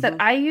toothpaste that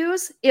I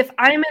use, if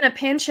I'm in a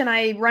pinch and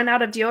I run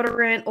out of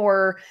deodorant,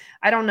 or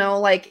I don't know,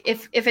 like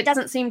if it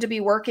doesn't seem to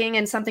be working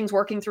and something's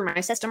working through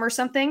my system or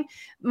something,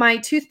 my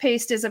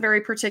toothpaste is a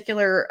very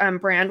particular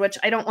brand, which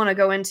I don't want to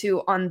go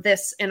into on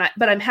this,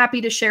 but I'm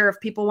happy to share if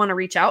people want to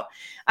reach out.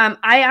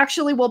 I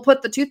actually will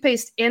put the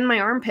toothpaste in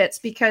my armpits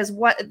because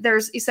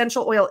there's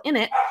essential oil in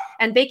it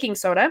and baking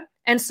soda.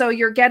 And so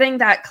you're getting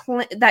that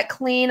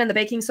clean, and the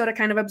baking soda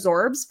kind of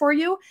absorbs for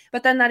you,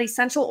 but then that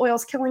essential oil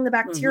is killing the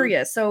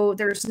bacteria. So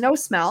there's no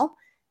smell,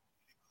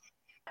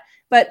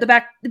 but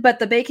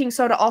the baking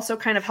soda also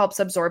kind of helps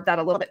absorb that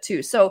a little bit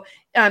too. So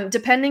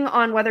depending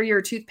on whether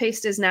your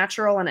toothpaste is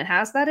natural and it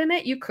has that in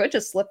it, you could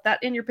just slip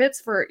that in your pits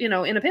for, in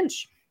a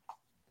pinch.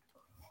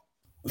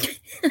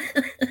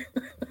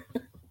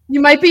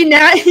 You might be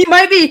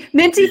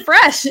minty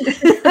fresh.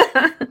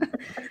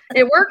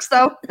 It works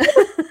though.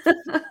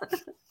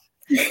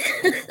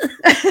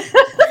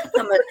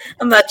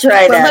 I'm gonna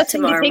try that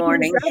tomorrow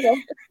morning.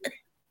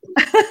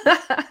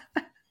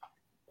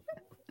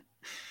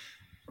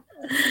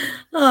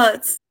 Oh,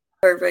 it's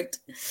perfect.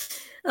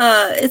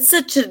 It's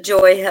such a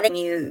joy having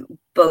you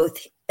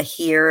both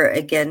here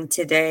again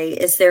today.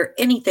 Is there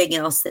anything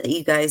else that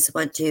you guys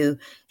want to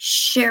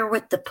share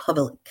with the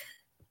public?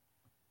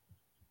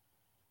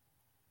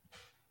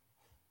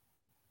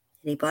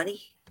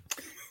 Anybody?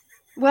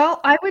 Well,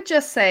 I would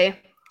just say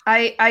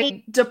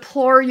I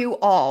deplore you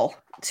all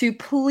to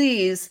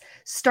please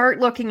start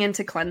looking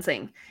into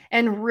cleansing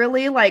and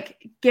really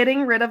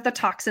getting rid of the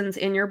toxins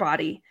in your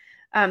body.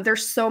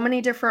 There's so many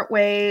different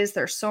ways.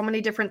 There's so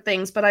many different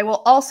things. But I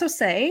will also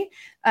say,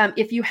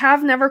 if you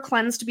have never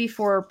cleansed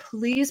before,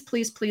 please,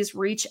 please, please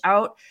reach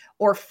out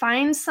or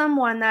find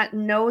someone that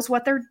knows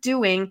what they're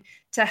doing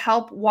to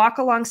help walk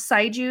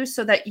alongside you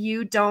so that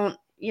you don't,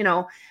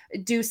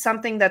 do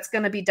something that's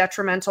going to be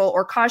detrimental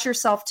or cause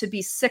yourself to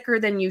be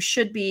sicker than you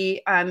should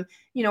be.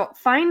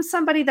 Find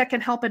somebody that can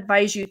help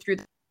advise you through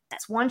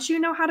this. Once you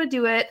know how to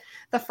do it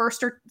the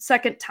first or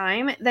second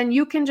time, then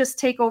you can just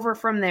take over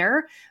from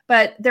there.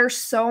 But there's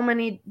so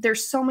many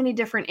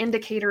different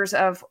indicators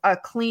of a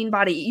clean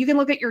body. You can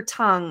look at your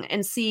tongue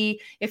and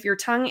see if your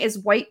tongue is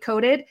white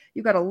coated,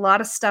 you've got a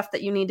lot of stuff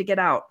that you need to get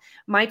out.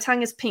 My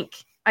tongue is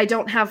pink. I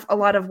don't have a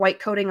lot of white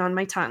coating on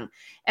my tongue.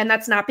 And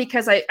that's not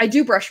because I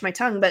do brush my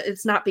tongue, but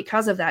it's not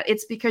because of that.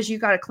 It's because you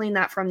got to clean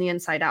that from the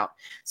inside out.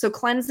 So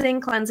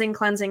cleansing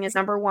is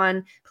number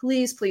one.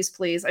 Please, please,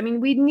 please. I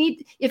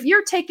mean, if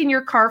you're taking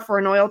your car for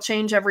an oil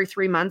change every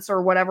 3 months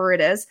or whatever it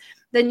is,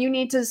 then you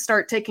need to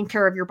start taking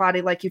care of your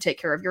body like you take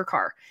care of your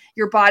car.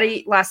 Your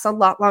body lasts a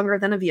lot longer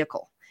than a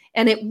vehicle.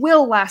 And it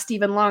will last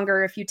even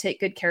longer if you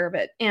take good care of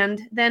it.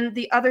 And then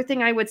the other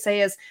thing I would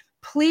say is,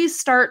 please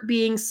start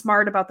being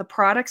smart about the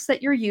products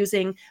that you're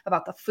using,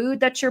 about the food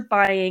that you're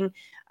buying.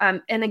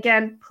 And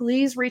again,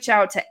 please reach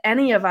out to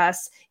any of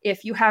us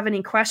if you have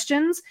any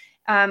questions,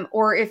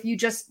 or if you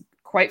just,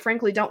 quite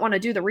frankly, don't want to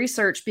do the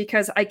research,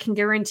 because I can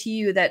guarantee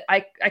you that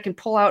I can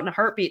pull out in a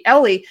heartbeat.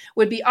 Ellie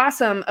would be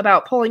awesome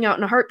about pulling out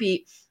in a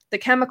heartbeat the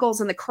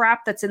chemicals and the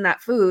crap that's in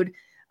that food.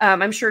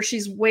 I'm sure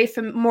she's way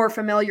more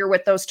familiar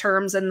with those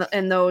terms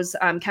and those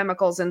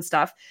chemicals and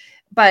stuff.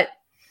 But,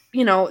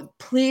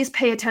 please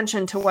pay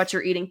attention to what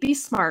you're eating. Be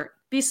smart.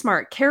 Be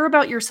smart. Care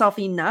about yourself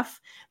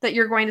enough that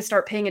you're going to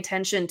start paying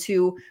attention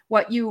to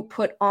what you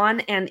put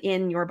on and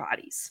in your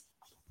bodies.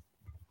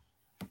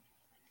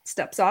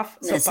 Steps off.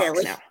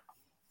 Soapbox now.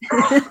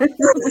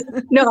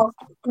 No,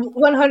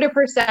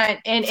 100%.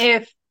 And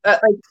if I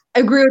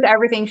agree with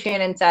everything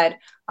Shannon said.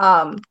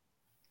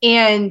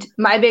 And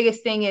my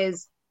biggest thing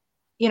is,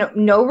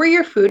 know where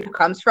your food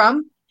comes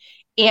from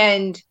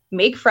and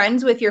make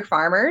friends with your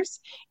farmers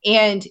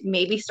and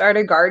maybe start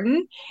a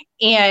garden.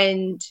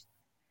 And,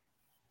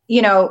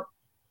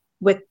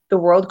 with the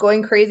world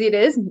going crazy it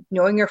is,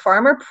 knowing your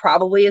farmer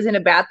probably isn't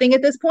a bad thing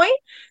at this point.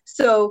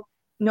 So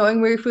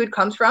knowing where your food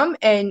comes from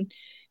and,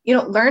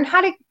 learn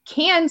how to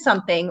can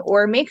something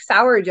or make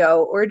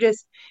sourdough or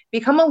just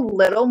become a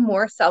little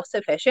more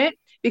self-sufficient,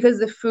 because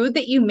the food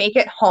that you make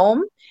at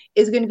home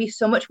is going to be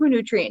so much more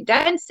nutrient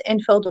dense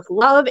and filled with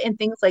love and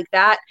things like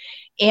that.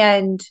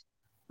 And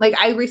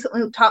I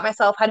recently taught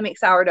myself how to make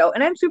sourdough,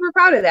 and I'm super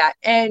proud of that.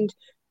 And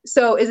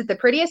so is it the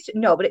prettiest?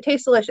 No, but it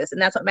tastes delicious, and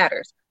that's what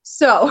matters.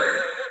 So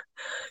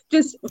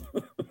just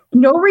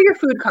know where your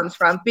food comes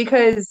from,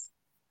 because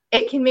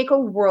it can make a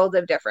world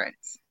of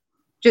difference.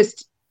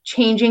 Just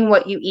changing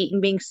what you eat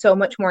and being so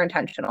much more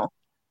intentional.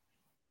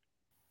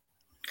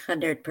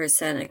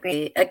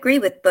 100% agree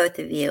with both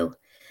of you.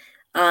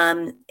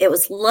 It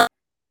was lovely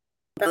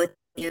both of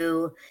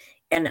you,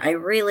 and I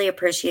really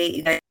appreciate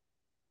you guys.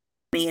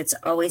 It's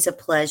always a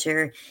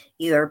pleasure.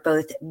 You are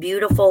both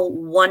beautiful,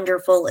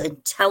 wonderful,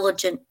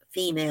 intelligent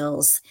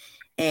females,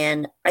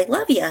 and I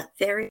love you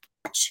very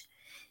much.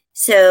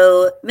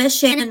 So, Miss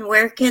Shannon,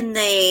 where can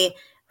they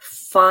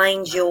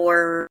find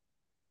your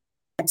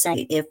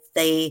website if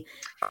they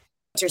are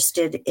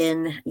interested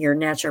in your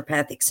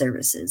naturopathic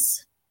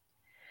services?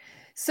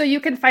 So you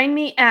can find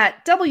me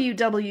at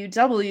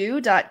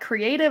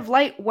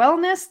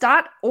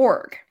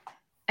www.creativelightwellness.org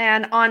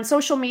and on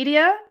social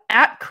media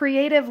at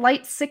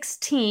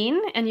creativelight16.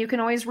 And you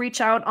can always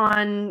reach out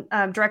on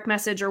direct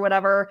message or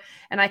whatever,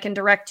 and I can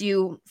direct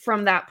you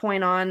from that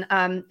point on.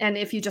 And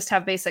if you just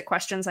have basic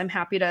questions, I'm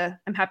happy to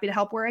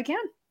help where I can.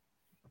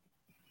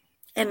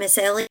 And Miss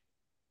Ellie,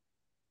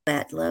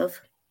 that love.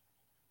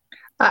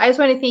 I just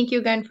want to thank you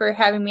again for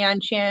having me on,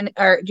 Janet,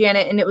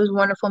 and it was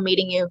wonderful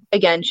meeting you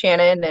again,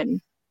 Shannon.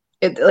 And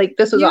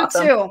this was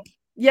awesome. You too.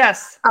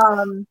 Yes.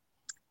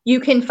 You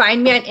can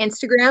find me on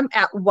Instagram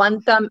at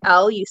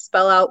OneThumbL. You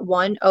spell out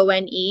one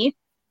ONE,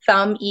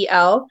 thumb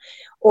EL,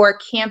 or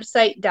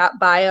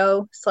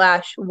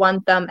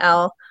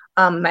campsite.bio/OneThumbL.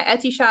 My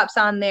Etsy shop's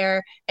on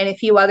there, and a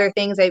few other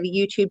things. I have a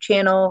YouTube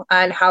channel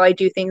on how I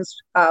do things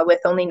with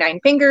only 9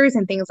 fingers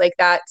and things like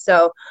that.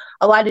 So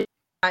a lot of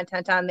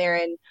content on there,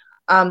 and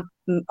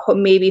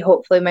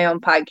hopefully my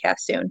own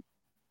podcast soon.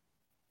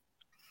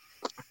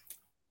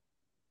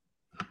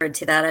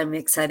 To that, I'm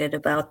excited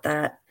about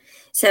that.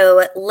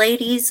 So,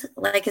 ladies,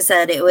 like I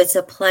said, it was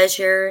a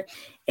pleasure,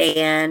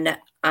 and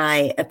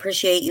I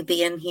appreciate you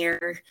being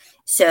here.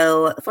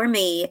 So, for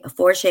me,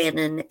 for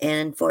Shannon,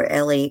 and for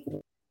Ellie,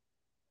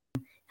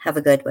 have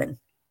a good one.